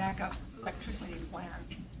backup electricity plan,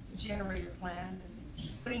 the generator plan, and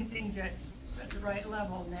putting things at the right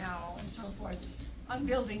level now and so forth on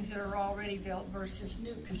buildings that are already built versus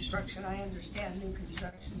new construction? I understand new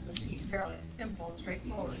construction would be fairly simple and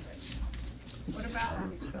straightforward, but what about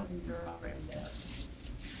buildings that are already built?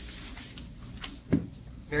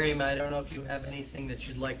 Miriam, I don't know if you have anything that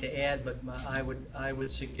you'd like to add, but I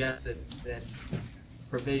would suggest that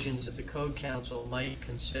provisions that the Code Council might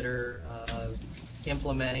consider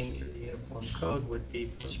implementing through the Uniform Code would be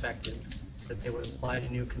prospective, that they would apply to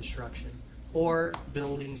new construction or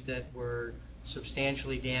buildings that were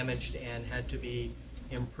substantially damaged and had to be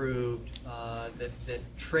improved, that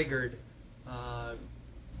triggered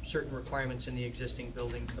certain requirements in the existing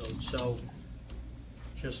building code. So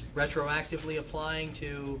just retroactively applying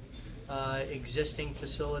to existing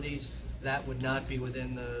facilities, that would not be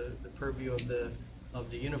within the purview of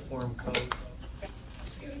the Uniform Code.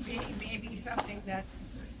 it would be maybe something that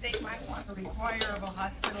the state might want to require of a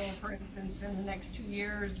hospital, for instance, in the next 2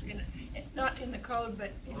 years, not in the code,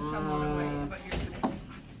 but in some other way, what you're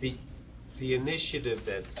saying. The initiative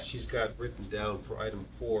that she's got written down for item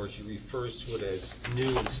 4, she refers to it as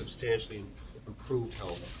new and substantially improved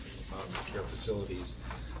health care facilities.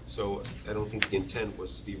 So I don't think the intent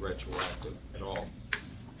was to be retroactive at all.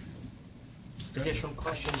 Additional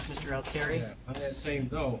questions, Mr. Altieri? Yeah, on that same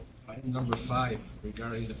note, item number 5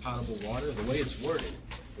 regarding the potable water, the way it's worded,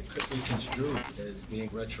 it could be construed as being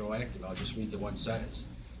retroactive. I'll just read the one sentence.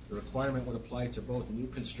 The requirement would apply to both new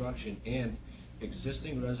construction and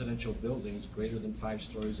existing residential buildings greater than 5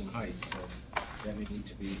 stories in height, so that may need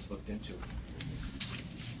to be looked into.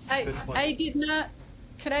 I did not,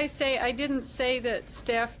 could I say, I didn't say that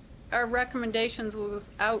staff, our recommendations was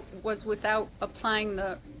without applying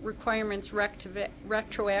the requirements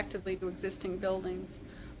retroactively to existing buildings.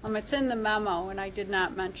 It's in the memo, and I did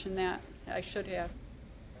not mention that. I should have.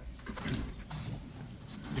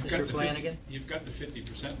 Mr. Flanagan? You've got the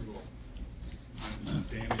 50% rule on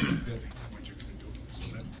damage to building, what you're going to do.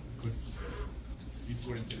 So that could be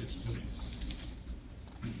put into this too.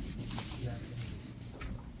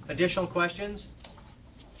 Additional questions?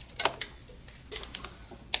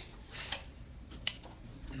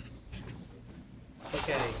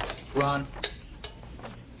 Okay. Ron?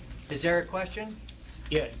 Is there a question?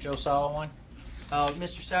 Yeah, Joe Solowine?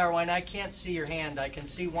 Mr. Sauerwein, I can't see your hand. I can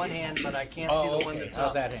see one hand, but I can't see the one that's up.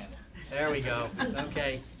 How's that hand? There we go.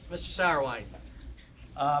 Okay. Mr.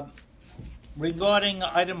 Sauerwein. Regarding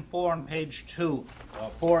item 4 on page 2,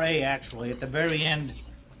 4A actually, at the very end,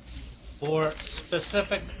 for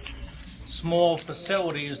specific small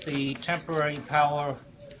facilities, the temporary power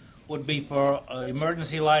would be for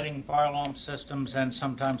emergency lighting, fire alarm systems, and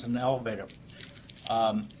sometimes an elevator.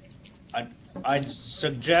 I'd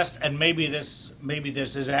suggest, and maybe this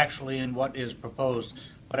is actually in what is proposed,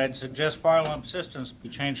 but I'd suggest fire alarm systems be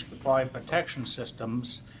changed to fire protection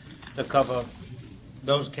systems to cover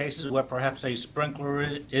those cases where perhaps a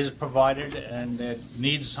sprinkler is provided and it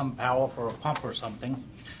needs some power for a pump or something.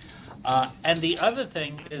 And the other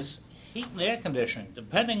thing is heat and air conditioning.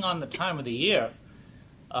 Depending on the time of the year,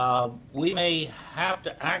 we may have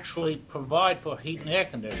to actually provide for heat and air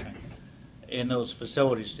conditioning in those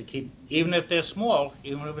facilities to keep, even if they're small,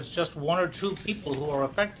 even if it's just 1 or 2 people who are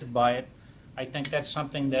affected by it. I think that's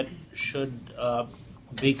something that should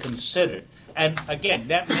be considered. And again,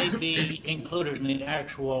 that may be included in the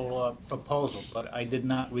actual proposal, but I did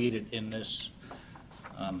not read it in this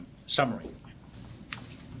summary.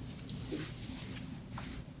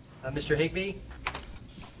 Mr. Higbee?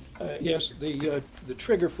 Yes, the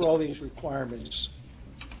trigger for all these requirements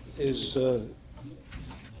is the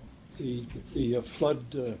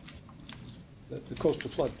flood, the coastal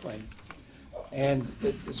floodplain. And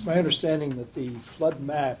it's my understanding that the flood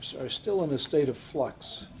maps are still in a state of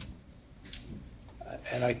flux.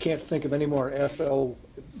 And I can't think of any more FL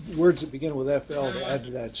words that begin with FL to add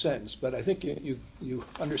to that sentence, but I think you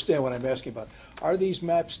understand what I'm asking about. Are these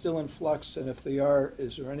maps still in flux? And if they are,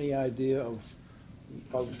 is there any idea of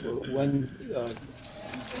when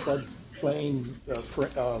floodplain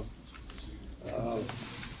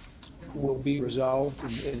will be resolved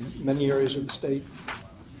in many areas of the state?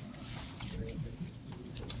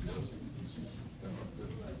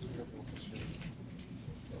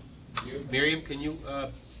 Miriam, can you,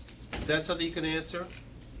 is that something you can answer?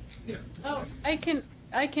 Yeah. Oh, I can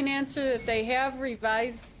answer that they have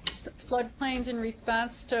revised floodplains in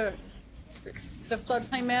response to the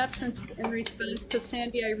floodplain maps in response to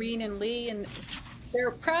Sandy, Irene, and Lee, and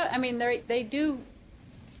they're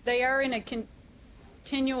they are in a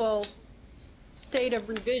continual state of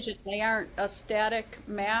revision. They aren't a static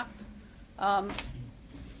map. However,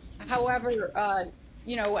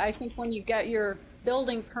 I think when you get your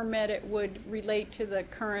building permit, it would relate to the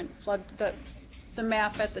current flood, the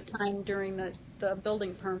map at the time during the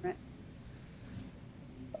building permit.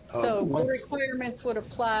 So the requirements would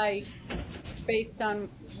apply based on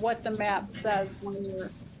what the map says when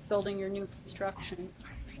you're building your new construction.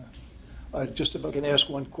 Just if I can ask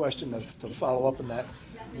one question to follow up on that.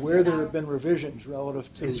 Where there have been revisions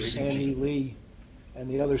relative to Sandy, Lee, and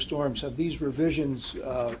the other storms, have these revisions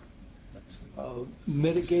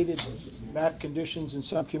mitigated map conditions in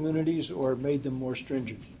some communities or made them more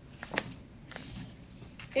stringent?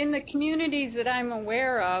 In the communities that I'm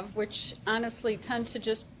aware of, which honestly tend to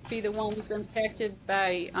just be the ones impacted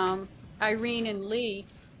by Irene and Lee,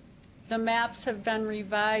 the maps have been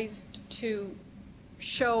revised to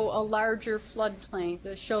show a larger floodplain,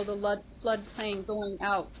 to show the floodplain going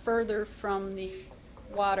out further from the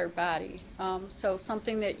water body. So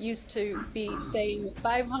something that used to be, say,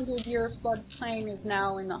 500-year floodplain is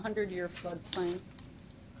now in the 100-year floodplain.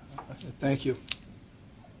 Thank you.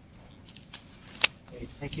 Okay,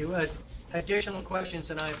 thank you. Additional questions,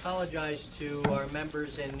 and I apologize to our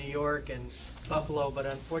members in New York and Buffalo, but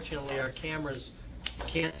unfortunately our cameras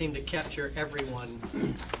can't seem to capture everyone.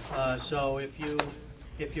 So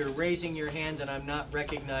if you're raising your hand and I'm not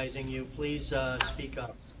recognizing you, please speak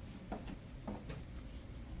up.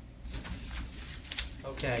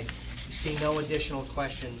 Okay, see no additional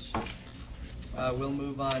questions. We'll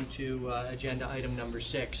move on to agenda item number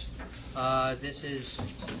 6. This is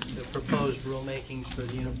the proposed rulemakings for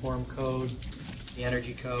the Uniform Code, the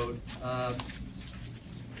Energy Code.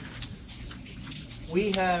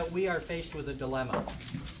 We are faced with a dilemma,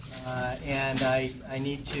 and I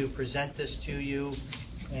need to present this to you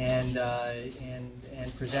and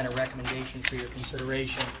present a recommendation for your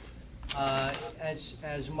consideration.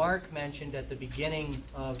 As Mark mentioned at the beginning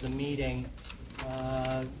of the meeting,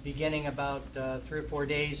 beginning about 3 or 4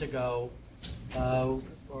 days ago,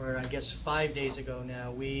 or I guess 5 days ago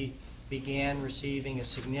now, we began receiving a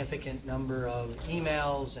significant number of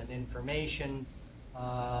emails and information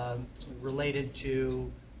related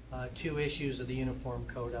to 2 issues of the Uniform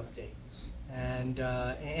Code update.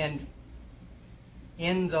 And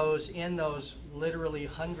in those literally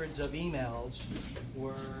hundreds of emails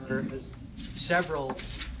were several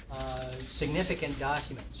significant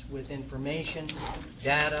documents with information,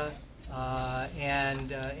 data, and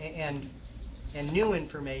new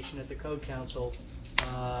information that the Code Council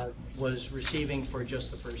was receiving for just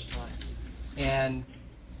the first time. And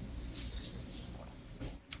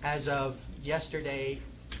as of yesterday,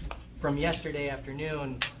 from yesterday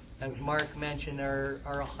afternoon, as Mark mentioned, there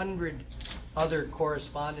are 100 other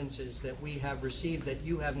correspondences that we have received that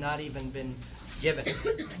you have not even been given.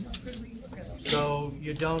 So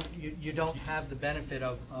you don't have the benefit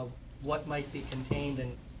of what might be contained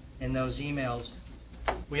in those emails.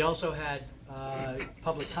 We also had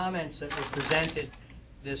public comments that were presented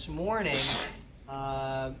this morning,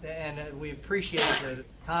 and we appreciate the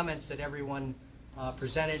comments that everyone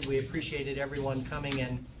presented. We appreciated everyone coming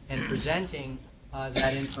in and presenting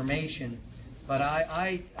that information. But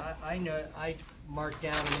I know I marked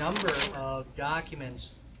down a number of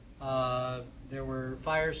documents. There were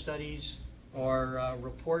fire studies or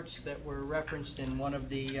reports that were referenced in one of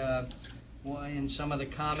the in some of the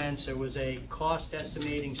comments. There was a cost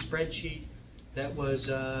estimating spreadsheet that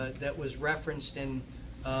was referenced in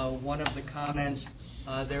one of the comments.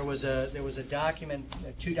 There was a document,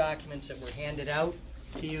 2 documents that were handed out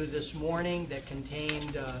to you this morning that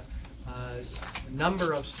contained a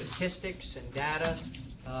number of statistics and data,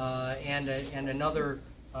 and another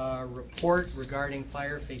report regarding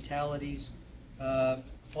fire fatalities,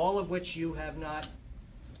 all of which you have not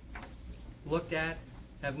looked at,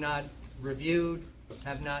 have not reviewed,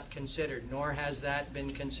 have not considered, nor has that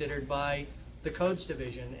been considered by the Codes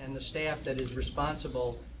Division and the staff that is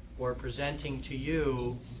responsible for presenting to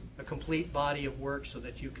you a complete body of work so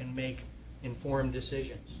that you can make informed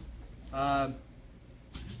decisions.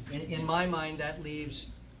 In my mind, that leaves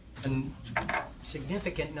a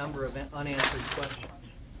significant number of unanswered questions,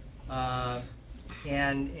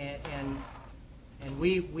 and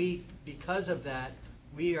we because of that,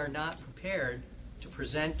 we are not prepared to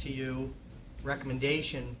present to you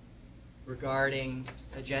recommendation regarding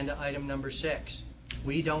agenda item number 6.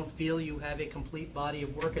 We don't feel you have a complete body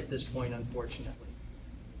of work at this point, unfortunately,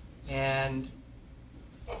 and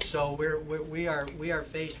so we are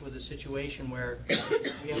faced with a situation where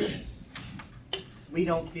we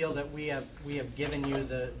don't feel that we have given you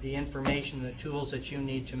the information, the tools that you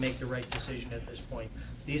need to make the right decision at this point.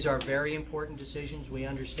 These are very important decisions. We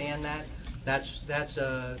understand that. That's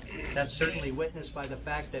certainly witnessed by the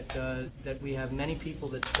fact that we have many people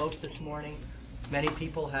that spoke this morning. Many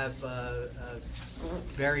people have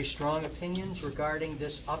very strong opinions regarding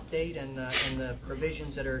this update and the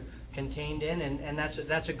provisions that are contained in, and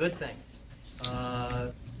that's a good thing.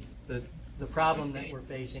 The problem that we're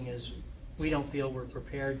facing is we don't feel we're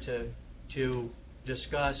prepared to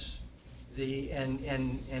discuss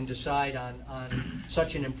and decide on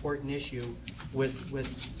such an important issue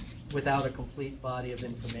without a complete body of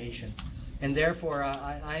information, and therefore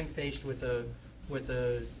I'm faced with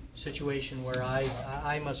a situation where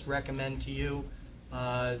I must recommend to you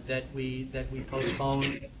that we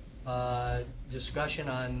postpone discussion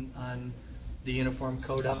on the Uniform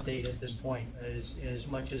Code update at this point. As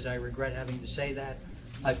much as I regret having to say that,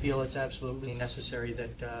 I feel it's absolutely necessary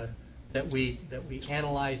that we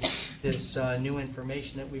analyze this new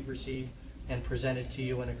information that we've received and present it to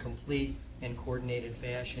you in a complete and coordinated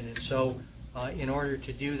fashion. And so In order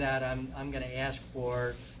to do that, I'm going to ask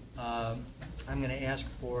for a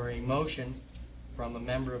motion from a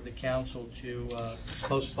member of the council to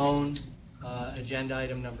postpone agenda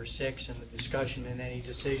item number 6 and the discussion and any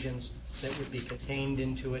decisions that would be contained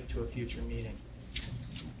into it to a future meeting.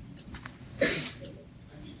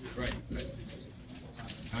 Right.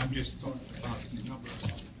 I'm just talking about the numbers.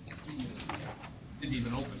 Didn't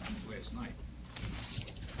even open last night.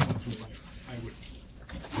 I would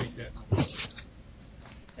take that.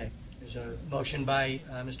 Okay. There's a motion by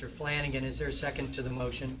Mr. Flanagan. Is there a second to the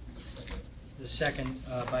motion? The second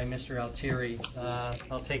by Mr. Altieri.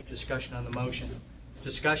 I'll take discussion on the motion.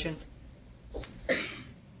 Discussion?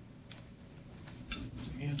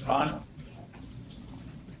 Ron?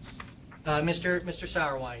 Mr.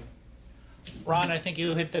 Sauerwein. Ron, I think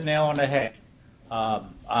you hit the nail on the head.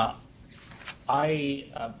 I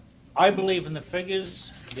believe in the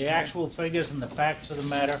figures, the actual figures and the facts of the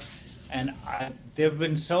matter, and there have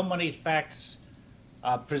been so many facts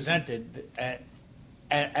presented,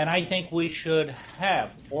 and I think we should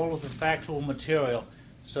have all of the factual material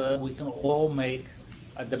so that we can all make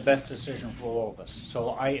the best decision for all of us.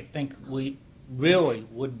 So I think we really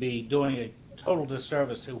would be doing a total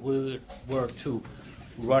disservice if we were to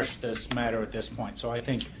rush this matter at this point. So I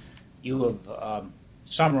think you have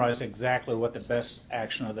summarized exactly what the best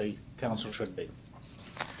action of the council should be.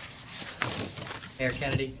 Mayor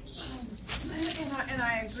Kennedy. And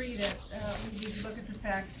I agree that we need to look at the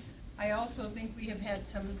facts. I also think we have had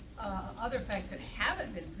some other facts that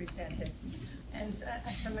haven't been presented and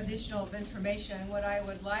some additional information. What I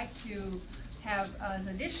would like to have as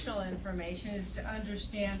additional information is to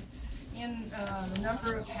understand in the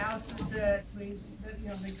number of houses that we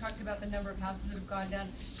talked about the number of houses that have gone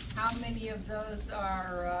down. How many of those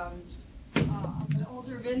are of the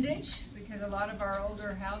older vintage? Because a lot of our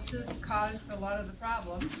older houses cause a lot of the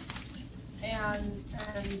problems, and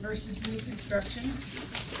versus new construction.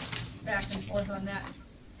 Back and forth on that.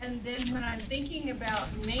 And then when I'm thinking about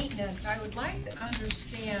maintenance, I would like to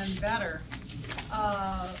understand better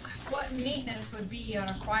what maintenance would be on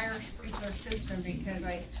a fire sprinkler system, because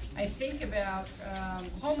I think about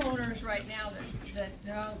homeowners right now that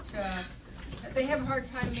don't, they have a hard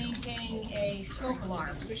time maintaining a smoke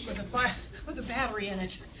alarm with a battery in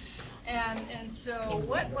it. And so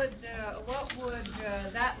what would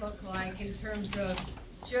that look like in terms of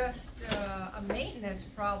just a maintenance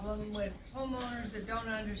problem with homeowners that don't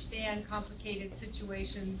understand complicated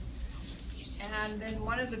situations? And then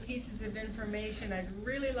one of the pieces of information I'd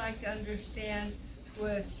really like to understand,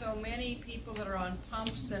 with so many people that are on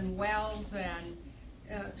pumps and wells and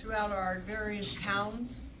throughout our various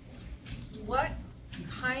towns, what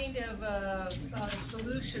kind of a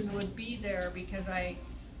solution would be there? Because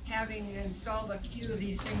having installed a few of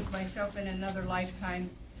these things myself in another lifetime,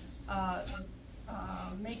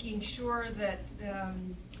 making sure that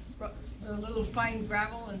the little fine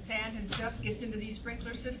gravel and sand and stuff gets into these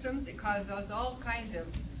sprinkler systems, it causes all kinds of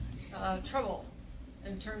trouble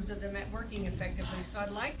in terms of them working effectively. So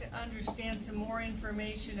I'd like to understand some more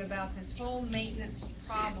information about this whole maintenance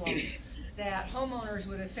problem that homeowners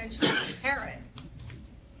would essentially inherit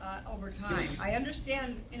over time. I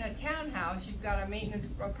understand in a townhouse you've got a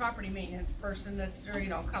property maintenance person that's, or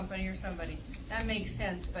company or somebody. That makes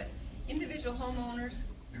sense, but individual homeowners,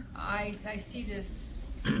 I see this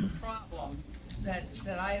problem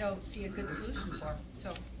that I don't see a good solution for.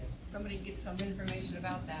 So somebody get some information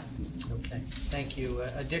about that. Okay, thank you.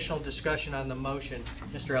 Additional discussion on the motion.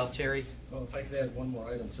 Mr. Altieri. Well, if I could add one more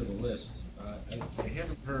item to the list. I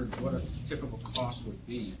haven't heard what a typical cost would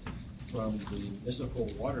be from the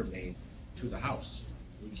municipal water main to the house.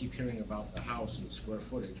 We keep hearing about the house and the square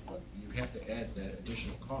footage, but you have to add that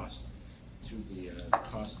additional cost to the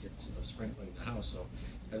cost of sprinkling the house. So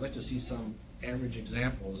I'd like to see some average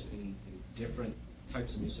examples in different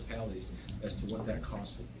types of municipalities as to what that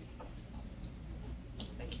cost would be.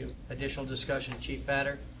 Thank you. Additional discussion, Chief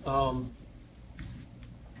Batter.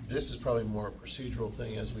 This is probably more a procedural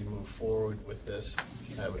thing as we move forward with this.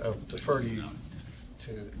 I would defer to you,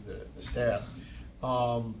 to the staff.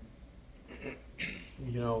 The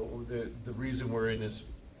reason we're in this,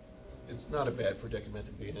 it's not a bad predicament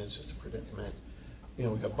to be in, it's just a predicament. We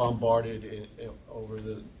got bombarded over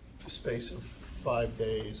the space of 5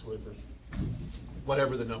 days with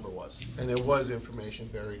whatever the number was. And there was information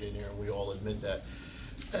buried in here, and we all admit that.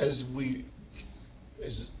 As the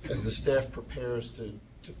staff prepares to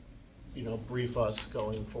brief us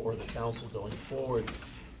going forward, the council going forward,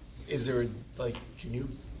 is there, can you,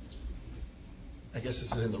 I guess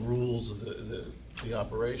this is in the rules of the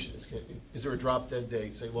operations, is there a drop dead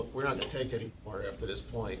date? Say, look, we're not going to take any more after this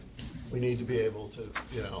point. We need to be able to,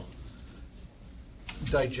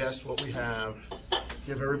 digest what we have,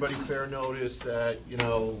 give everybody fair notice that,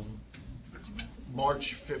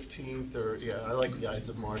 March 15th, or, I like the Ides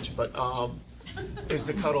of March, but is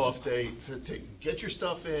the cutoff date to get your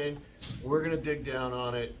stuff in. We're going to dig down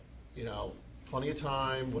on it, plenty of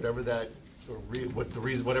time, whatever that,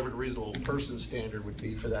 whatever the reasonable person standard would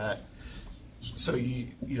be for that. So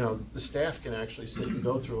the staff can actually sit and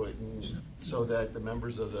go through it, and so that the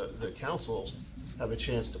members of the council have a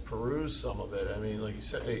chance to peruse some of it. I mean, like you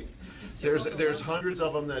said, there's hundreds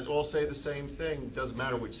of them that all say the same thing. Doesn't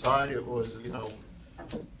matter which side it was.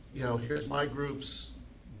 Here's my group's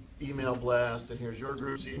email blast, and here's your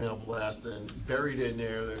group's email blast, and buried in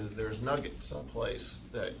there's nuggets someplace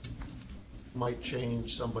that might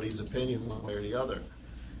change somebody's opinion one way or the other.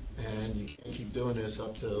 And you can't keep doing this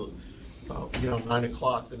up till 9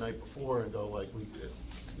 o'clock the night before and go like we did,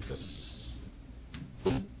 because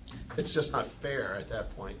it's just not fair at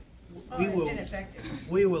that point.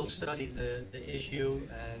 We will study the issue,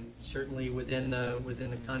 and certainly within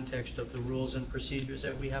the context of the rules and procedures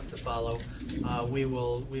that we have to follow, we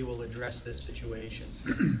will address this situation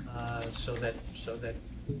so that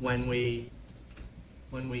when we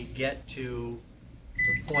get to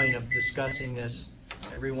the point of discussing this,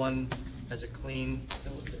 everyone has a clean.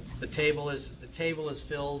 The table is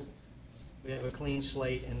filled. We have a clean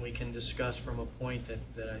slate, and we can discuss from a point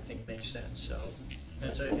that I think makes sense. So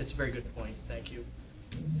it's a very good point. Thank you.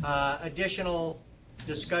 Additional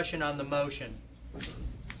discussion on the motion.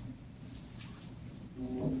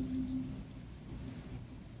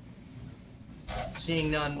 Seeing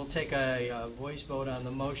none, we'll take a voice vote on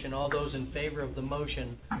the motion. All those in favor of the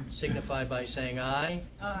motion signify by saying aye.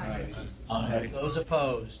 Aye. Aye. Those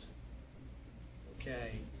opposed?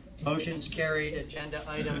 Okay. Motion's carried. Agenda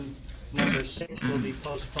item number 6 will be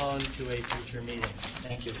postponed to a future meeting.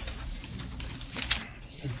 Thank you.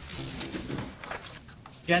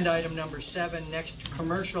 Agenda item number 7, next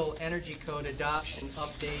commercial energy code adoption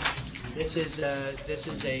update. This is a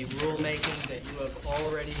rulemaking that you have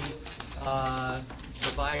already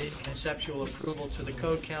provided conceptual approval to the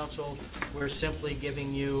Code Council. We're simply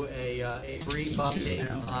giving you a brief update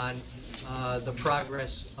on the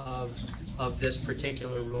progress of this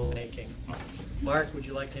particular rulemaking. Mark, would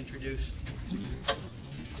you like to introduce?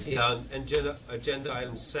 Yeah, agenda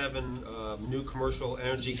item 7, new commercial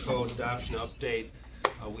energy code adoption update.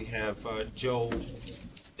 We have Joe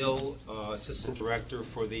Hill, Assistant Director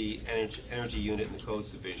for the Energy Unit in the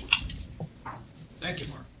Codes Division. Thank you,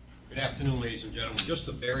 Mark. Good afternoon, ladies and gentlemen. Just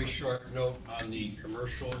a very short note on the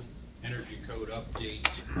commercial energy code update,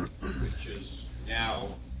 which is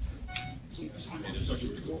now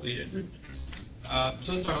completed.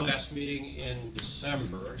 Since our last meeting in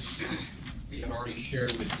December, we had already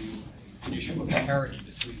shared with you an issue of parity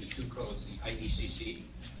between the two codes, the IECC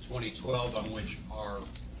 2012, on which our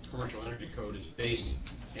commercial energy code is based,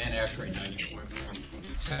 and ASHRAE 90.1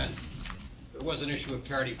 2010. There was an issue of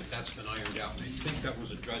parity, but that's been ironed out, and I think that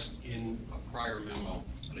was addressed in a prior memo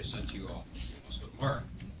that I sent to you all. So, Mark.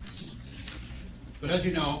 But as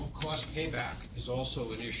you know, cost payback is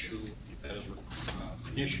also an issue that is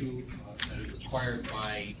required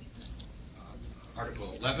by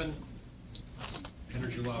Article 11,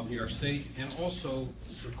 Energy Law of New York State, and also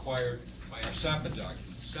required by our SAPA documents.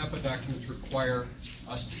 SAPA documents require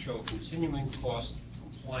us to show continuing cost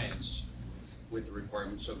compliance with the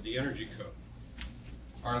requirements of the Energy Code.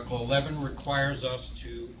 Article 11 requires us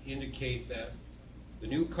to indicate that in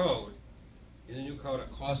the new code, a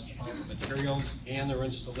cost of materials and their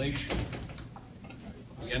installation,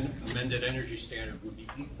 the amended energy standard would be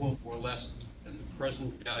equal or less than the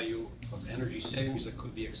present value of energy savings that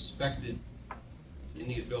could be expected in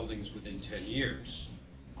these buildings within 10 years.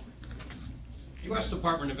 The U.S.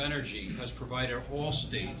 Department of Energy has provided all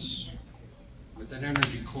states with an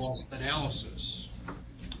energy cost analysis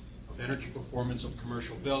of energy performance of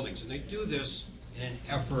commercial buildings, and they do this in an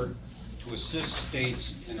effort to assist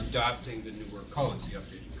states in adopting the newer codes, the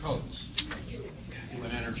updated codes. They do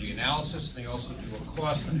an energy analysis, and they also do a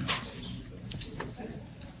cost analysis.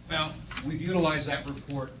 Well, we've utilized that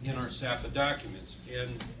report in our SAPA documents,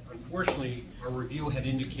 and unfortunately, our review had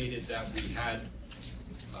indicated that we had,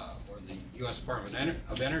 or the U.S. Department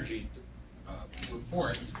of Energy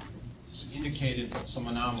report indicated some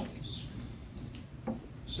anomalies.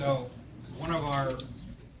 So, one of our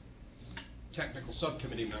technical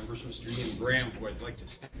subcommittee members, Mr. Ian Graham, who I'd like to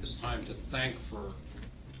take this time to thank for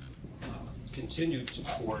continued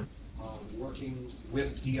support working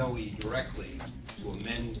with DOE directly to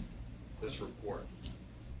amend this report.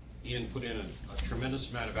 Ian put in a tremendous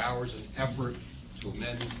amount of hours and effort to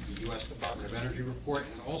amend the U.S. Department of Energy report,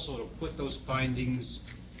 and also to put those findings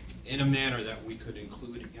in a manner that we could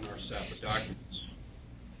include in our SAPA documents.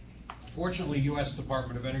 Fortunately, U.S.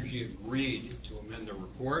 Department of Energy agreed to amend the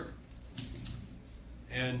report,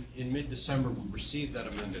 and in mid-December we received that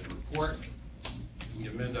amended report. We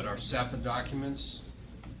amended our SAPA documents,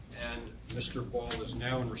 and Mr. Ball is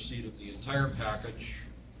now in receipt of the entire package,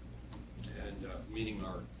 and meaning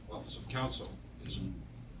our Office of Counsel is in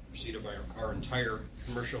receipt of our entire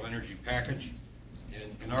commercial energy package,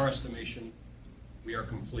 and in our estimation, we are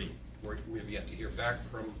complete. We have yet to hear back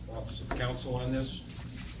from Office of Counsel on this,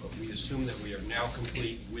 but we assume that we are now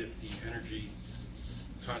complete with the Energy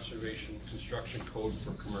Conservation Construction Code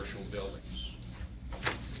for commercial buildings.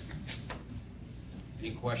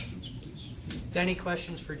 Any questions, please? Any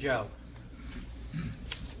questions for Joe?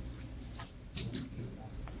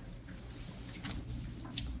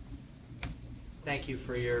 Thank you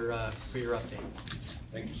for your update.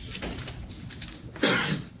 Thank you, sir.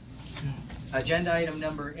 Agenda item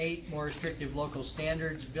number 8, more restrictive local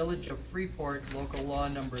standards, Village of Freeport, local law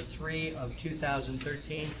number 3 of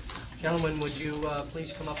 2013. Gentlemen, would you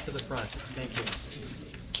please come up to the front? Thank you.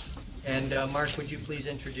 And Mark, would you please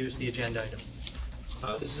introduce the agenda item?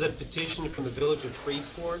 This is a petition from the Village of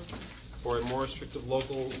Freeport for a more restrictive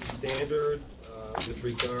local standard with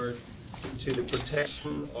regard to the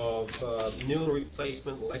protection of new and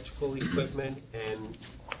replacement electrical equipment and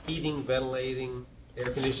heating, ventilating, air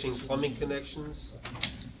conditioning, plumbing connections,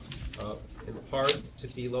 in part to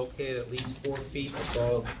be located at least 4 feet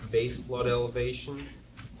above base flood elevation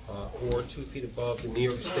or 2 feet above the New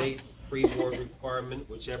York State freeboard requirement,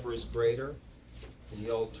 whichever is greater. And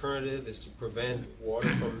the alternative is to prevent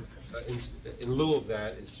water from, in lieu of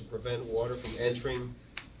that, is to prevent water from entering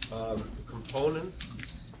the components.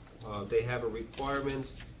 They have a requirement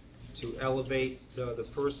to elevate the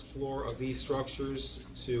first floor of these structures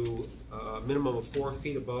to a minimum of 4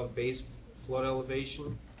 feet above base flood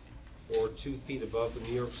elevation or 2 feet above the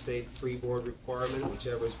New York State freeboard requirement,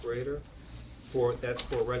 whichever is greater. That's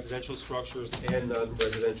for residential structures and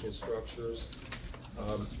non-residential structures.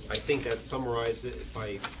 I think that summarizes it. If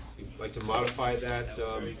you'd like to modify that,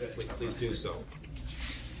 please do so.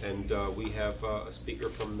 And we have a speaker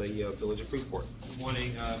from the Village of Freeport. Good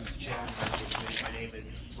morning, Mr. Chairman, members of the committee. My name is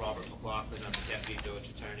Robert McLaughlin. I'm the Deputy Village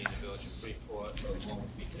Attorney in the Village of Freeport. Along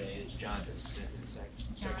with me today is Jonathan Smith and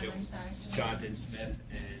Jonathan Smith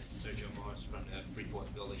and Sergio Morris from the Freeport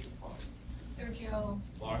Village Department. Sergio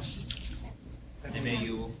Morris.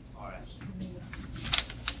 M-A-U-R-S.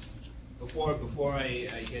 Before I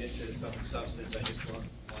get into some substance, I just want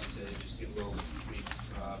to just give a little brief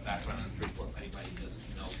background on Freeport. If anybody doesn't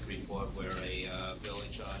know Freeport, we're a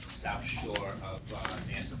village on the south shore of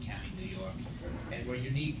Nassau County, New York. And we're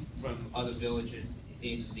unique from other villages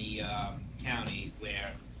in the county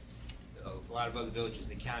where a lot of other villages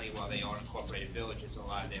in the county, while they are incorporated villages, a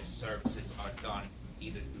lot of their services are done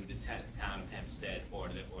either through the town of Hempstead or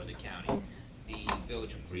the county. The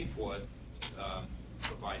Village of Freeport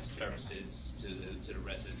provides services to the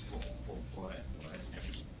residents for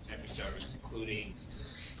every service, including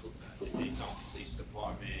its own police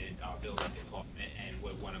department, our building department, and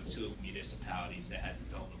we're one of 2 municipalities that has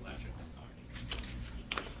its own electric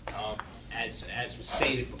authority. As was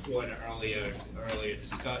stated before in an earlier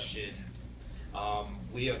discussion,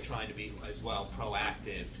 we are trying to be as well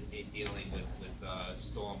proactive in dealing with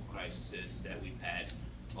storm crises that we've had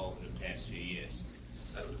over the past few years.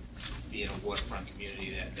 Being a waterfront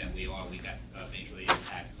community that we are, we got majorly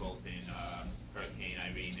impacted both in Hurricane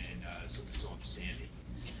Irene and Superstorm Sandy,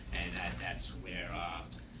 and that's where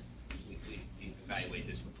we evaluate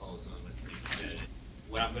this proposal and we presented it.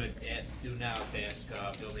 What I'm going to do now is ask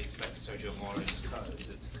Building Inspector Sergio Morris to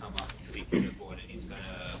come up and speak to the board, and he's going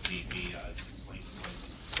to be explaining to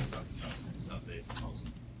us some of the substance of the proposal.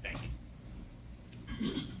 Thank you.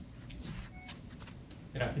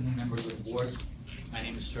 Good afternoon, members of the board. My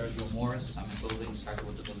name is Sergio Morris. I'm a building inspector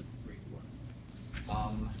with the Village of Freeport.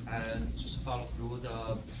 And just to follow through,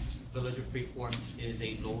 the Village of Freeport is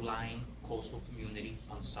a low-lying coastal community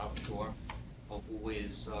on the South Shore who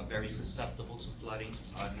is very susceptible to flooding,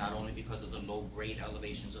 not only because of the low-grade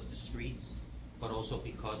elevations of the streets, but also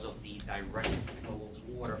because of the direct flow of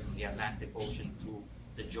water from the Atlantic Ocean through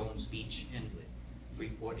the Jones Beach Inlet.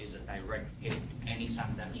 Freeport is a direct hit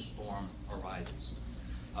anytime that a storm arises.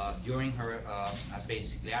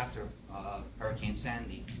 Basically after Hurricane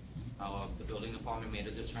Sandy, the building department made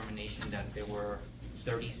a determination that there were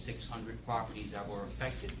 3,600 properties that were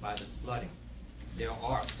affected by the flooding. There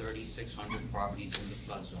are 3,600 properties in the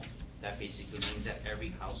flood zone. That basically means that every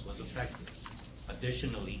house was affected.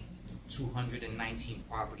 Additionally, 219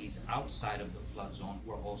 properties outside of the flood zone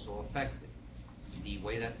were also affected. The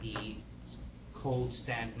way that the code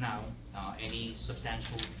stand now, any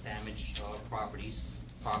substantial damage properties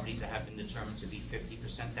that have been determined to be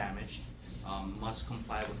 50% damaged, must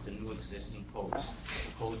comply with the new existing codes.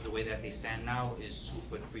 The codes, the way that they stand now, is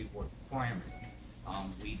 2-foot freeboard requirement.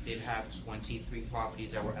 We did have 23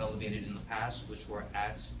 properties that were elevated in the past, which were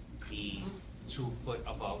at the 2 foot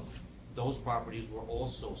above. Those properties were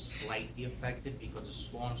also slightly affected because the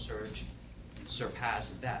storm surge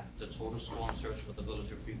surpassed that. The total storm surge for the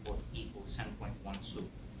village of Freeport equaled 10.12.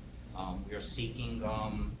 We are seeking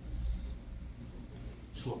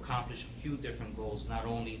to accomplish a few different goals, not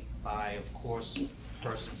only by, of course,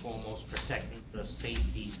 first and foremost, protecting the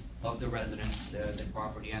safety of the residents, their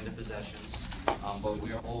property and their possessions, but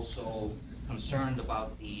we are also concerned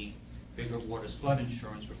about the Bigger Waters Flood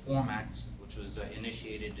Insurance Reform Act, which was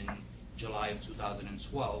initiated in July of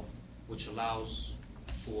 2012, which allows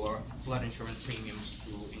for flood insurance premiums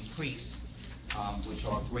to increase, which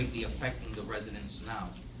are greatly affecting the residents now.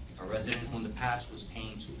 A resident who in the past was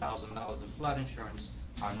paying $2,000 in flood insurance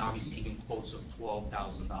are now receiving quotes of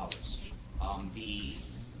 $12,000. The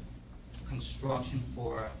construction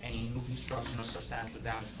for any new construction or substantial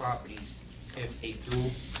damage properties, if they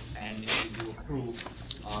do, and if we do approve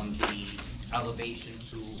the elevation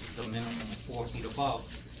to the minimum of 4 feet above,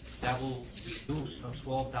 that will reduce a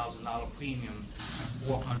 $12,000 premium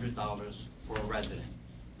to $400 for a resident.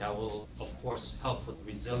 That will, of course, help with the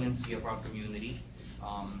resiliency of our community,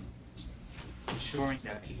 ensuring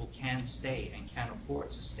that people can stay and can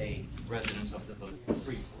afford to stay residents of the village of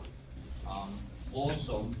Freeport.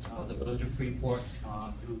 Also, the village of Freeport,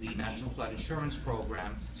 through the National Flood Insurance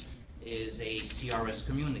Program, is a CRS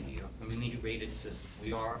community, a community rated system.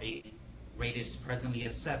 We are rated presently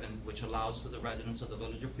as 7, which allows for the residents of the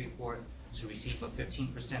village of Freeport to receive a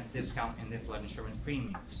 15% discount in their flood insurance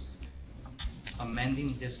premiums.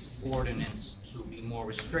 Amending this ordinance to be more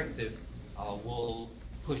restrictive will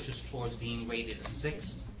push us towards being rated a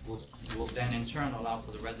 6, which will then in turn allow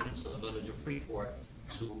for the residents of the village of Freeport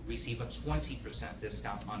to receive a 20%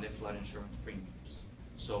 discount on their flood insurance premiums.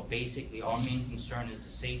 So basically, our main concern is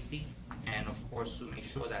the safety, and of course to make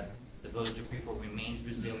sure that the village of Freeport remains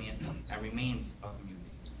resilient and remains a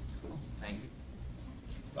community. Thank you.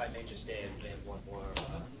 If I may just add one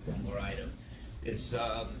more item. This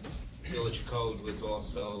village code was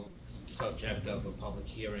also subject of a public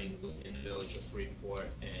hearing within the village of Freeport,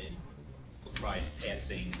 and prior to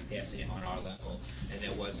passing on our level, and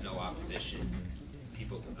there was no opposition.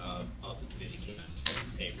 People of the committee came out in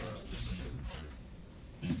favor of this.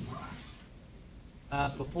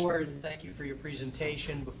 Thank you for your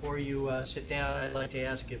presentation. Before you sit down, I'd like to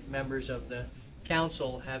ask if members of the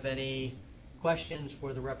council have any questions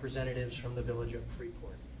for the representatives from the village of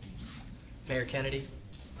Freeport. Mayor Kennedy?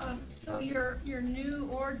 So your new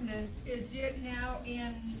ordinance, is it now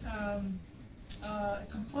in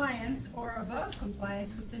compliance or above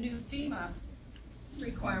compliance with the new FEMA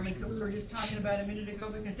requirements that we were just talking about a minute ago?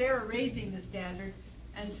 Because they were raising the standard,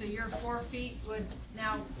 and so your 4 feet would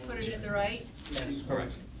now put it in the right? That is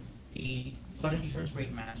correct. The flood insurance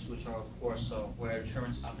rate maps, which are of course where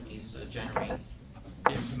insurance companies generate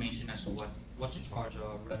information as to what to charge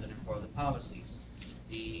a resident for the policies.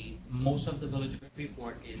 Most of the village of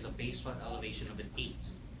Freeport is a base flood elevation of an 8.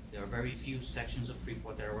 There are very few sections of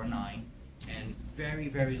Freeport that are a 9, and very,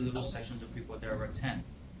 very little sections of Freeport that are a 10.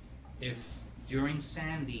 If during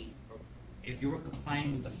Sandy, if you were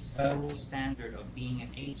complying with the federal standard of being an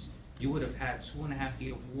 8, you would have had 2.5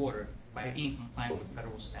 feet of water by being compliant with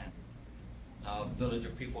federal standard. Village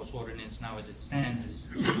of Freeport's ordinance now as it stands is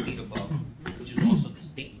 2 feet above, which is also the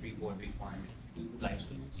state Freeport requirement. We would like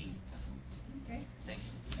to exceed. Okay. Thank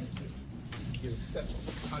you.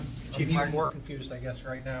 I'm even more confused, I guess,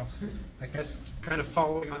 right now. I guess kind of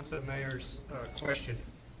following on to the mayor's question.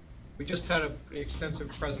 We just had an extensive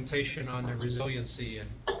presentation on the resiliency, and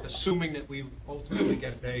assuming that we ultimately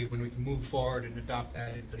get a day when we can move forward and adopt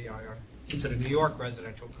that into the New York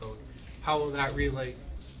residential code, how will that relate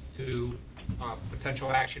to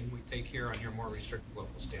potential action we take here on your more restrictive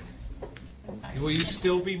local standard? Will you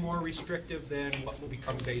still be more restrictive than what will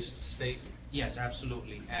become based state? Yes,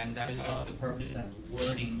 absolutely, and that is the purpose and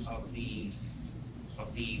wording of the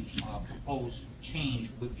proposed change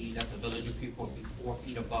would be that the village of Freeport be 4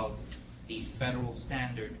 feet above the federal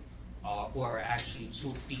standard, or actually 2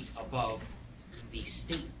 feet above the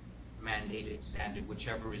state mandated standard,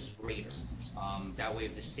 whichever is greater. That way,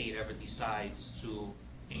 if the state ever decides to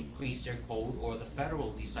increase their code, or the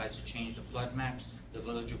federal decides to change the flood maps, the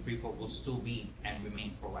village of Freeport will still be and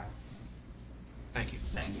remain proactive. Thank you.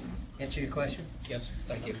 Thank you. Answer your question? Yes,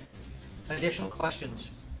 thank you. Additional questions?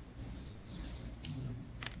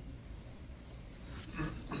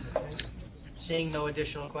 Seeing no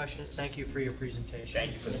additional questions, thank you for your presentation.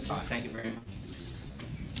 Thank you for the time. Thank you very much.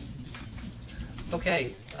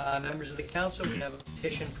 Okay, members of the council, we have a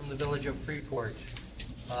petition from the Village of Freeport.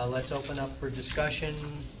 Let's open up for discussion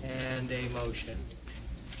and a motion.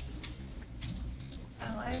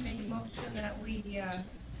 I make a motion that we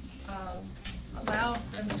allow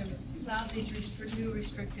them to allow these new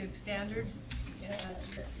restrictive standards.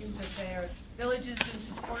 It seems that their village is in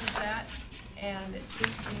support of that, and it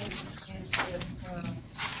seems to me if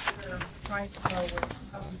they're trying to go with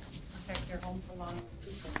protect their home for long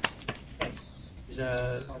people. There's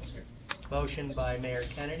a motion by Mayor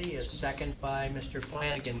Kennedy, a second by Mr.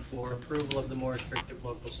 Flanagan for approval of the more restrictive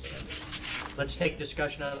local standards. Let's take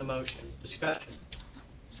discussion on the motion. Discussion.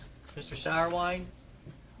 Mr. Sauerwein?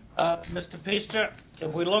 Mr. Peister,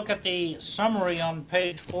 if we look at the summary on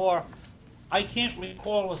page 4, I can't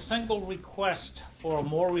recall a single request for a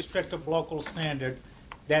more restrictive local standard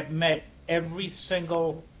that met every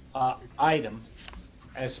single item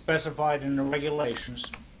as specified in the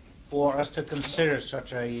regulations for us to consider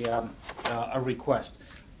such a request.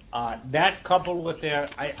 That coupled with their,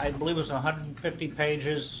 I believe it was 150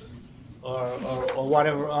 pages or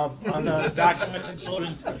whatever of the documents,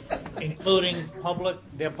 including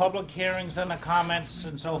their public hearings and the comments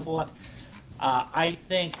and so forth. I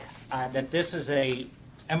think that this is a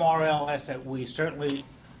MRLS that we certainly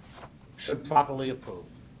should properly approve.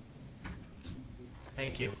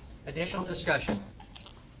 Thank you. Additional discussion.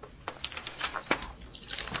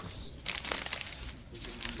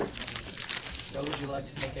 Joe, would you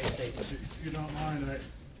like to make a statement? If you don't mind,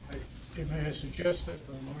 may I suggest that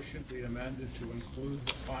the motion be amended to include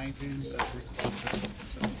the findings as requested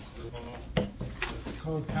that the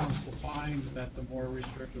Code Council find that the more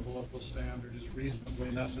restrictive local standard is reasonably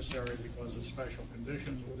necessary because of special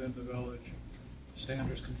conditions within the village.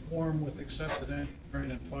 Standards conform with accepted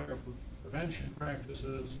engineering and fire prevention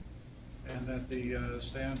practices, and that the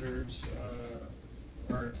standards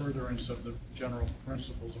are in furtherance of the general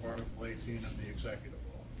principles of Article 18 of the Executive Law.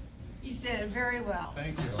 You said it very well.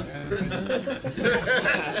 Thank you.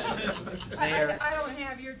 Mayor. I don't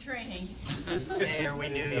have your training. Mayor, we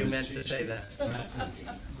knew you meant to say that.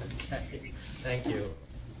 Okay. Thank you.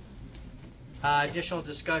 Additional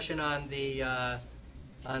discussion on the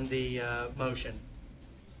motion.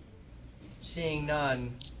 Seeing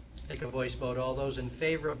none, take a voice vote. All those in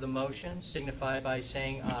favor of the motion signify by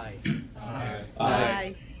saying aye. Aye.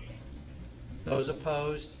 Aye. Those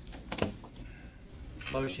opposed?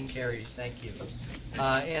 Motion carries. Thank you.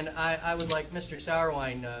 And I would like, Mr.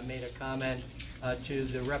 Sauerwein made a comment to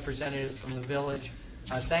the representative from the village.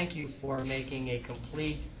 Thank you for making a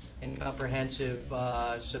complete and comprehensive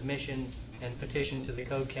submission and petition to the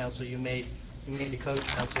Code Council. You made the Code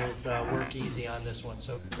Council work easy on this one,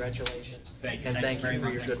 so congratulations. Thank you. And thank you for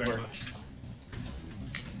your good work.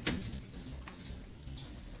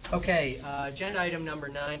 Okay, agenda item number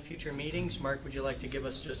 9, future meetings. Mark, would you like to give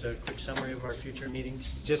us just a quick summary of our future meetings?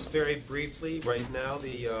 Just very briefly, right now,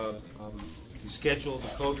 the scheduled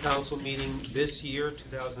Code Council meeting this year,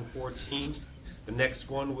 2014. The next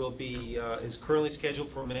one will be is currently scheduled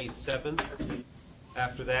for May 7th.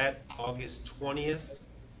 After that, August 20th,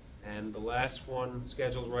 and the last one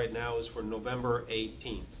scheduled right now is for November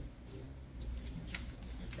 18th.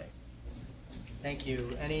 Okay. Thank you.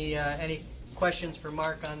 Any questions for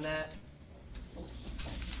Mark on that?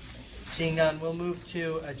 Seeing none, we'll move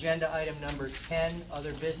to agenda item number 10,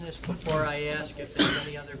 other business. Before I ask if there's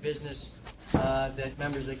any other business that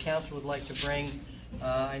members of the council would like to bring,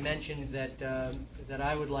 I mentioned that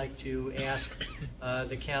I would like to ask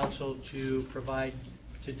the council to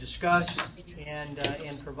discuss and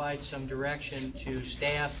provide some direction to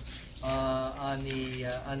staff on the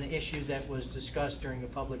issue that was discussed during the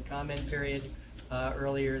public comment period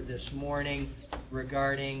earlier this morning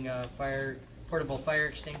regarding portable fire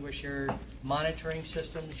extinguisher monitoring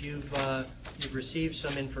systems. You've received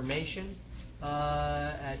some information.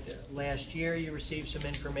 Last year you received some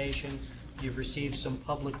information. You've received some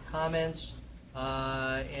public comments,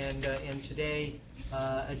 and today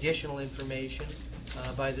additional information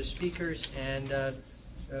by the speakers. And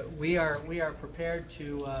we are prepared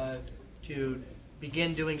to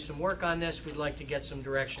begin doing some work on this. We'd like to get some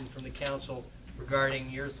direction from the council regarding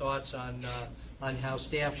your thoughts on how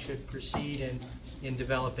staff should proceed in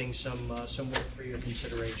developing some work for your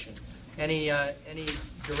consideration. Any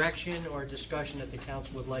direction or discussion that the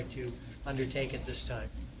council would like to undertake at this time?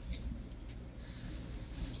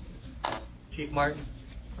 Chief Martin?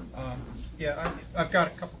 Yeah, I've got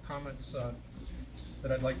a couple comments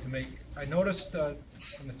that I'd like to make. I noticed from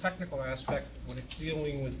the technical aspect, when it's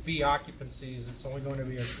dealing with B occupancies, it's only going to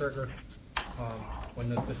be a trigger When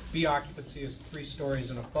the B occupancy is 3 stories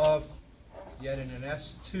and above, yet in an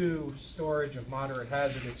S2 storage of moderate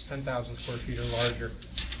hazard, it's 10,000 square feet or larger.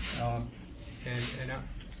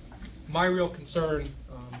 My real concern,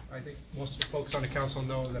 I think most of the folks on the council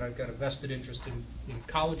know that I've got a vested interest in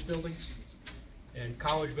college buildings, and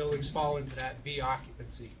college buildings fall into that B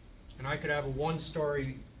occupancy. And I could have a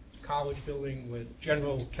 1-story college building with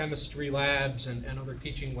general chemistry labs and other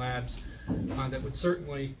teaching labs that would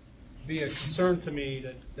certainly be a concern to me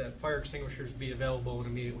that fire extinguishers be available and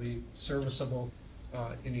immediately serviceable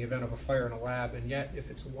in the event of a fire in a lab. And yet, if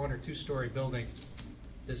it's a 1 or 2-story building,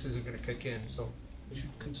 this isn't going to kick in. So we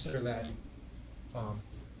should consider that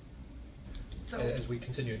as we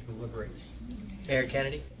continue to deliberate. Mayor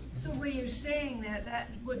Kennedy? So when you're saying that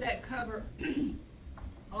would that cover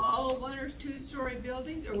all 1 or 2-story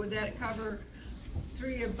buildings, or would that cover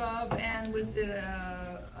 3 above and with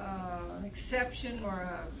an exception or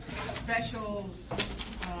a special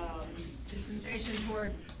dispensation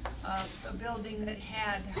toward a building that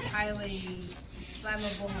had highly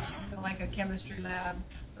flammable, like a chemistry lab,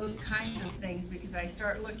 those kinds of things? Because I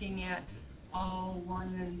start looking at all 1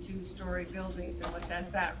 and 2-story buildings and what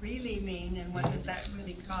does that really mean, and what does that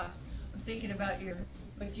really cost? I'm thinking about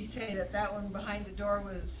what you say that one behind the door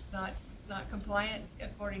was not compliant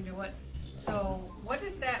according to what. So what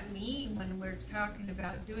does that mean when we're talking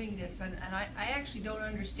about doing this? And I actually don't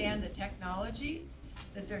understand the technology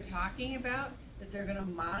that they're talking about, that they're going to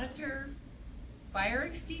monitor fire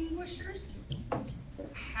extinguishers.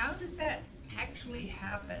 How does that actually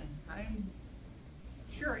happen? I'm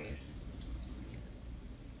curious.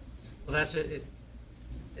 Well, that's it.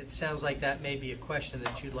 It sounds like that may be a question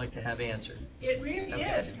that you'd like to have answered. It really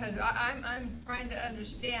is, because I'm trying to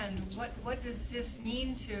understand what does this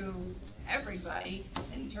mean to everybody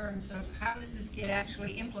in terms of how does this get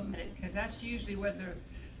actually implemented? Because that's usually where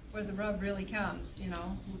the rub really comes. You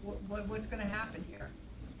know, what's going to happen here?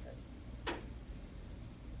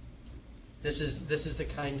 This is the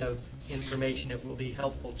kind of information that will be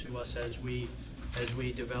helpful to us as we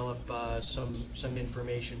develop some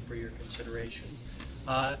information for your consideration.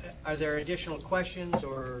 Are there additional questions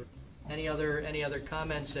or any other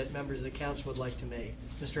comments that members of the council would like to make?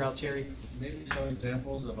 Mr. Altieri? Maybe some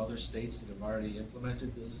examples of other states that have already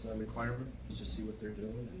implemented this requirement, just to see what they're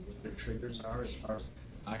doing and what their triggers are as far as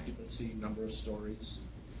occupancy, number of stories,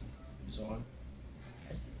 and so on.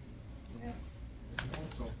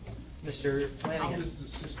 Also, Mr. how Flanagan? does the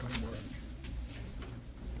system work?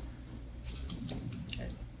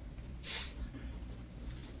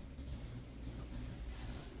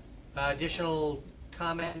 Additional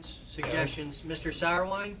comments, suggestions? Mr.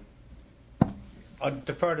 Sauerwein? I'll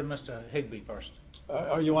defer to Mr. Higbee first.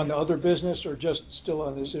 Are you on the other business or just still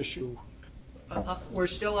on this issue? We're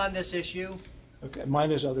still on this issue. Okay,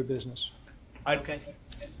 mine is other business. Okay.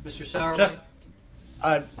 Mr. Sauerwein? Just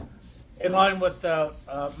in line with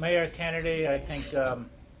Mayor Kennedy, I think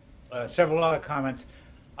several other comments.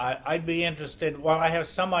 I'd be interested, while I have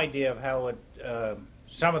some idea of how it,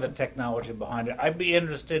 some of the technology behind it, I'd be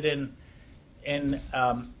interested in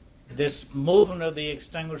this movement of the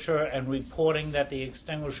extinguisher and reporting that the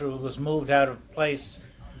extinguisher was moved out of place.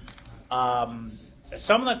 Some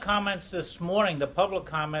of the comments this morning, the public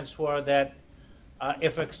comments, were that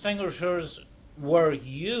if extinguishers were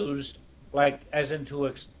used, like as in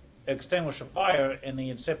to extinguish a fire in the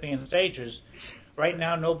incipient stages, right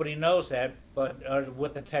now nobody knows that, but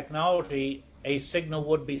with the technology, a signal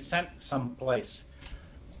would be sent someplace.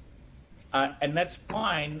 And that's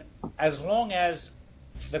fine as long as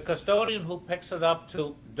the custodian who picks it up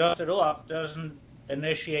to dust it off doesn't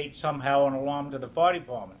initiate somehow an alarm to the fire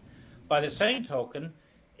department. By the same token,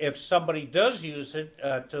 if somebody does use it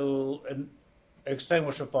to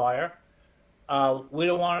extinguish a fire, we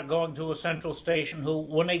don't want it going to a central station who,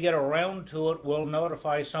 when they get around to it, will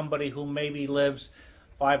notify somebody who maybe lives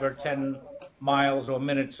 5 or 10 miles or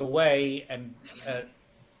minutes away. And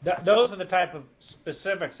those are the type of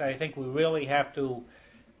specifics I think we really have to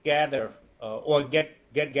gather or get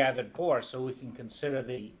gathered for, so we can consider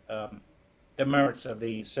the merits of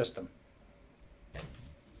the system.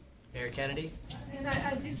 Mayor Kennedy? And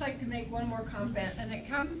I'd just like to make one more comment, and it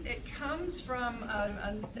comes from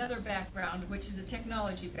another background, which is a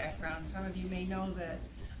technology background. Some of you may know that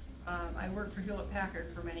I worked for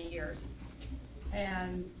Hewlett-Packard for many years,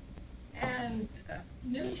 and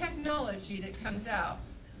new technology that comes out.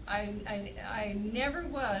 I never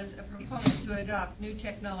was a proponent to adopt new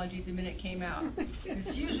technology the minute it came out.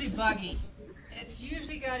 It's usually buggy. It's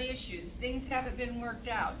usually got issues. Things haven't been worked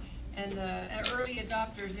out. And the early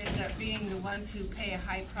adopters end up being the ones who pay a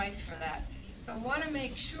high price for that. So I want to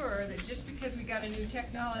make sure that just because we got a new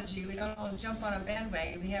technology, we don't all jump on a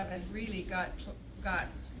bandwagon. We haven't really got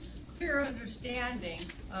clear understanding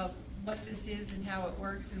of what this is and how it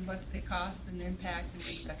works and what's the cost and impact and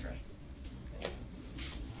et cetera.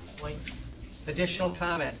 Additional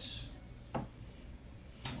comments?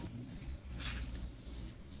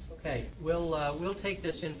 Okay, we'll take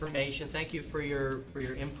this information. Thank you for your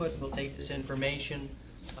input. We'll take this information.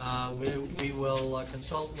 We will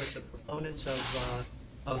consult with the proponents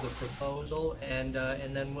of the proposal, and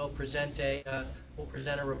then we'll present a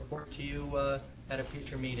report to you at a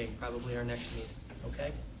future meeting, probably our next meeting.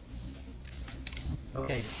 Okay.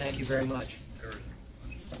 Okay. Thank you very much.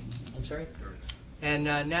 I'm sorry. And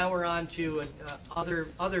now we're on to other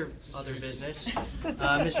business.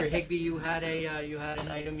 Mr. Higbee, you had an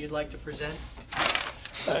item you'd like to present.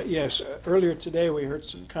 Yes. Earlier today, we heard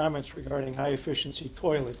some comments regarding high-efficiency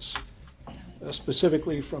toilets,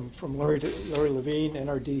 specifically from Larry Levine,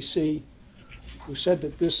 NRDC, who said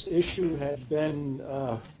that this issue had been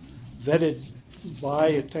vetted by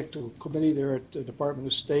a technical committee there at the Department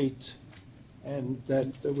of State, and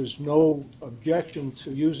that there was no objection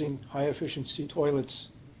to using high-efficiency toilets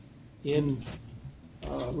in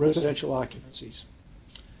residential occupancies.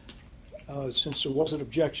 Since there was an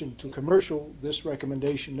objection to commercial, this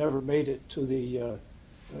recommendation never made it to the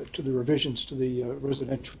revisions to the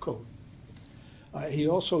residential code. He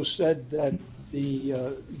also said that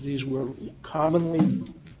these were commonly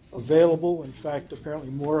available, in fact,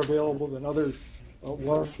 apparently more available than other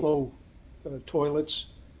water flow toilets,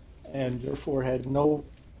 and therefore had no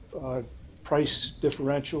price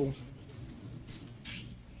differential.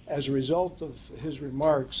 As a result of his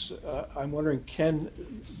remarks, I'm wondering, can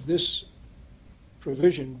this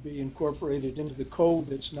provision be incorporated into the code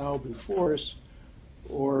that's now before us,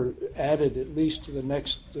 or added at least to the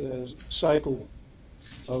next cycle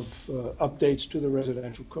of updates to the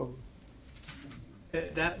residential code?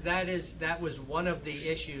 That was one of the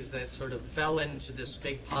issues that sort of fell into this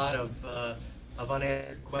big pot of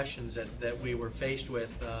unanswered questions that we were faced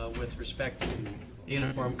with respect to the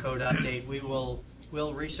Uniform Code update.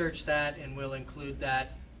 We'll research that, and we'll include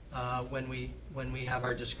that when we have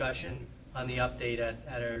our discussion on the update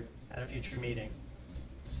at a future meeting.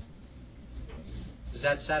 Does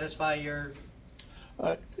that satisfy your?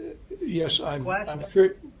 Yes, I'm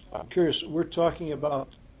curious. We're talking about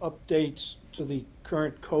updates to the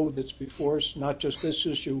current code that's before us, not just this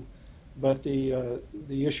issue, but the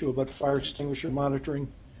issue about fire extinguisher monitoring,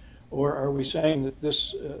 or are we saying that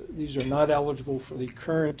these are not eligible for the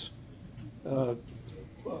current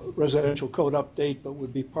residential code update, but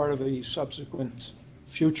would be part of a subsequent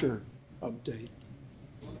future update?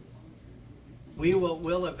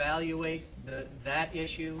 We'll evaluate that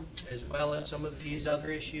issue as well as some of these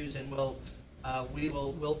other issues, and we'll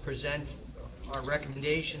present our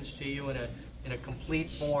recommendations to you in a complete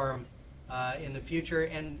form in the future.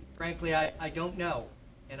 And frankly, I don't know,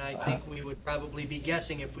 and I think we would probably be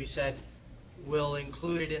guessing if we said we'll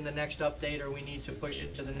include it in the next update or we need to push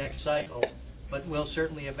it to the next cycle. But we'll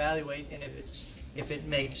certainly evaluate, and if it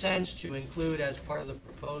makes sense to include as part of the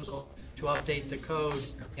proposal to update the code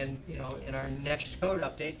in our next code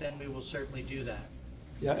update, then we will certainly do that.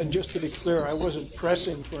 Yeah, and just to be clear, I wasn't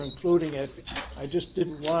pressing for including it. I just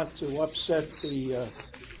didn't want to upset the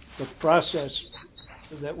process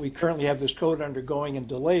that we currently have this code undergoing and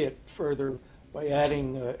delay it further by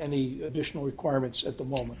adding any additional requirements at the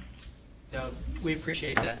moment. No, we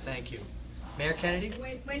appreciate that. Thank you. Mayor Kennedy?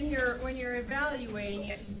 When you're evaluating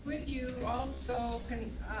it, would you also,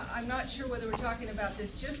 I'm not sure whether we're talking about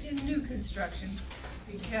this just in new construction,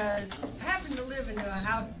 because I happen to live in a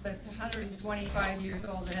house that's 125 years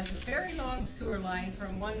old that has a very long sewer line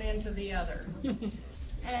from one end to the other.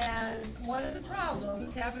 And one of the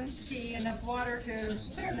problems happens to be enough water to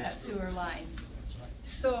clear that sewer line.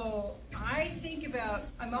 So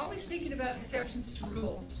I'm always thinking about exceptions to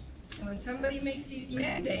rules. And when somebody makes these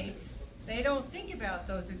mandates, they don't think about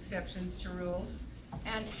those exceptions to rules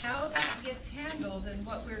and how that gets handled and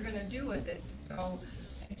what we're going to do with it. So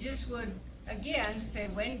I just would, again, say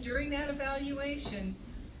during that evaluation,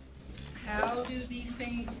 how do these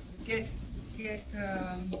things get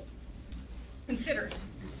considered?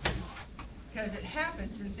 Because it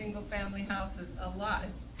happens in single-family houses a lot,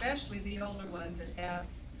 especially the older ones that have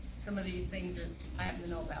some of these things that I happen to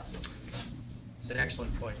know about. It's an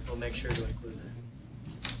excellent point. We'll make sure to include that.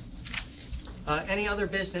 Any other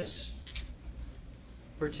business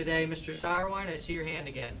for today? Mr. Sauerwein, I see your hand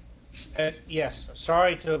again. Yes,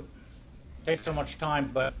 sorry to take so much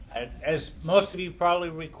time, but as most of you probably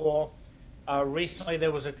recall, recently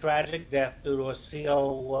there was a tragic death due to a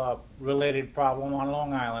CO-related problem on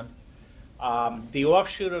Long Island. The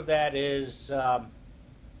offshoot of that is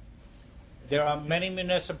there are many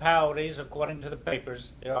municipalities, according to the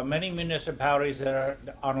papers, there are many municipalities that are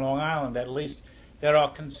on Long Island, at least, that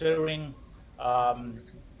are considering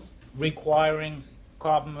requiring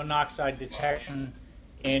carbon monoxide detection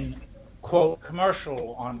in, quote,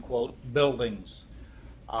 commercial, unquote, buildings.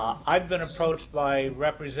 I've been approached by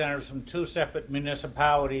representatives from 2 separate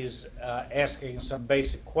municipalities asking some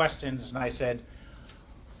basic questions, and I said,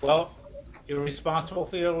 well, you're responsible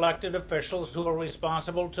for your elected officials who are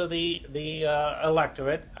responsible to the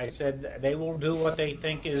electorate. I said they will do what they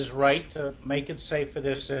think is right to make it safe for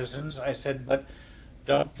their citizens. I said, but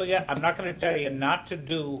don't forget, I'm not going to tell you not to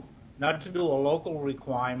do a local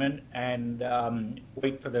requirement and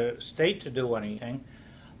wait for the state to do anything.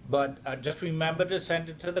 But just remember to send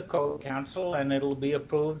it to the Code Council, and it'll be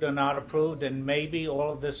approved or not approved, and maybe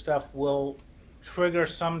all of this stuff will trigger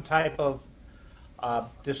some type of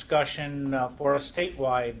discussion for a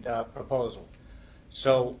statewide proposal.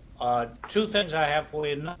 So 2 things I have for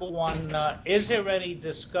you. Number 1, is there any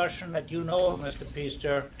discussion that you know of, Mr.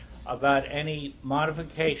 Peaster, about any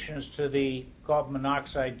modifications to the carbon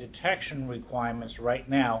monoxide detection requirements right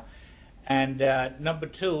now? And number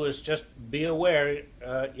 2 is just be aware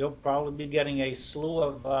you'll probably be getting a slew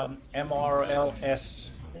of MRLS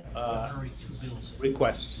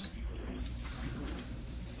requests.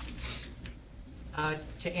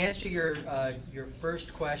 To answer your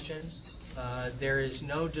first question, there is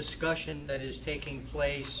no discussion that is taking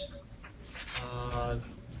place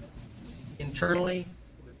internally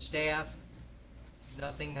with staff.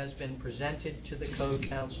 Nothing has been presented to the Code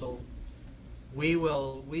Council. We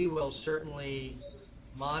will certainly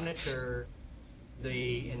monitor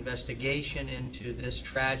the investigation into this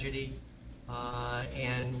tragedy,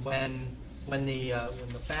 and when the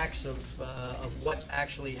facts of what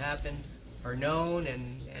actually happened are known,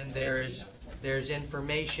 and there's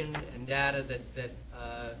information and data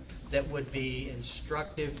that would be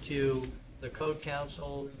instructive to the Code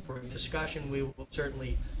Council for discussion, we will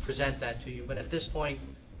certainly present that to you. But at this point,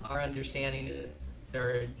 our understanding is that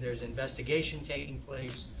there's investigation taking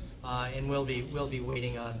place, and we'll be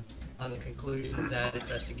waiting on the conclusion of that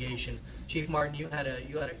investigation. Chief Martin, you had a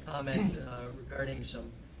comment regarding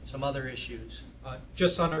some other issues.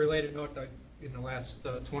 Just on a related note, in the last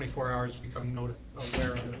 24 hours, become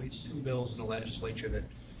aware of at least 2 bills in the legislature that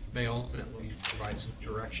may ultimately provide some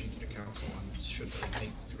direction to the council on should they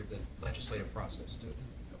make through the legislative process too.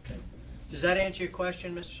 Okay. Does that answer your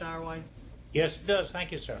question, Mr. Sauerwein? Yes, it does.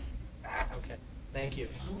 Thank you, sir. Okay. Thank you.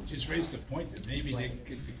 Just raised the point that maybe they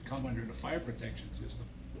could come under the fire protection system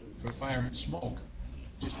for fire and smoke.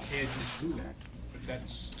 Just can't just do that. But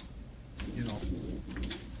that's,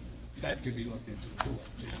 that could be looked into too.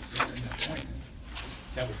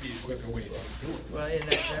 That would be a quicker way to do it. Well, and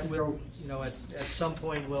that will, at some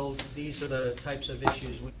point, these are the types of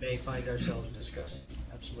issues we may find ourselves discussing.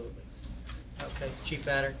 Absolutely. Okay, Chief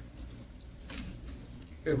Batter.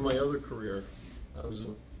 In my other career, I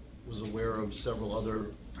was aware of several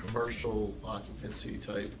other commercial occupancy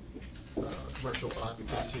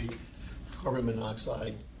carbon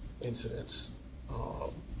monoxide incidents.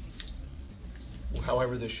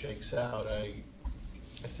 However this shakes out, I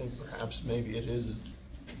think perhaps maybe it is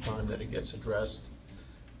time that it gets addressed.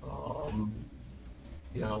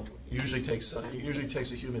 Usually takes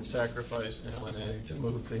a human sacrifice now and then to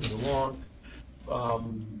move things along.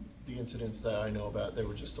 The incidents that I know about, they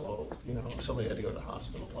were just all, somebody had to go to the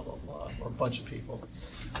hospital, blah, blah, blah, or a bunch of people.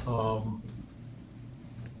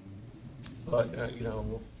 But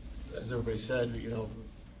as everybody said,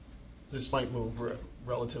 this might move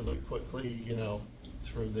relatively quickly,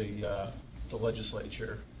 through the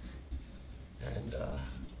legislature, and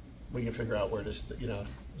we can figure out where to, as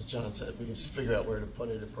John said, we can figure out where to put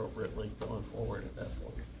it appropriately going forward at that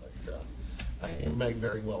point. But it may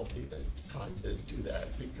very well be the time to do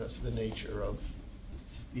that because of the nature of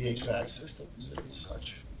the HVAC systems and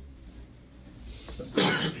such.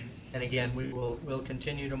 And again, we'll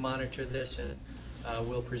continue to monitor this, and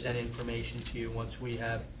we'll present information to you once we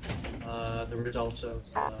have the results of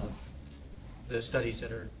the studies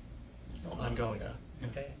that are ongoing.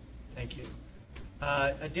 Okay, thank you.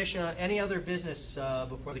 Any other business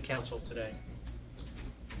before the council today?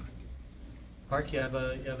 Mark, you have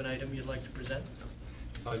an item you'd like to present?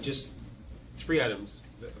 Just 3 items,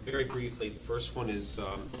 very briefly. The first one is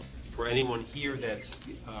for anyone here that's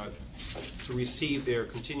to receive their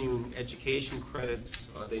continuing education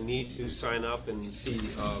credits, they need to sign up and see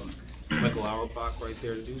Michael Auerbach right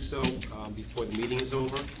there to do so before the meeting is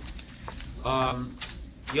over.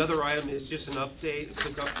 The other item is just a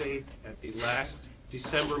quick update. At the last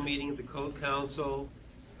December meeting of the Code Council,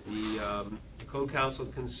 the the Code Council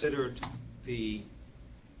considered the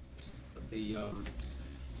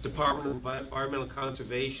Department of Environmental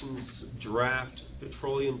Conservation's draft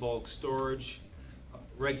petroleum bulk storage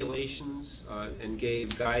regulations and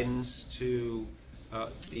gave guidance to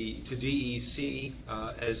DEC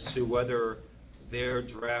as to whether their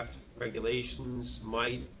draft regulations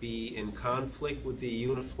might be in conflict with the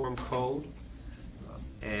Uniform Code.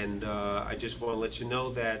 And I just want to let you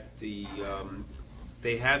know that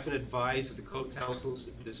they have been advised of the Code Council's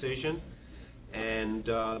decision, and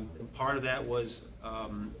part of that was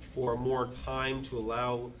for more time to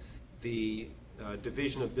allow the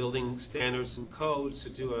Division of Building Standards and Codes to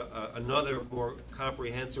do another more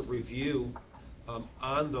comprehensive review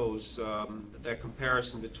on those that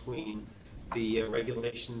comparison between the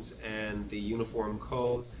regulations and the Uniform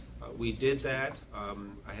Code. We did that.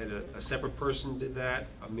 I had a separate person did that,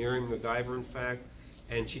 Miriam MacGyver, in fact,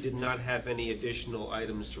 and she did not have any additional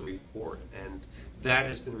items to report, and that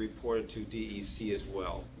has been reported to DEC as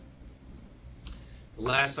well. The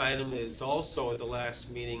last item is also at the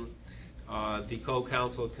last meeting, the Code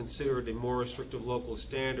Council considered a more restrictive local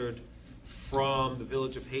standard from the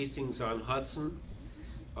Village of Hastings on Hudson.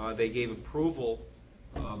 They gave approval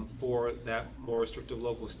for that more restrictive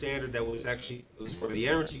local standard that was actually for the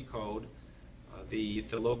Energy Code. The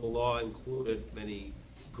local law included many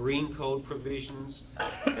green code provisions,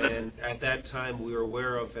 and at that time we were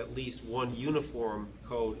aware of at least one uniform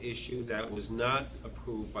code issue that was not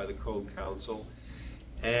approved by the Code Council,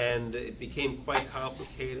 and it became quite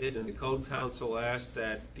complicated, and the Code Council asked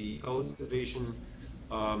that the Codes Division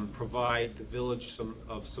provide the village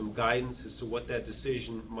some guidance as to what that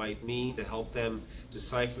decision might mean to help them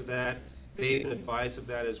decipher that. They've been advised of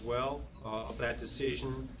that as well, of that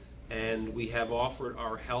decision, and we have offered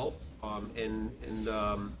our help in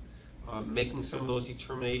making some of those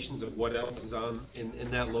determinations of what else is on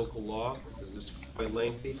in that local law, because it's quite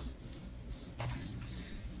lengthy.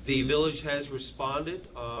 The village has responded.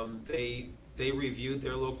 They reviewed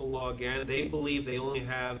their local law again. They believe they only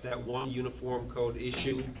have that one uniform code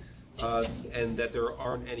issue, and that there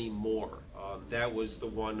aren't any more. That was the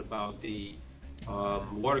one about the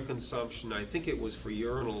water consumption. I think it was for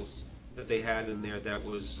urinals that they had in there that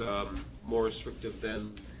was more restrictive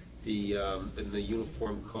than the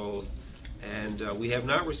uniform code. And we have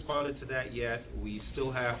not responded to that yet. We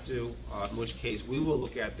still have to, in which case we will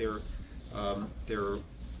look at their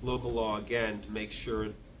local law again to make sure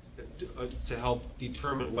to help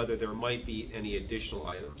determine whether there might be any additional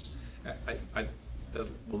items.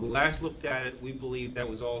 When we last looked at it, we believe that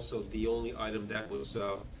was also the only item that was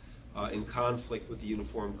in conflict with the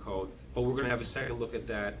Uniform Code. But we're going to have a second look at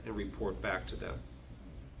that and report back to them.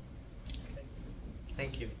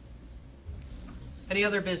 Thank you. Any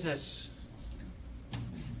other business?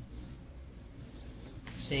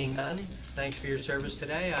 Seeing none, thanks for your service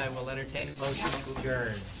today. I will entertain a motion to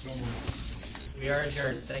adjourn. We are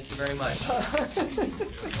adjourned. Thank you very much.